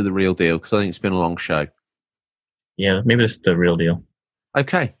the real deal? Because I think it's been a long show. Yeah, maybe it's the real deal.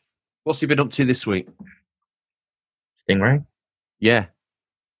 Okay. What's he been up to this week? Stingray? Yeah.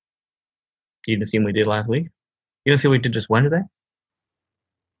 You didn't see what we did last week? You didn't see what we did just Wednesday?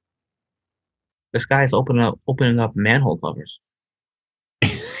 This guy is opening up manhole covers.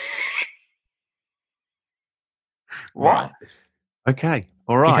 What? Okay.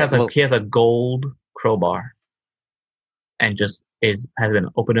 All right. He has a gold crowbar and just has been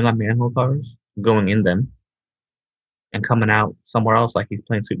opening up manhole covers, going in them, and coming out somewhere else like he's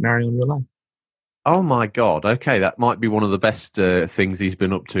playing Super Mario in real life. Oh my God. Okay, that might be one of the best things he's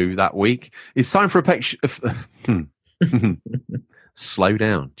been up to that week. It's time for a slow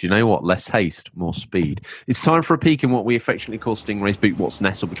down. Do you know what? Less haste, more speed. It's time for a peek in what we affectionately call Stingray's Boot, what's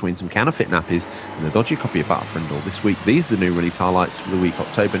nestled between some counterfeit nappies and a dodgy copy of Battlefriend All this week. These are the new release highlights for the week,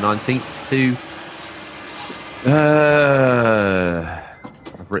 October 19th to...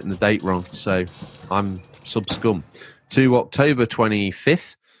 I've written the date wrong, so I'm sub-scum. To October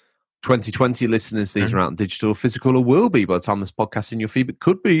 25th. 2020 listeners, these are out in digital, physical, or will be by the time this podcast in your feed, but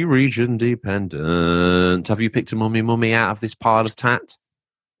could be region dependent. Have you picked a mummy out of this pile of tat?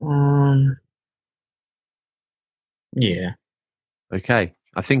 Yeah. Okay,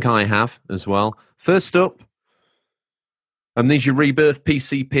 I think I have as well. First up, Amnesia Rebirth,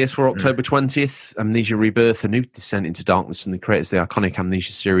 PC, PS4, October 20th. Amnesia Rebirth, a new descent into darkness from the creators of the iconic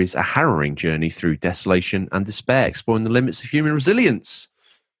Amnesia series, a harrowing journey through desolation and despair, exploring the limits of human resilience.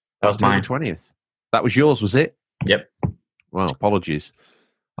 That was October 20th. That was yours, was it? Yep. Well, apologies.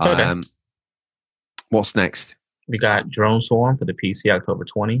 Okay. What's next? We got Drone Swarm for the PC, October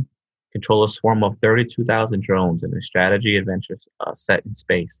 20. Control a swarm of 32,000 drones in a strategy adventure set in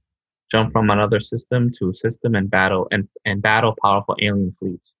space. Jump from another system to a system and battle powerful alien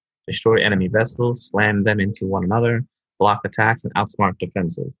fleets. Destroy enemy vessels, slam them into one another, block attacks, and outsmart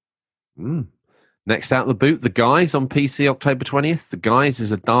defenses. Next out the boot, The Guise on PC, October 20th. The Guise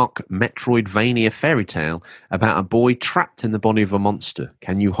is a dark Metroidvania fairy tale about a boy trapped in the body of a monster.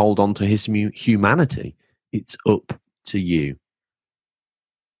 Can you hold on to his humanity? It's up to you.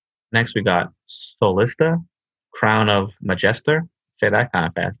 Next, we got Solista, Crown of Majester. Say that kind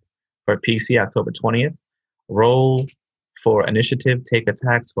of fast. For PC, October 20th. Roll for initiative, take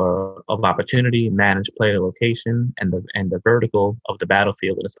attacks of opportunity, manage player location, and the vertical of the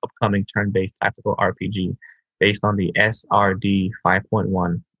battlefield in this upcoming turn-based tactical RPG based on the SRD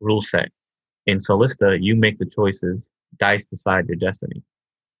 5.1 rule set. In Solista, you make the choices. Dice decide your destiny.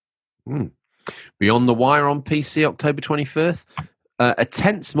 Beyond the Wire on PC, October 21st. A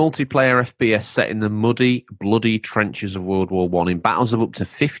tense multiplayer FPS set in the muddy, bloody trenches of World War I. In battles of up to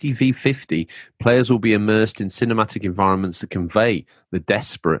 50 v 50, players will be immersed in cinematic environments that convey the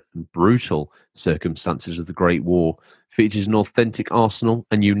desperate and brutal circumstances of the Great War. Features an authentic arsenal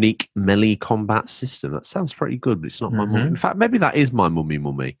and unique melee combat system. That sounds pretty good, but it's not my mummy. In fact, maybe that is my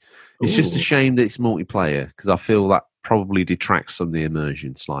mummy. It's just a shame that it's multiplayer, because I feel that probably detracts from the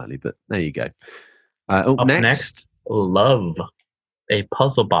immersion slightly, but there you go. Up next, Love. A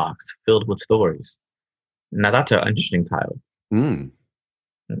puzzle box filled with stories. Now that's an interesting title.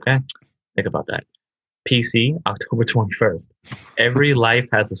 Okay, think about that. PC, October 21st. Every life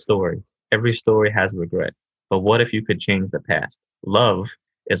has a story. Every story has regret. But what if you could change the past? Love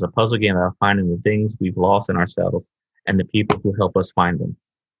is a puzzle game about finding the things we've lost in ourselves and the people who help us find them.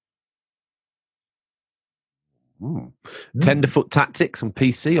 Tenderfoot Tactics on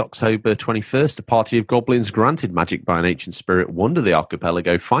PC, October 21st. A party of goblins granted magic by an ancient spirit wander the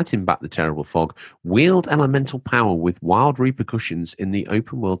archipelago, fighting back the terrible fog, wield elemental power with wild repercussions in the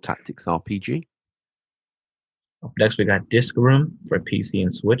open world tactics RPG. Up next, we got Disc Room for PC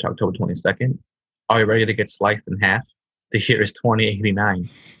and Switch, October 22nd. Are you ready to get sliced in half? The year is 2089,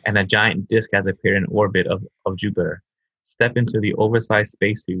 and a giant disc has appeared in orbit of Jupiter. Step into the oversized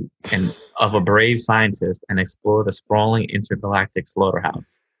spacesuit of a brave scientist and explore the sprawling intergalactic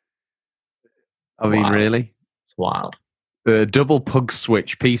slaughterhouse. I mean, really? It's wild. Double Pug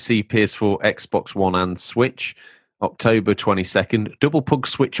Switch, PC, PS4, Xbox One, and Switch, October 22nd. Double Pug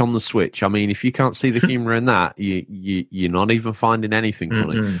Switch on the Switch. I mean, if you can't see the humor in that, you're not even finding anything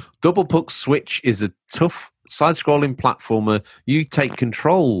funny. Double Pug Switch is a tough side-scrolling platformer. You take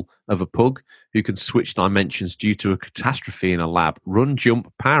control of a pug who can switch dimensions due to a catastrophe in a lab. Run,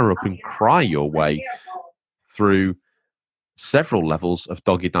 jump, power up, and cry your way through several levels of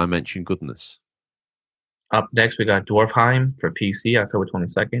doggy dimension goodness. Up next, we got Dwarfheim for PC, October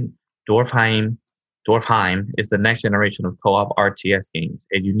 22nd. Dwarfheim is the next generation of co-op RTS games,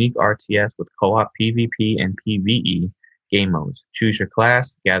 a unique RTS with co-op PvP and PvE game modes. Choose your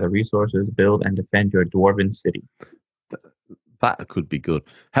class, gather resources, build and defend your dwarven city. That could be good.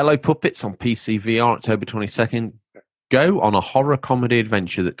 Hello Puppets on PC VR, October 22nd. Go on a horror comedy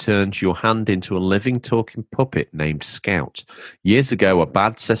adventure that turns your hand into a living, talking puppet named Scout. Years ago, a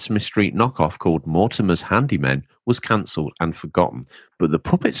bad Sesame Street knockoff called Mortimer's Handymen was cancelled and forgotten, but the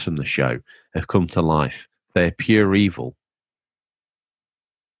puppets from the show have come to life. They're pure evil.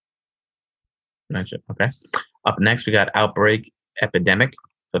 Okay. Up next, we got Outbreak Epidemic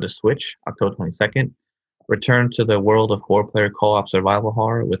for the Switch, October 22nd. Return to the world of four-player co-op survival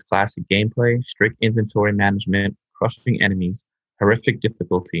horror with classic gameplay, strict inventory management, crushing enemies, horrific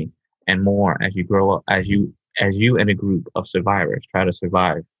difficulty, and more as you grow up, as you and a group of survivors try to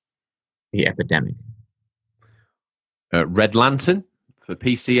survive the epidemic. Red Lantern for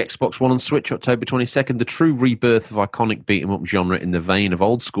PC, Xbox One, and Switch, October 22nd. The true rebirth of iconic beat-em-up genre in the vein of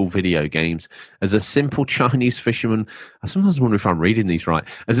old-school video games. As a simple Chinese fisherman, I sometimes wonder if I'm reading these right.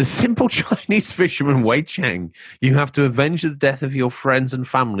 As a simple Chinese fisherman, Wei Chang, you have to avenge the death of your friends and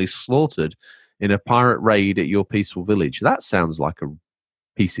family slaughtered in a pirate raid at your peaceful village. That sounds like a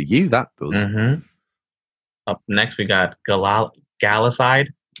PCU, that does. Mm-hmm. Up next, we got Galicide,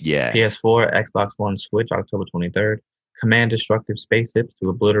 Yeah. PS4, Xbox One, Switch, October 23rd. Command destructive spaceships to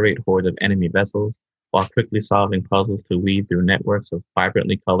obliterate hordes of enemy vessels while quickly solving puzzles to weave through networks of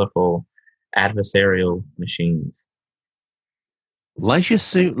vibrantly colorful adversarial machines. Leisure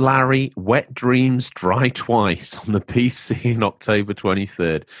Suit Larry, Wet Dreams Dry Twice on the PC in October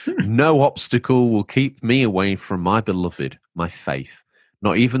 23rd. No obstacle will keep me away from my beloved, my faith.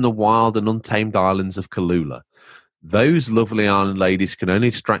 Not even the wild and untamed islands of Kalula. Those lovely island ladies can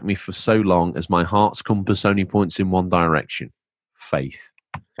only distract me for so long as my heart's compass only points in one direction. Faith.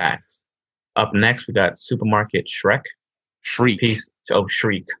 Facts. Up next, we got Supermarket Shrek. Shriek.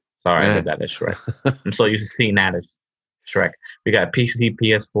 Shriek. Sorry, I did that as Shrek. I'm so used to seeing that as Shrek. We got PC,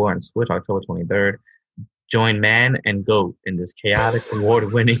 PS4, and Switch October 23rd. Join Man and Goat in this chaotic,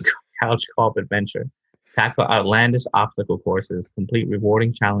 award-winning couch co-op adventure. Tackle outlandish obstacle courses, complete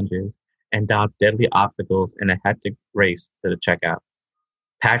rewarding challenges, and dodge deadly obstacles in a hectic race to the checkout.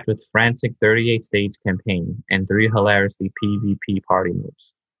 Packed with frantic 38-stage campaign and 3 hilariously PvP party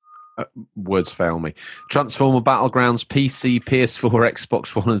moves. Words fail me. Transformer Battlegrounds PC, PS4,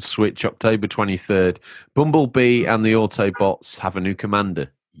 Xbox One, and Switch October 23rd. Bumblebee and the Autobots have a new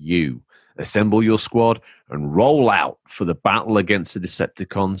commander. You. Assemble your squad and roll out for the battle against the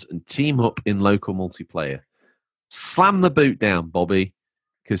Decepticons and team up in local multiplayer. Slam the boot down, Bobby,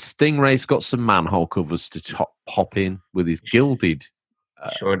 because Stingray's got some manhole covers to hop in with his gilded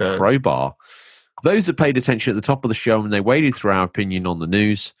crowbar. Those that paid attention at the top of the show and they waded through our opinion on the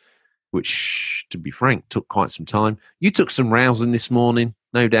news, which, to be frank, took quite some time. You took some rousing this morning.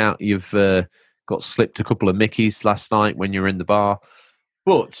 No doubt you've got slipped a couple of Mickeys last night when you were in the bar.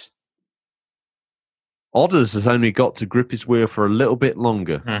 But Odders has only got to grip his wheel for a little bit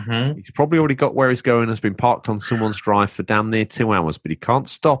longer. Mm-hmm. He's probably already got where he's going, has been parked on someone's drive for damn near 2 hours, but he can't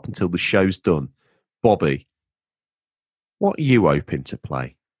stop until the show's done. Bobby, what are you hoping to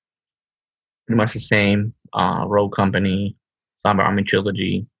play? Pretty much the same. Rogue Company, Zombie Army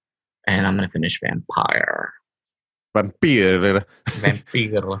Trilogy, and I'm going to finish Vampire. Vampire.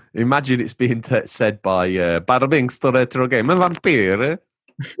 Imagine it's being said by Bada Bing sto retro game. Vampire.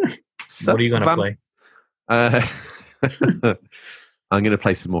 So, what are you going to play? I'm going to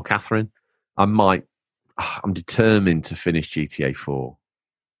play some more Catherine. I'm determined to finish GTA 4.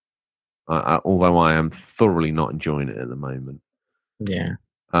 Although I am thoroughly not enjoying it at the moment. Yeah.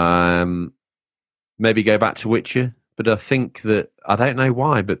 Maybe go back to Witcher. But I think that, I don't know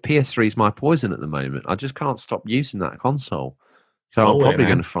why, but PS3 is my poison at the moment. I just can't stop using that console. So I'm probably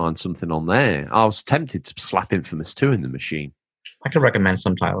going to find something on there. I was tempted to slap Infamous 2 in the machine. I can recommend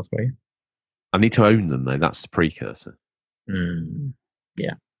some titles for you. I need to own them, though. That's the precursor.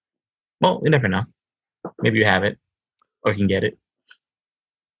 Yeah. Well, you never know. Maybe you have it, or you can get it.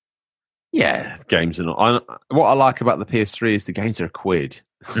 Yeah, games are not. What I like about the PS3 is the games are £1.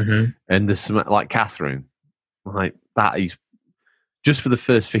 Mm-hmm. And there's some, like Catherine, like that is just for the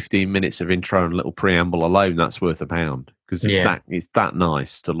first 15 minutes of intro and little preamble alone, that's worth £1 because it's that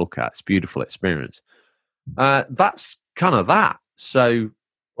nice to look at. It's a beautiful experience. That's kind of that. So,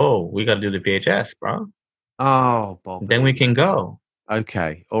 we got to do the VHS, bro. Oh, Bob. Then we can go.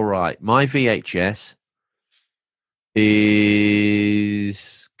 Okay, all right. My VHS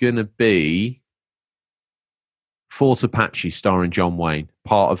is gonna be Fort Apache starring John Wayne,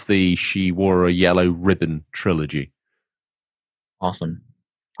 part of the She Wore a Yellow Ribbon trilogy. Awesome.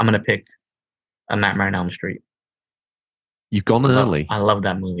 I'm going to pick A Nightmare on Elm Street. You've gone early. I love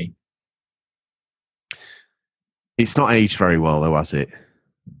that movie. It's not aged very well, though, has it?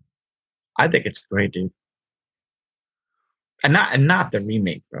 I think it's great, dude. And not the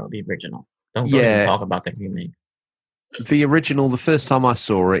remake, bro. The original. Don't even talk about the remake. The original, the first time I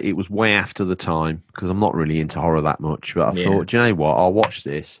saw it, it was way after the time because I'm not really into horror that much. But I thought, do you know what? I'll watch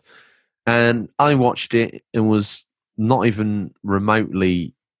this. And I watched it and was not even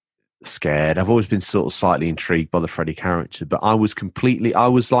remotely scared. I've always been sort of slightly intrigued by the Freddy character, but I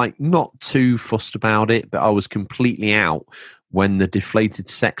was like not too fussed about it, but I was completely out when the deflated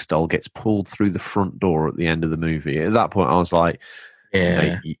sex doll gets pulled through the front door at the end of the movie. At that point, I was like,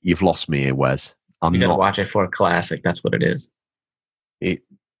 you've lost me here, Wes. You gotta watch it for a classic. That's what it is.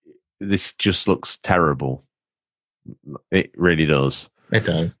 This just looks terrible. It really does. It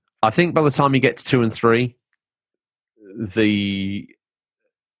does. I think by the time you get to 2 and 3, the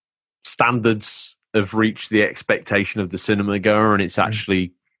standards have reached the expectation of the cinema goer, and it's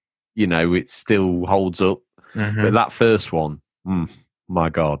actually, it still holds up. Mm-hmm. But that first one, my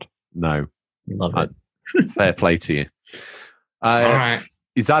God, no. Love it. Fair play to you. All right.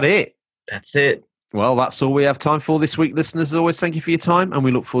 Is that it? That's it. Well, that's all we have time for this week, listeners. As always, thank you for your time, and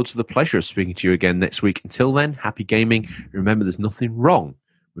we look forward to the pleasure of speaking to you again next week. Until then, happy gaming. Remember, there's nothing wrong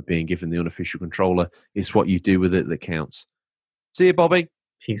with being given the unofficial controller. It's what you do with it that counts. See you, Bobby.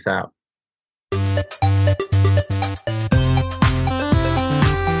 Peace out.